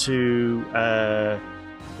back to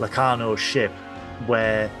Locarno's ship,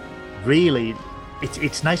 where really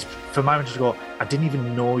it's nice for Mariner to go, I didn't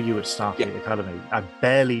even know you at Starfleet Academy. I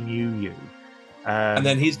barely knew you. And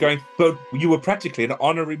then he's going, but you were practically an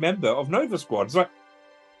honorary member of Nova Squad. It's like,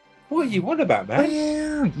 what are you on about,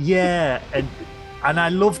 man? Yeah, and I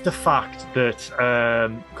love the fact that,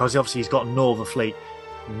 because obviously he's got Nova Fleet,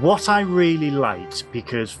 what I really liked,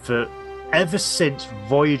 because ever since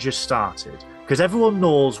Voyager started, because everyone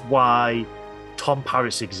knows why Tom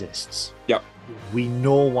Paris exists. Yep. We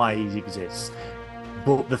know why he exists.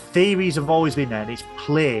 But the theories have always been there, and it's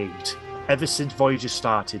plagued ever since Voyager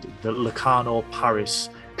started, the Locarno-Paris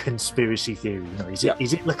conspiracy theory. You know,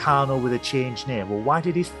 is it Locarno with a changed name? Well, why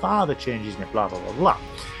did his father change his name? Blah, blah, blah, blah.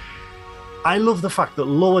 I love the fact that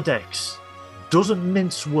Lower Decks doesn't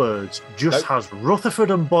mince words, just has Rutherford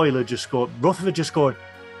and Boiler Rutherford just going,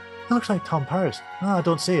 it looks like Tom Paris. No, I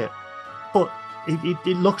don't see it. But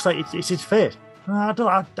it looks like it's his face. No, I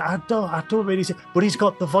don't really see it. But he's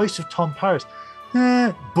got the voice of Tom Paris.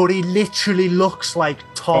 But he literally looks like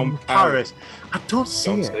Tom Paris. I don't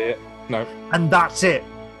see it. No. And that's it.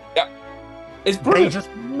 Yeah. It's brilliant. They just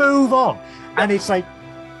move on. Yeah. And it's like,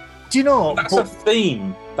 do you know? That's a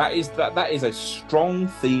theme. That is a strong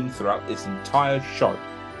theme throughout this entire show.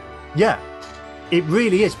 Yeah. It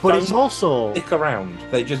really is. But it's also stick around.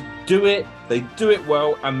 They just do it. They do it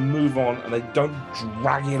well and move on, and they don't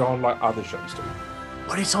drag it on like other shows do.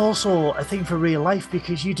 But it's also a thing for real life,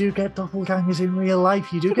 because you do get doppelgangers in real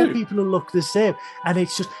life. You do get people who look the same. And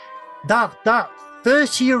it's just that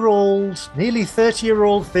 30-year-old, nearly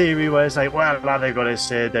 30-year-old theory where it's like, well, now they've got to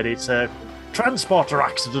say that it's a transporter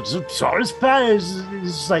accident.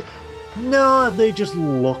 It's like, no, they just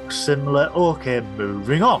look similar. Okay,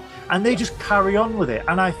 moving on. And they just carry on with it.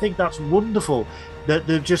 And I think that's wonderful. That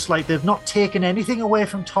they've not taken anything away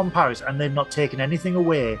from Tom Paris, and they've not taken anything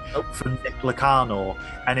away from Nick Locarno.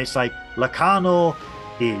 And it's like, Locarno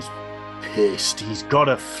is pissed. He's got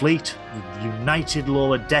a fleet, United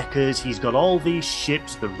Lower Deckers. He's got all these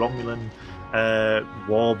ships, the Romulan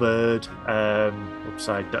Warbird,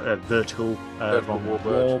 vertical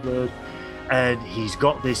Warbird. And he's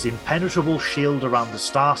got this impenetrable shield around the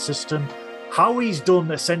star system. How he's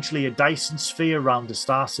done essentially a Dyson sphere around the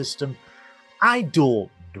star system, I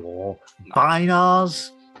don't know.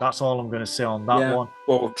 Binars, that's all I'm going to say on that one.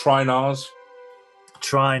 Well, Trinars,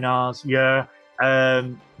 yeah.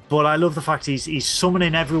 But I love the fact he's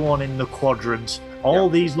summoning everyone in the quadrant, all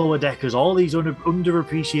these lower deckers, all these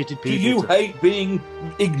underappreciated people. Do you hate being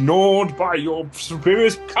ignored by your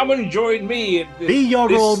superiors? Come and join me in this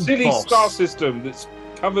own silly boss. Star system that's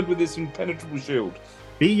covered with this impenetrable shield.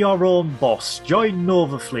 Be your own boss. Join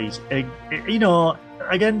Nova Fleet. You know,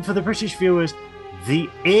 again, for the British viewers, the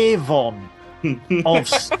Avon of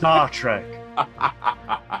Star Trek.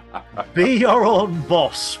 Be your own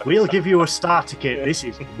boss. We'll give you a starter kit. This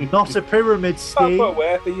is not a pyramid scheme.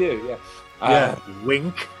 Where for you?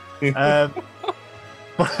 Wink.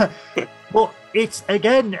 But it's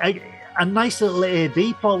again a nice little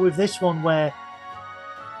A/B plot with this one, where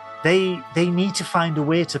they need to find a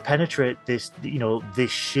way to penetrate this,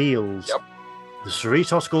 this shield. Yep. The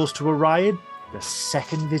Cerritos goes to Orion. The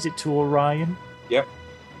second visit to Orion. Yep.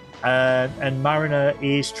 And Mariner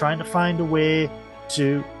is trying to find a way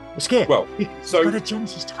to escape. Well, he's got a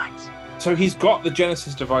Genesis device. So he's got the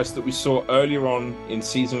Genesis device that we saw earlier on in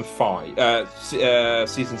season 5,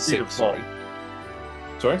 season 6. Sorry.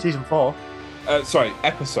 Season 4. Sorry,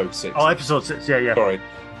 episode 6. Oh, episode 6. Yeah. Sorry.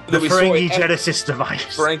 The Ferengi Genesis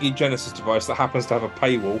device. Ferengi Genesis device that happens to have a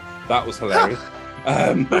paywall. That was hilarious.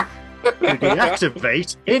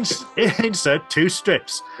 Deactivate, insert 2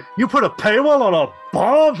 strips. You put a paywall on a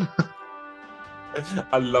bomb?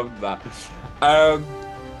 I love that.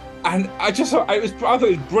 And I thought it was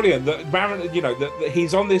brilliant that Mariner, that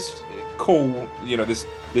he's on this call,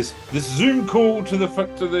 this Zoom call to the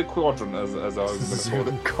quadrant, as I was going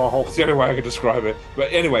to call it. It's the only way I could describe it.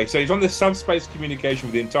 But anyway, so he's on this subspace communication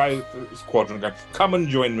with the entire quadrant, going, "Come and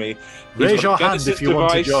join me." Raise your hand if you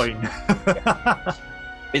want to join.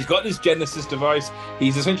 He's got this Genesis device.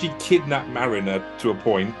 He's essentially kidnapped Mariner to a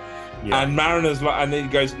point. Yeah. And Mariner's like, and then he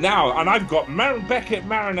goes, now, and I've got Beckett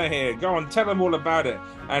Mariner here. Go on, tell them all about it.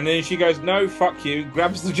 And then she goes, no, fuck you.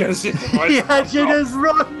 Grabs the Genesis device. Yeah, she just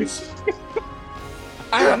runs.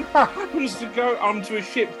 And happens to go onto a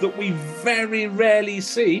ship that we very rarely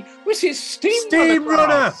see, which is Steam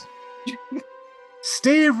Runner.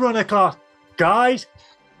 Steam Runner class. Guys,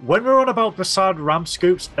 when we're on about facade ramp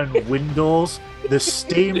scoops and windows, the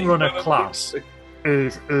Steam Runner class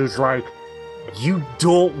is like, you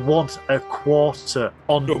don't want a quarter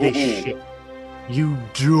on this ship. You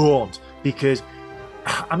don't. Because,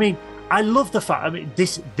 I mean, I love the fact, I mean,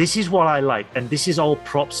 this is what I like, and this is all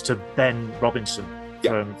props to Ben Robinson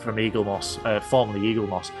from Eagle Moss, formerly Eagle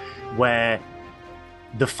Moss, where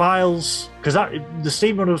the files, because the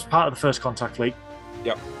Steam Runner was part of the First Contact Fleet.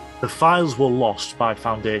 Yep. The files were lost by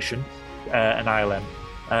Foundation and ILM.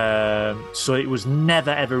 So it was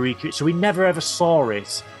never ever recreated. So we never ever saw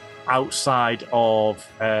it outside of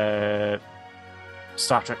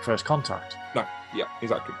Star Trek First Contact. No, yeah,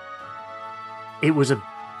 exactly.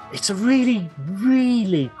 It's a really,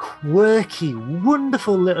 really quirky,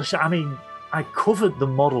 wonderful little show. I mean, I covered the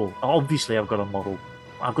model. Obviously, I've got a model.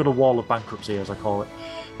 I've got a wall of bankruptcy, as I call it.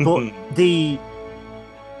 But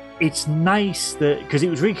it's nice that, because it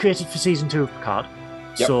was recreated for season 2 of Picard.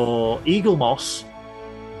 Yep. So Eagle Moss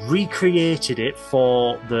recreated it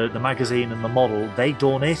for the magazine and the model. They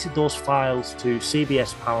donated those files to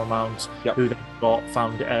CBS Paramount, who they got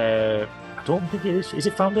found. I don't think it is. Is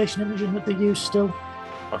it Foundation Imaging that they use still?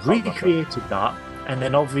 Recreated that, and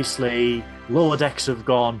then obviously Lower Decks have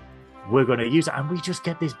gone, we're going to use it, and we just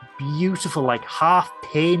get this beautiful, like half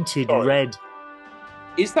painted red.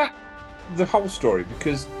 Is that the whole story?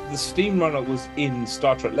 Because the Steam Runner was in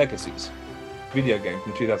Star Trek Legacies video game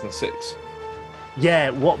from 2006.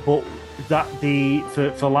 Yeah, but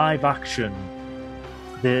for live action,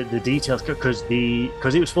 the details, because it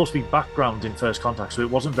was supposed to be background in First Contact, so it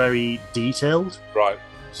wasn't very detailed. Right.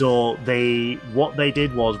 So what they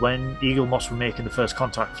did was, when Eagle Moss were making the First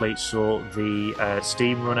Contact fleet, so the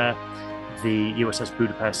Steam Runner, the USS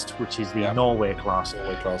Budapest, which is the Norway class,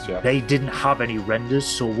 they didn't have any renders.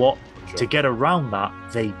 So to get around that,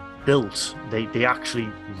 they actually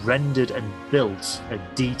rendered and built a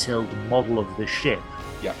detailed model of the ship.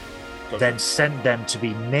 Yeah. Then sent them to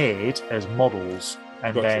be made as models.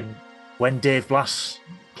 And then when Dave Glass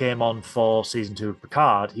came on for season 2 of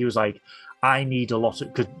Picard, he was like, I need a lot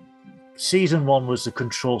of... Because season 1 was the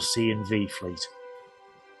Control C and V fleet.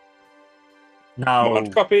 Now,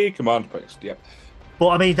 command copy, command paste, yeah. But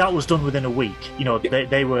I mean, that was done within a week. You know,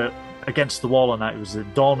 they were against the wall on that. It was the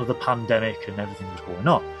dawn of the pandemic and everything was going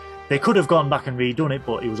on. They could have gone back and redone it,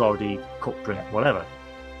 but it was already cut print, whatever.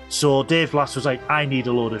 So Dave Glass was like, I need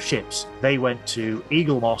a load of ships. They went to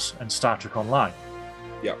Eagle Moss and Star Trek Online.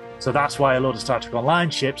 Yeah. So that's why a load of Star Trek Online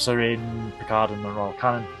ships are in Picard and the Royal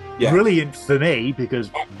Canon. Yeah. Brilliant for me,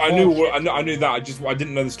 because I knew that. I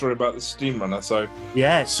didn't know the story about the Steam Runner. So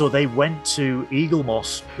so they went to Eagle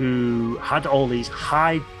Moss, who had all these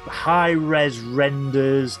high res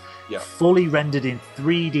renders, fully rendered in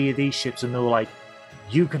 3D of these ships, and they were like,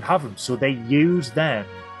 you can have them. So they used them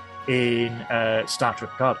in Star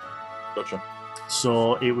Trek Picard. Gotcha.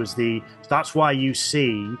 So it was that's why you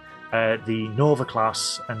see the Nova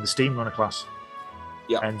class and the Steam Runner class.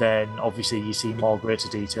 Yeah. And then obviously you see more greater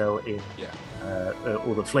detail in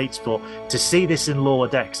other fleets. But to see this in Lower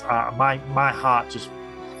Decks, my heart just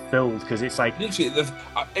filled, because it's like, literally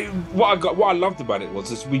what I loved about it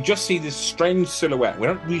was we just see this strange silhouette. We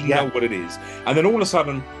don't really know what it is, and then all of a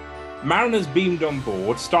sudden, Mariner's beamed on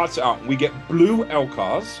board, starts it up, and we get blue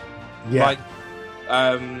LCARs, like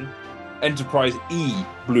Enterprise E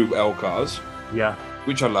blue LCARs,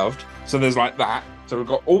 which I loved. So there's like that. So we've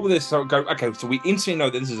got all of this. So so we instantly know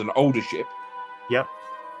that this is an older ship. Yep.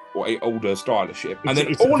 Or a older style of ship. And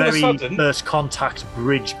then all of a sudden, First Contact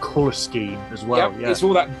bridge colour scheme as well. Yeah, it's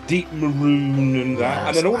all that deep maroon and that.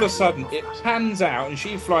 And then all of a sudden it pans out and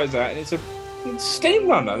she flies out and it's a Steam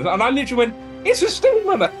Runner. And I literally went, it's a Steam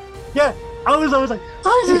Runner. Yeah. I was like,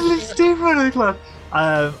 oh, it's a Steam Runner club.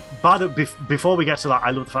 But before we get to that,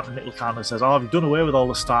 I love the fact that Little Cannon says, "Oh, I've done away with all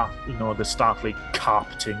the the Starfleet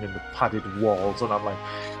carpeting and the padded walls," and I'm like,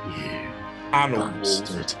 "You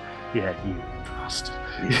bastard! Yeah, you bastard!"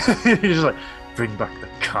 He's just like, "Bring back the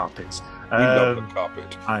carpets." We love the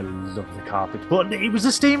carpet. I love the carpet, but it was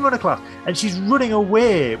a Steam Runner class, and she's running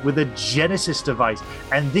away with a Genesis device,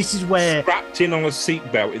 and this is where strapped in on a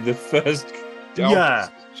seatbelt in the first chair.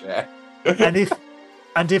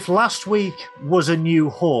 And if last week was A New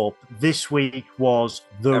Hope, this week was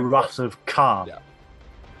The Wrath of Khan. Yeah.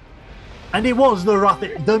 And it was The Wrath.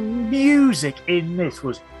 The music in this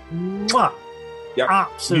was mwah. Yep.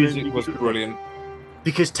 Absolutely. Music was brilliant.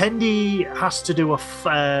 Because Tendi has to do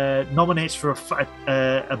nominates for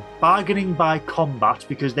a bargaining by combat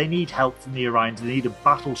because they need help from the Orions. They need a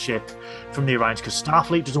battleship from the Orions because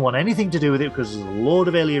Starfleet doesn't want anything to do with it because there's a load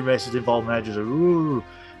of alien races involved and they're just like,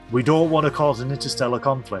 we don't want to cause an interstellar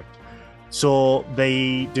conflict. So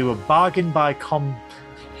they do a bargain by combat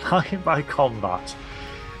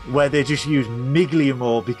where they just use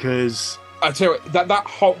Migliamo because... I tell you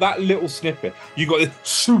what, that little snippet, you got this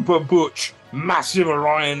super butch, massive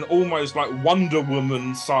Orion, almost like Wonder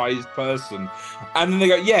Woman-sized person, and then they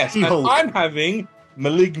go, yes, and I'm having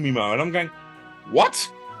Malignimo, and I'm going,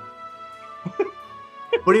 what?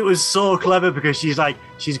 But it was so clever because she's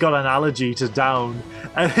got an allergy to down,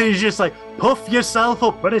 and he's just like, puff yourself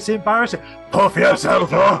up, but it's embarrassing. Puff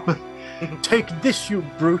yourself up. Take this, you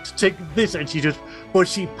brute. Take this, and she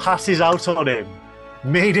passes out on him,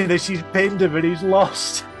 meaning that she's pinned him and he's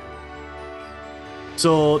lost.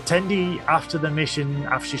 So Tendi, after the mission,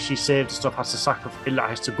 after she saved stuff, has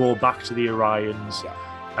to go back to the Orions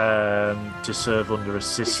to serve under a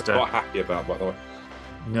sister. Which I'm not happy about, by the way.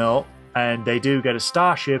 No, and they do get a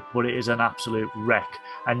starship, but it is an absolute wreck.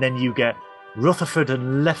 And then you get Rutherford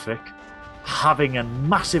and Levick having a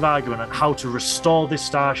massive argument on how to restore this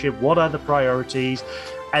starship. What are the priorities?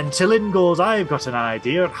 And Tillin goes, I've got an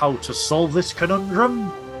idea on how to solve this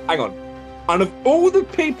conundrum. Hang on. And of all the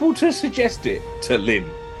people to suggest it, Tillin.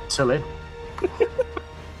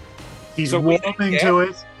 He's warming to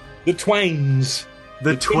it. The Twains.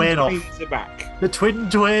 The twin twins are back. The twin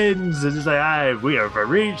twins. And it's like, we have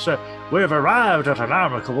arrived at an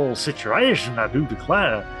amicable situation, I do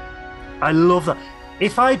declare. I love that.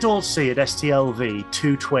 If I don't see at STLV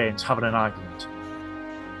two twins having an argument,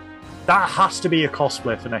 that has to be a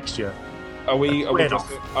cosplay for next year. Are we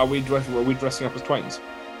dressing up as twins?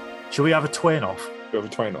 Shall we have a twain off? We have a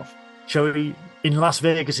twain off. Shall we, in Las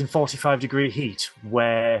Vegas in 45-degree heat,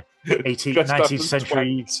 wear 18th, 19th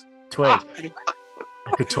century twins?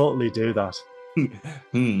 I could totally do that.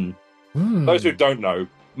 Those who don't know,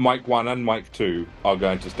 Mike 1 and Mike 2 are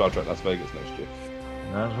going to Star Trek Las Vegas next year.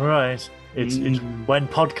 That's right. It's when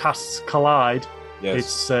podcasts collide.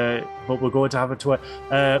 Yes. But we're going to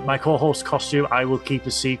have my co-host costume. I will keep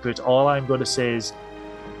a secret. All I'm going to say is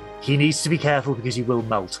he needs to be careful because he will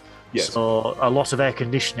melt. Yes. So a lot of air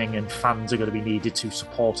conditioning and fans are going to be needed to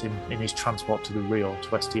support him in his transport to the Rio to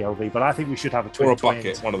STLV. But I think we should have a twin. Or a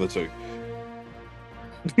bucket, one of the two.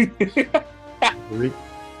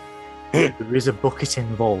 There is a bucket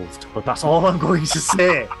involved, but that's all I'm going to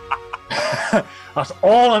say. That's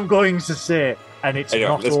all I'm going to say, and it's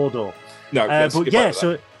not Odo. No, but yeah,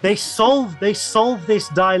 so they solve this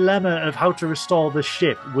dilemma of how to restore the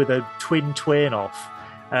ship with a twin twain off.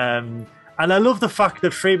 And I love the fact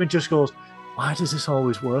that Freeman just goes, why does this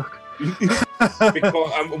always work? Because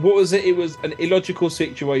what was it? It was an illogical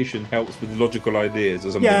situation helps with logical ideas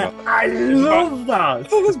or something. Yeah, like that. I love that. I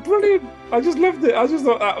thought that's brilliant. I just loved it. I just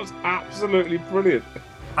thought that was absolutely brilliant.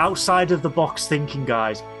 Outside of the box thinking,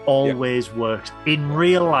 guys, always works. In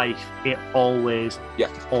real life, it always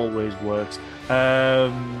works.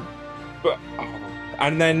 And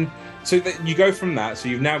then so you go from that. So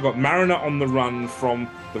you've now got Mariner on the run from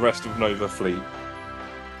the rest of Nova Fleet.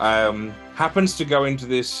 Happens to go into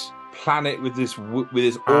this planet with this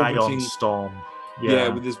orbiting ion storm. Yeah,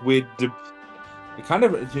 with this weird. Kind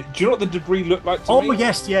of. Do you know what the debris looked like to me? Oh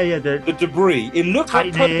yes, yeah. The debris. It looked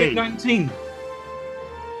like COVID-19.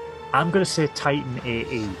 I'm going to say Titan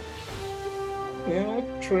AE. Yeah,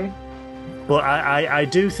 true. But I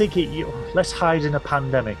do think let's hide in a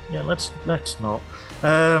pandemic. Yeah, let's not.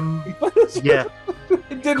 Yeah,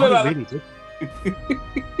 it did look like really did.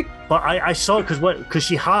 But I saw it because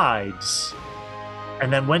she hides,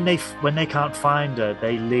 and then when they can't find her,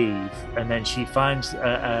 they leave, and then she finds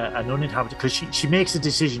an uninhabited because she makes a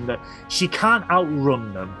decision that she can't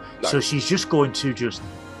outrun them, so she's just going to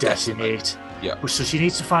decimate. Yeah. So she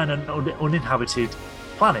needs to find an uninhabited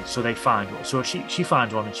planet. So they find one. So she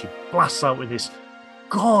finds one and she blasts out with this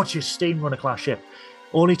gorgeous steam runner class ship,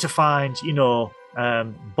 only to find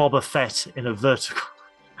Boba Fett in a vertical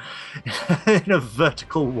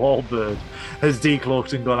warbird has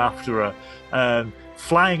decloaked and gone after her.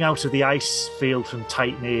 Flying out of the ice field from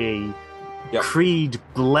Titan AE, Creed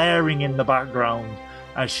blaring in the background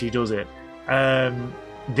as she does it.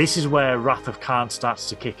 This is where Wrath of Khan starts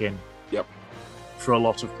to kick in. Yep. For a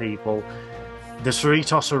lot of people. The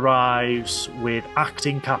Cerritos arrives with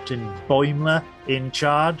acting Captain Boimler in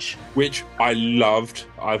charge. Which I loved.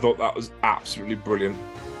 I thought that was absolutely brilliant.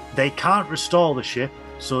 They can't restore the ship,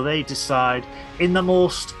 so they decide, in the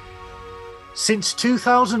most Since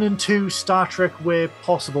 2002 Star Trek Where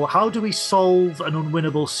Possible, how do we solve an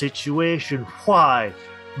unwinnable situation? Why?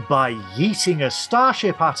 By yeeting a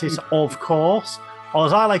starship at it, of course. Or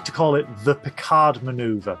as I like to call it, the Picard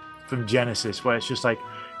maneuver from Genesis, where it's just like,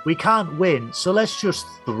 we can't win, so let's just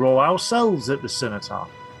throw ourselves at the Scimitar.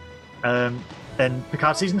 Then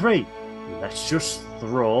Picard Season 3, let's just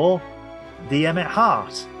throw the Emmett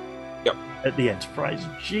Hart at the Enterprise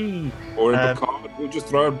G. Or in Picard, we'll just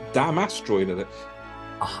throw a damn asteroid at it.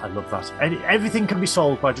 Oh, I love that. Everything can be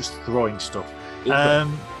solved by just throwing stuff.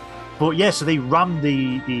 But yeah, so they ram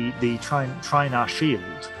the Trinar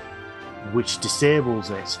shield, which disables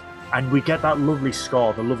it, and we get that lovely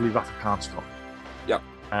score, the lovely Wrath of Khan score. Yep.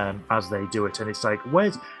 As they do it, and it's like,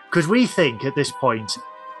 where's... Because we think at this point,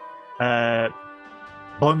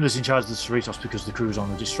 Boimler's in charge of the Cerritos because the crew's on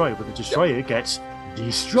the destroyer, but the destroyer gets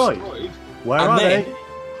destroyed. Where are they?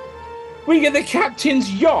 We get the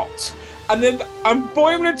captain's yacht, and then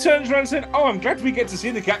Boimler turns around and said, "Oh, I'm glad we get to see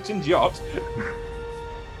the captain's yacht,"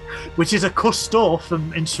 which is a Cousteau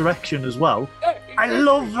from Insurrection as well. I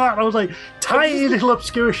love that. I was like, tiny little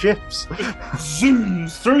obscure ships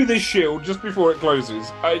zooms through this shield just before it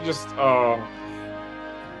closes.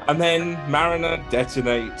 And then Mariner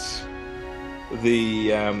detonates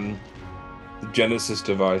the Genesis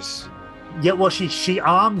device. Yeah, well, she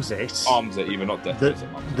arms it. Arms it, even not detonates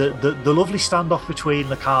it. The lovely standoff between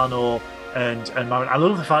Locarno and Mariner. I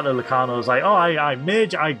love the fact that Locarno's like, oh,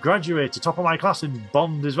 I graduated, top of my class in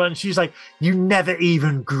Bond as well. And she's like, you never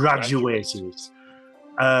even graduated.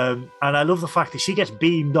 And I love the fact that she gets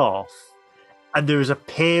beamed off, and there is a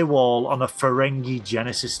paywall on a Ferengi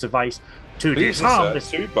Genesis device to disarm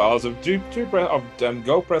this. 2 bars of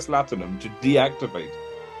gold press latinum to deactivate.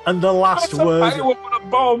 And the last word. Paywall on a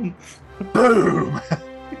bomb. Boom.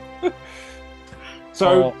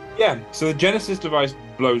 So the Genesis device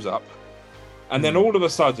blows up, and then all of a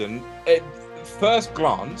sudden, at first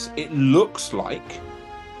glance, it looks like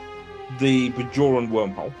the Bajoran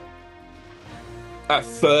wormhole. At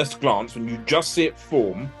first glance, when you just see it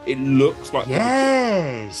form, it looks like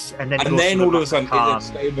and then all of a sudden it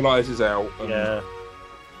stabilizes out.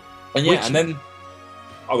 And then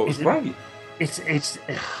I thought it was great. It's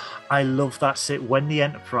I love that when the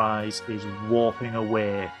Enterprise is warping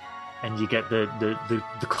away, and you get the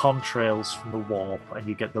contrails from the warp, and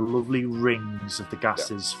you get the lovely rings of the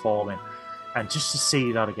gases forming. And just to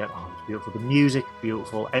see that again, it's beautiful. The music,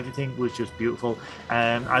 beautiful. Everything was just beautiful.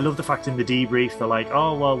 I love the fact in the debrief, they're like,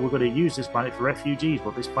 oh, well, we're going to use this planet for refugees,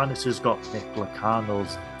 but this planet has got Nick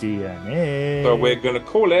Locarno's DNA. So we're going to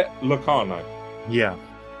call it Locarno. Yeah.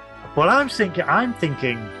 But I'm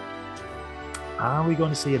thinking, are we going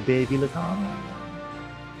to see a baby Locarno?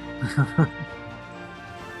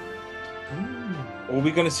 Or are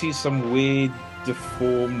we going to see some weird,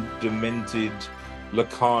 deformed, demented...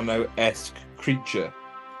 Locarno-esque creature.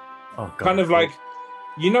 Oh, God. Kind of like,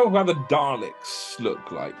 you know how the Daleks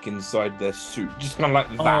look like inside their suit? Just kind of like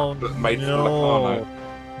that, but made from Locarno.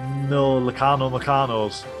 No,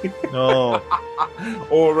 Locarno's. No.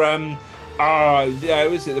 Or,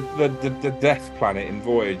 was it the Death Planet in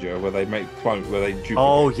Voyager where they make clones, where they duplicate?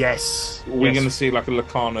 Oh, yes. We're going to see like a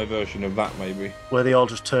Locarno version of that, maybe. Where they all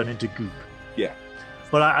just turn into goop. Yeah.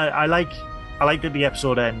 But I like that the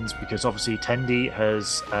episode ends because obviously Tendi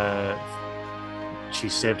has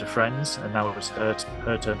she's saved her friends, and now it's her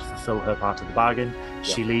turn to fulfill her part of the bargain.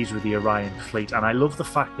 She leaves with the Orion fleet, and I love the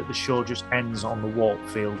fact that the show just ends on the warp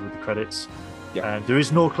field with the credits. There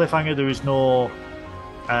is no cliffhanger, there is no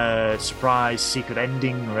surprise secret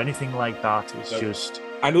ending or anything like that. It's just...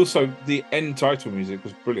 And also the end title music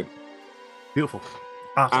was brilliant. Beautiful.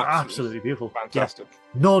 Absolutely beautiful. Fantastic. Yeah.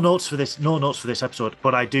 No notes for this episode,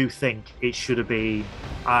 but I do think it should have been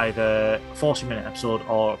either a 40-minute episode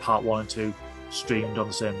or part 1 and 2 streamed on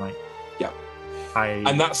the same night. Yeah.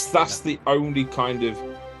 And that's the only kind of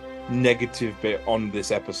negative bit on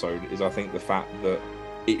this episode is I think the fact that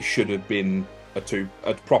it should have been a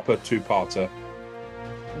proper two-parter,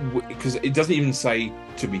 because it doesn't even say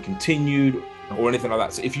to be continued or anything like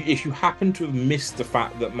that. So if you happen to have missed the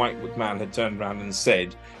fact that Mike McMahon had turned around and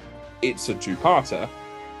said it's a two-parter,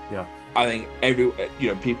 I think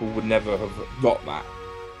people would never have got that.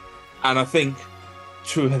 And I think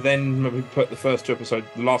to have then maybe put the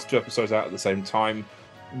last 2 episodes out at the same time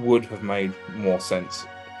would have made more sense.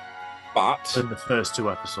 But than the first 2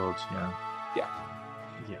 episodes,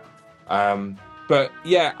 but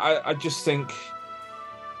I just think.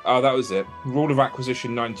 Oh, that was it. Rule of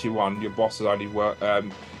Acquisition 91. Your boss is only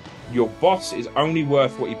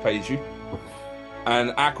worth what he pays you.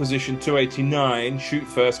 And Acquisition 289. Shoot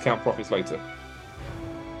first, count profits later.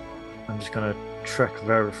 I'm just going to Trek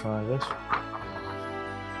verify this.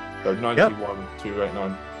 So 91 to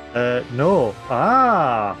 89. No.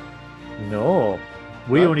 No.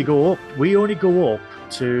 We only go up. We only go up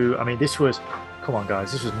to. I mean, this was. Come on,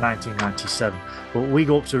 guys. This was 1997, but we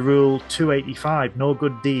go up to Rule 285. No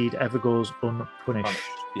good deed ever goes unpunished.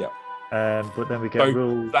 Yeah. But then we get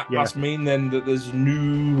rule. That must mean then that there's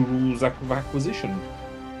new rules of acquisition.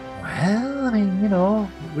 Well, I mean,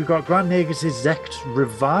 we've got Grand Negus' Zect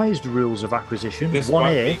revised rules of acquisition. This 1A.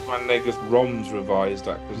 might be Grand Negus Rom's revised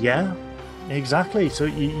acquisition. Yeah, exactly. So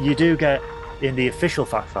you do get in the official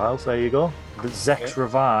fact files. There you go. The Zect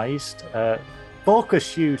revised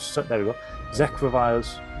focus use. There we go. Zect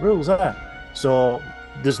revised rules there. So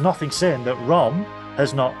there's nothing saying that Rom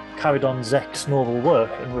has not carried on Zek's novel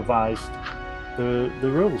work and revised the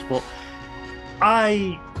rules. But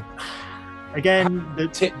the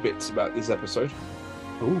tidbits about this episode.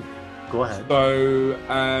 Oh, go ahead. So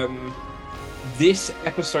this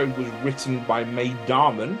episode was written by Mae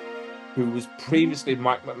Darman, who was previously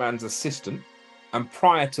Mike McMahon's assistant, and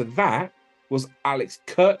prior to that was Alex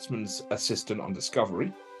Kurtzman's assistant on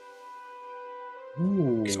Discovery.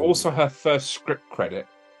 Ooh. It's also her first script credit.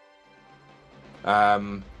 Her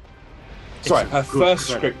first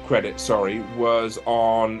script credit, was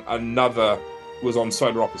on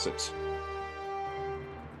Solar Opposites.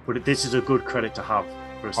 But this is a good credit to have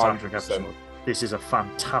for a Star Trek episode. This is a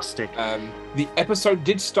fantastic. The episode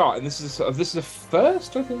did start, and this is a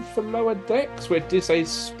first, I think, for Lower Decks, where it did say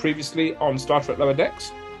previously on Star Trek Lower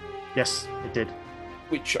Decks. Yes, it did.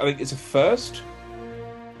 Which I think is a first.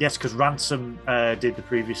 Yes, because Ransom did the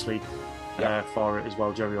previously for it as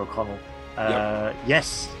well, Jerry O'Connell.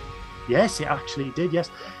 Yes, it actually did. Yes,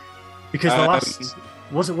 because the last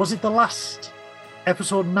was it the last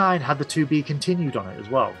episode 9 had the to be continued on it as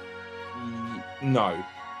well. No.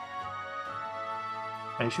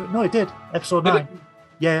 Are you sure? No, it did. Episode 9.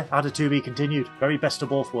 Yeah, had a to be continued. Very best of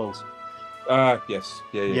both worlds. Yes.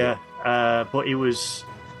 Yeah. But it was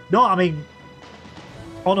I mean,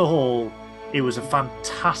 on a whole, it was a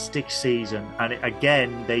fantastic season, and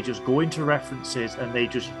again, they just go into references and they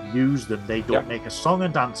just use them. They don't make a song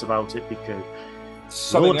and dance about it because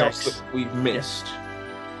something else that we've missed.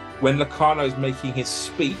 When Locarno's making his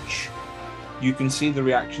speech, you can see the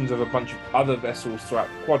reactions of a bunch of other vessels throughout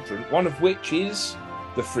the quadrant. One of which is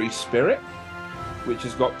the Free Spirit, which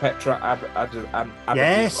has got Petra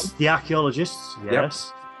Yes, the archaeologists. Yes. Yep.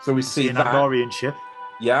 So we see an that Andorian ship.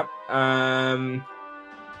 Yep.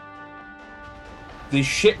 The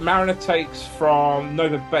ship Mariner takes from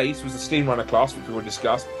Nova Base was the Steamrunner class, which we already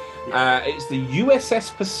discussed. It's the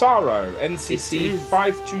USS Pissarro, NCC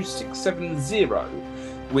 52670,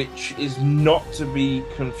 which is not to be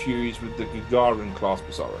confused with the Gagarin class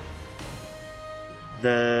Pissarro.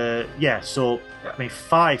 I mean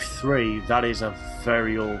 5-3, that is a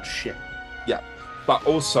very old ship. Yeah. But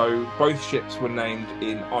also both ships were named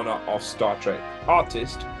in honour of Star Trek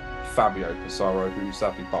artist Fabio Pissarro, who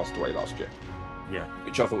sadly passed away last year. Yeah,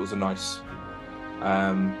 which I thought was a nice.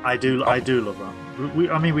 I do love that.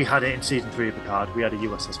 We had it in season 3 of Picard. We had a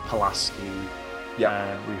USS Pulaski.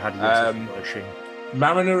 Yeah, we had USS Pershing.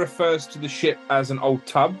 Mariner refers to the ship as an old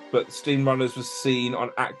tub, but Steamrunners was seen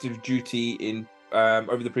on active duty in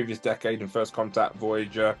over the previous decade in First Contact,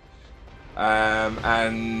 Voyager,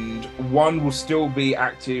 and one will still be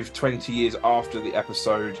active 20 years after the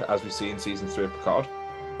episode, as we see in season 3 of Picard.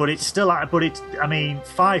 But it's still, I mean,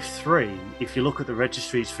 5-3, if you look at the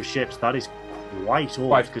registries for ships, that is quite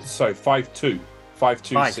old. 5-2.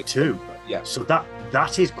 5-2. Yeah. So that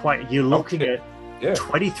is quite, you're looking at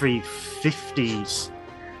 2350s.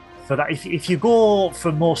 For that, if you go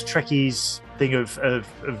for most Trekkies thing of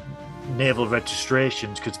naval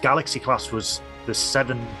registrations, because Galaxy class was the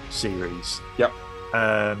 7 series. Yep.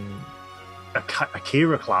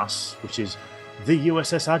 Akira class, which is the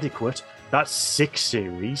USS Adequate, that's 6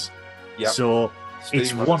 series. Yep. So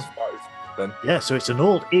it's one. 5, then. Yeah, so it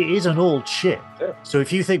is an old ship. Yeah. So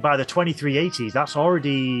if you think by the 2380s, that's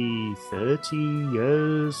already 30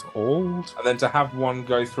 years old. And then to have one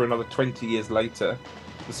go through another 20 years later,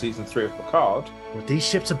 for season 3 of Picard. Well, these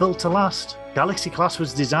ships are built to last. Galaxy class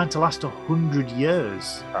was designed to last 100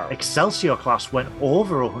 years. Oh. Excelsior class went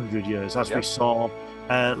over 100 years, as we saw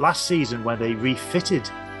last season when they refitted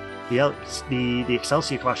the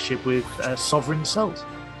Excelsior class ship with Sovereign cells.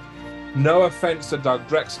 No offense to Doug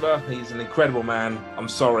Drexler, he's an incredible man. I'm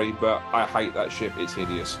sorry, but I hate that ship. It's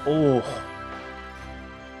hideous. Oh.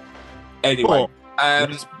 Anyway,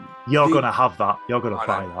 you're gonna have that. You're gonna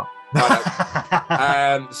buy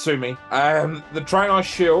that. Sue me. The Trinar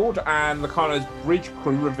shield and Locarno's bridge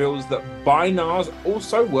crew reveals that Binars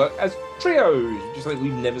also work as trios, which is something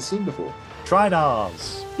we've never seen before.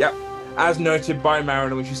 Trinars. Yep. as noted by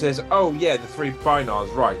Mariner when she says, "Oh yeah, the 3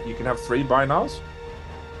 binars, right? You can have 3 binars."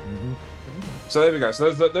 Mm-hmm. So there we go.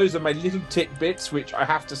 So those are my little tidbits, which I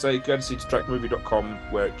have to say, courtesy to trackmovie.com,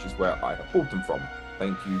 which is where I have pulled them from.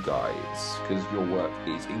 Thank you guys, because your work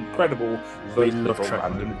is incredible. Those little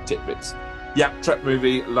random tidbits. Yeah, Trek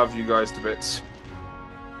Movie, love you guys to bits.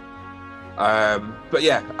 But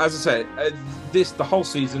yeah, as I said, the whole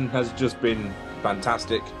season has just been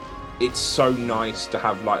fantastic. It's so nice to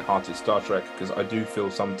have light-hearted Star Trek, because I do feel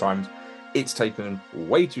sometimes it's taken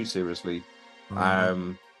way too seriously.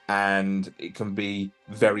 And it can be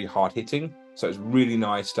very hard-hitting. So it's really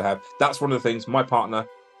nice to have... That's one of the things my partner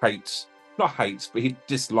not hates, but he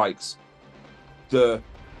dislikes the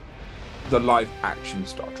live-action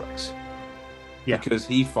Star Treks. Yeah. Because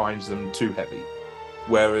he finds them too heavy.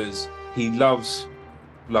 Whereas he loves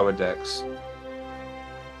Lower Decks.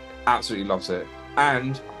 Absolutely loves it.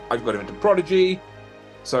 And I've got him into Prodigy.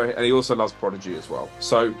 And he also loves Prodigy as well.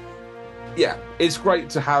 So... yeah, it's great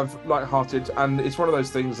to have light-hearted, and it's one of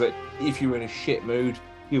those things that if you're in a shit mood,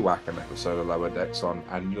 you whack an episode of Lower Decks on,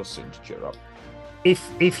 and you're soon to cheer up.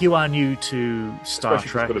 If you are new to Star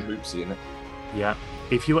Trek, it's got a Moopsie in it. Yeah,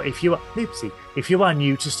 if you are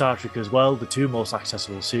new to Star Trek as well, the 2 most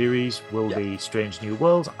accessible series will be Strange New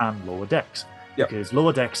Worlds and Lower Decks. Yep. Because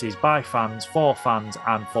Lower Decks is by fans, for fans,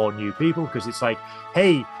 and for new people. Because it's like,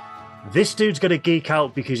 hey, this dude's gonna geek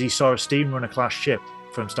out because he saw a Steamrunner class ship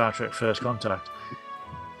from Star Trek First Contact.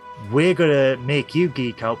 We're going to make you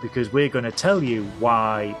geek out because we're going to tell you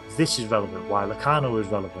why this is relevant, why Locarno is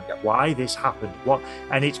relevant, why this happened,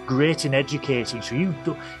 and it's great in educating. So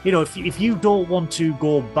if you don't want to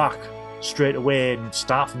go back straight away and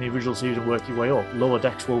start from the original series and work your way up, Lower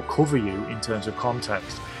Decks will cover you in terms of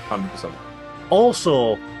context. 100%.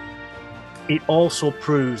 Also, it also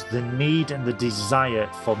proves the need and the desire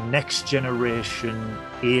for next generation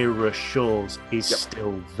era shows is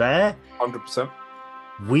still there. 100%.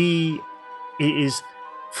 It is,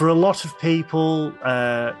 for a lot of people,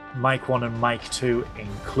 Mike 1 and Mike 2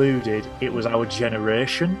 included, it was our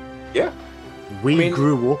generation. Yeah. We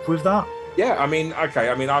grew up with that. Yeah, I'm 3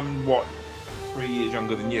 years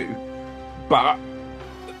younger than you, but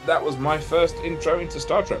that was my first intro into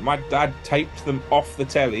Star Trek. My dad taped them off the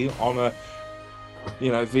telly on a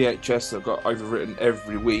VHS that got overwritten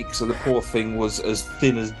every week, so the poor thing was as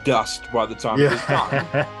thin as dust by the time it was done.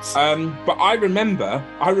 But I remember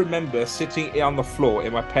sitting on the floor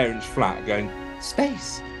in my parents' flat going,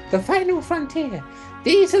 "Space, the final frontier.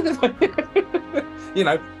 These are the..."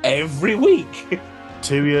 every week.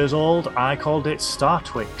 2 years old, I called it Star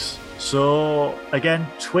Twix. So, again,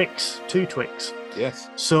 Twix, 2 Twix. Yes.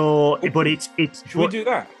 So, but it's... Should we do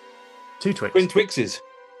that? 2 Twix. Twin Twixes.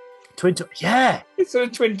 Yeah. It's a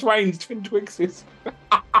Twin Twains, Twin Twixes.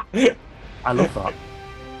 I love that.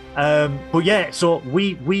 But yeah, so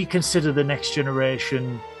we consider the next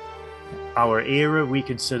generation our era. We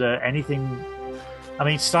consider anything...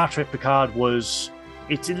 Star Trek Picard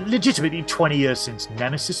it's legitimately 20 years since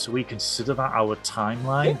Nemesis, so we consider that our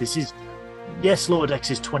timeline. Yeah. This is... Yes, Lower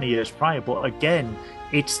Decks is 20 years prior, but again,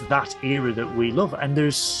 it's that era that we love. And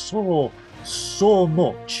there's so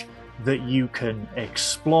much that you can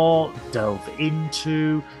explore, delve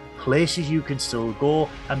into, places you can still go,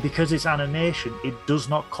 and because it's animation, it does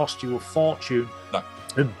not cost you a fortune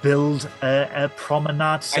to build a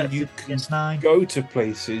promenade set. And you can go to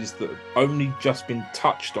places that have only just been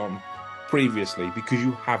touched on previously because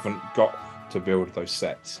you haven't got to build those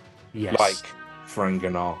sets. Yes. Like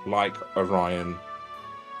Ferenginar, like Orion,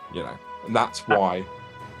 and that's why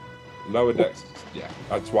Lower Decks... Yeah,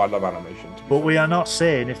 that's why I love animation. But we are not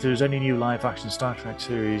saying if there's any new live-action Star Trek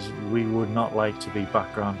series, we would not like to be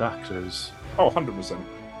background actors. Oh, 100%.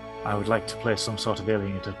 I would like to play some sort of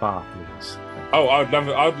alienated bar, please. Oh, I would love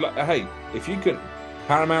it. Hey, if you can,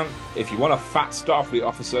 Paramount, if you want a fat Starfleet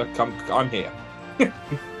officer, I'm here.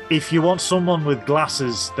 If you want someone with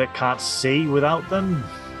glasses that can't see without them,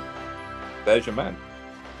 there's your man.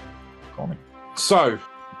 Call me. So...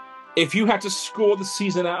 if you had to score the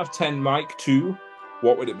season out of 10, Mike 2,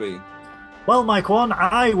 what would it be? Well, Mike 1,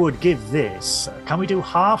 I would give this... Can we do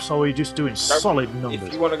halves, or are we just doing solid numbers?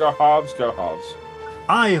 If you want to go halves, go halves.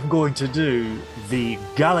 I am going to do the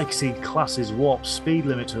Galaxy Classes Warp Speed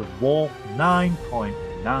Limit of Warp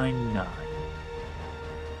 9.99.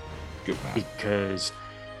 Good man. Because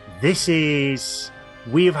this is...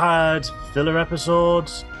 We've had filler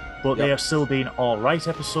episodes, but they have still been alright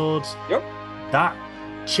episodes. Yep. That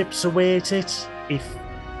chips away at it,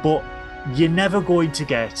 but you're never going to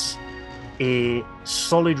get a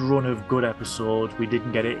solid run of good episodes. We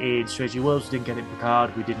didn't get it in Strange New Worlds, we didn't get it in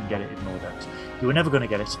Picard, we didn't get it in Lower Decks. You were never going to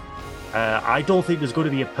get it. I don't think there's going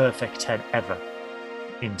to be a perfect 10 ever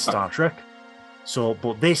in Star Trek. So,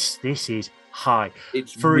 but this is high.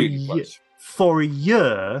 It's really close. For a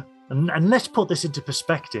year, and let's put this into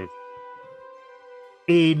perspective.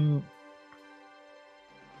 In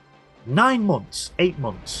 9 months, 8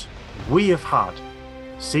 months, we have had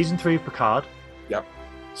season 3 of Picard. Yep.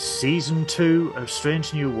 Season 2 of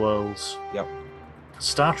Strange New Worlds. Yep.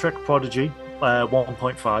 Star Trek Prodigy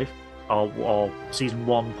 1.5 or season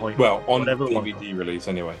 1. Well, on whatever, DVD release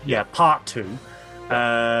anyway. Yeah, part 2.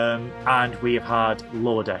 And we have had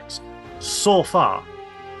Lower Decks. So far,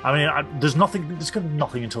 I mean, there's going to be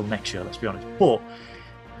nothing until next year, let's be honest. But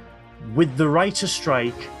with the writer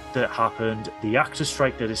strike that happened, the actor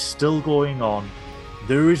strike that is still going on,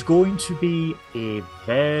 there is going to be a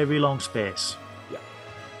very long space. Yeah.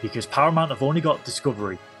 Because Paramount have only got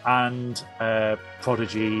Discovery and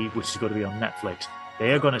Prodigy, which is going to be on Netflix.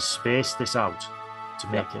 They are going to space this out to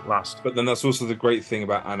make it last. But then that's also the great thing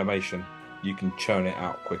about animation. You can churn it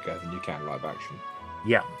out quicker than you can live action.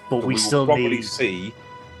 Yeah, but we will still probably see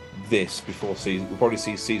this before season. We'll probably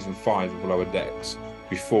see season 5 of Lower Decks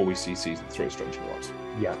before we see season 3 of Stranger Worlds.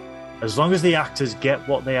 Yeah. As long as the actors get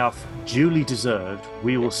what they have duly deserved,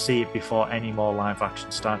 we will see it before any more live action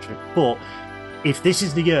Star Trek. But if this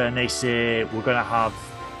is the year and they say we're going to have,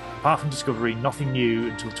 apart from Discovery, nothing new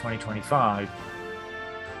until 2025,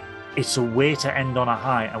 it's a way to end on a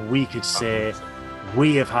high, and we could say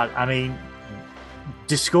we have had. I mean,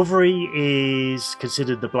 Discovery is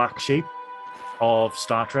considered the black sheep of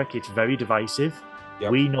Star Trek. It's very divisive.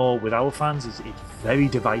 Yep. We know with our fans, it's very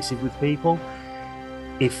divisive with people.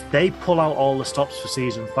 If they pull out all the stops for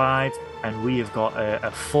season 5 and we have got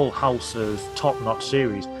a full house of top-notch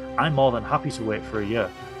series, I'm more than happy to wait for a year.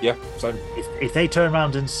 Yeah, same. If they turn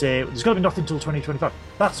around and say there's going to be nothing until 2025,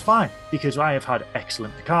 that's fine, because I have had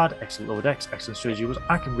excellent Picard, excellent Lower Decks, excellent Strange New Worlds.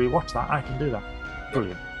 I can rewatch that. I can do that.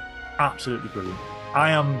 Brilliant. Absolutely brilliant.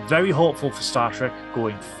 I am very hopeful for Star Trek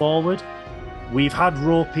going forward. We've had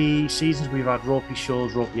ropey seasons, we've had ropey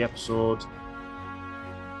shows, ropey episodes.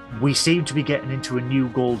 We seem to be getting into a new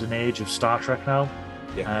golden age of Star Trek now.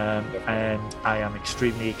 Yeah, and I am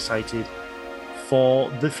extremely excited for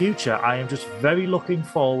the future. I am just very looking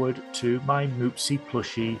forward to my Moopsie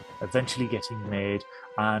plushie eventually getting made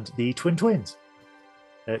and the twins.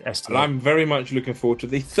 And I'm very much looking forward to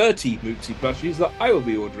the 30 Moopsie plushies that I will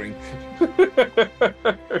be ordering.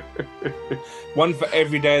 One for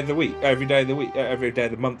every day of the week, every day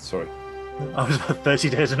of the month, sorry. I was 30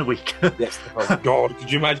 days in a week. Yes. Oh God,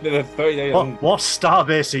 could you imagine the 30 days? What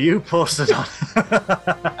starbase are you posted on?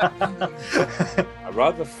 A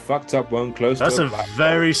rather fucked up one close That's to a black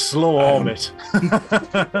very hole. Slow orbit.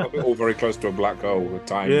 All very close to a black hole at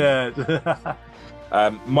times.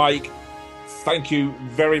 Yeah. Mike, thank you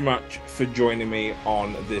very much for joining me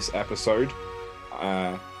on this episode.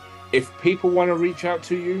 If people want to reach out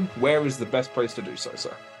to you, where is the best place to do so,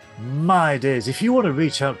 sir? My days, if you want to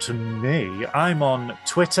reach out to me, I'm on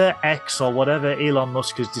Twitter, X, or whatever Elon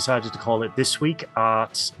Musk has decided to call it this week,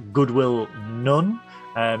 at Goodwill None.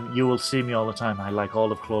 You will see me all the time. I like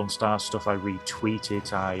all of Clone Star stuff. I retweet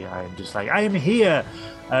it. I am just like, I am here.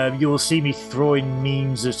 You will see me throwing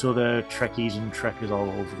memes at other Trekkies and Trekkers all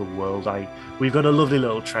over the world. We've got a lovely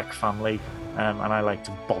little Trek family, and I like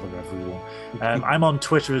to bother everyone. I'm on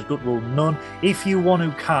Twitter as Goodwill None. If you want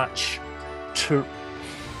to catch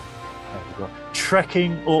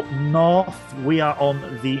Trekking Up North, we are on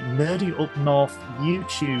the Nerdy Up North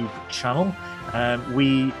YouTube channel.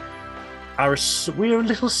 We are a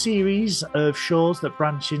little series of shows that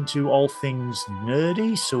branch into all things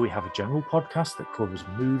nerdy. So we have a general podcast that covers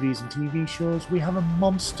movies and TV shows. We have a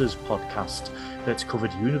monsters podcast that's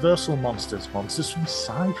covered universal monsters, monsters from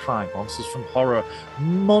sci-fi, monsters from horror,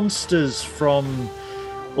 monsters from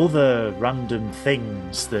other random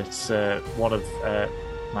things that one of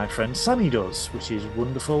my friend Sammy does, which is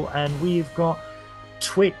wonderful. And we've got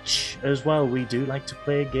Twitch as well. We do like to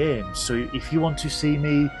play games. So if you want to see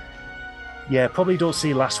me, probably don't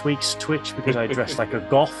see last week's Twitch because I dressed like a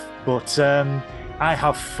goth, but I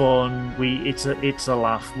have fun. It's a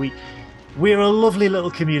laugh. We're a lovely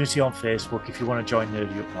little community on Facebook. If you want to join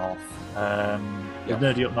Nerdy Up North, the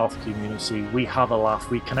Nerdy Up North community, we have a laugh.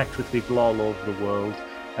 We connect with people all over the world.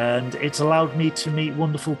 And it's allowed me to meet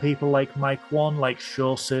wonderful people like Mike One, like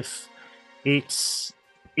Joseph. It's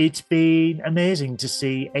been amazing to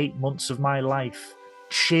see 8 months of my life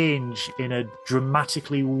change in a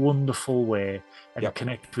dramatically wonderful way and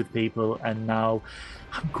connect with people. And now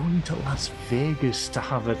I'm going to Las Vegas to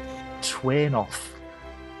have a twain off.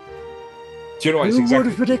 Do you know what? Who would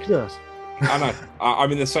have predicted that? I know.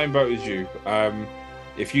 I'm in the same boat as you.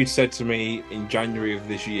 If you'd said to me in January of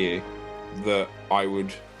this year that I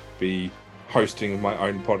would be hosting my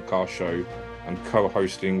own podcast show and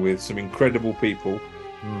co-hosting with some incredible people,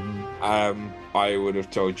 I would have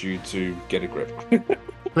told you to get a grip.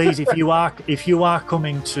 Please, if you are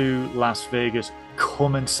coming to Las Vegas,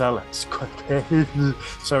 come and sell us.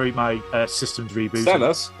 Sorry, my system's rebooted. Sell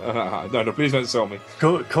us? No, please don't sell me.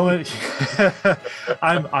 Come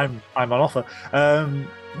and I'm on offer.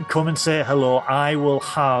 Come and say hello. I will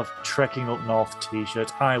have Trekking Up North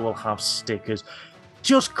t-shirts. I will have stickers.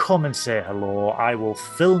 Just come and say hello. I will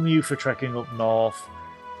film you for Trekking Up North.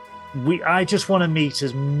 I just want to meet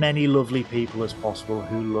as many lovely people as possible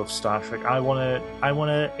who love Star Trek. I want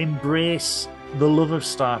to embrace the love of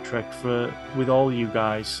Star Trek with all you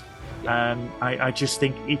guys. I just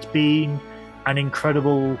think it's been an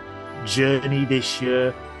incredible journey this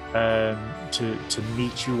year to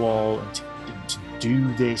meet you all and to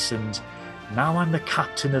do this. And now I'm the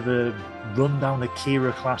captain of a rundown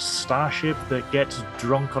Akira class starship that gets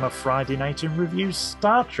drunk on a Friday night and reviews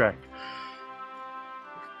Star Trek.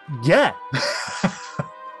 Yeah.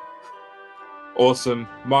 Awesome.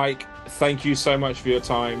 Mike, thank you so much for your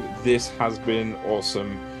time. This has been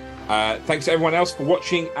awesome. Thanks to everyone else for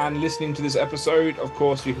watching and listening to this episode. Of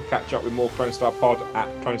course, you can catch up with more Clone Star Pod at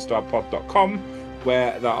clonestarpod.com,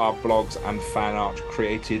 where there are blogs and fan art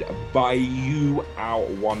created by you, our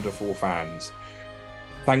wonderful fans.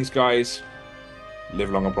 Thanks, guys. Live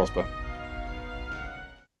long and prosper.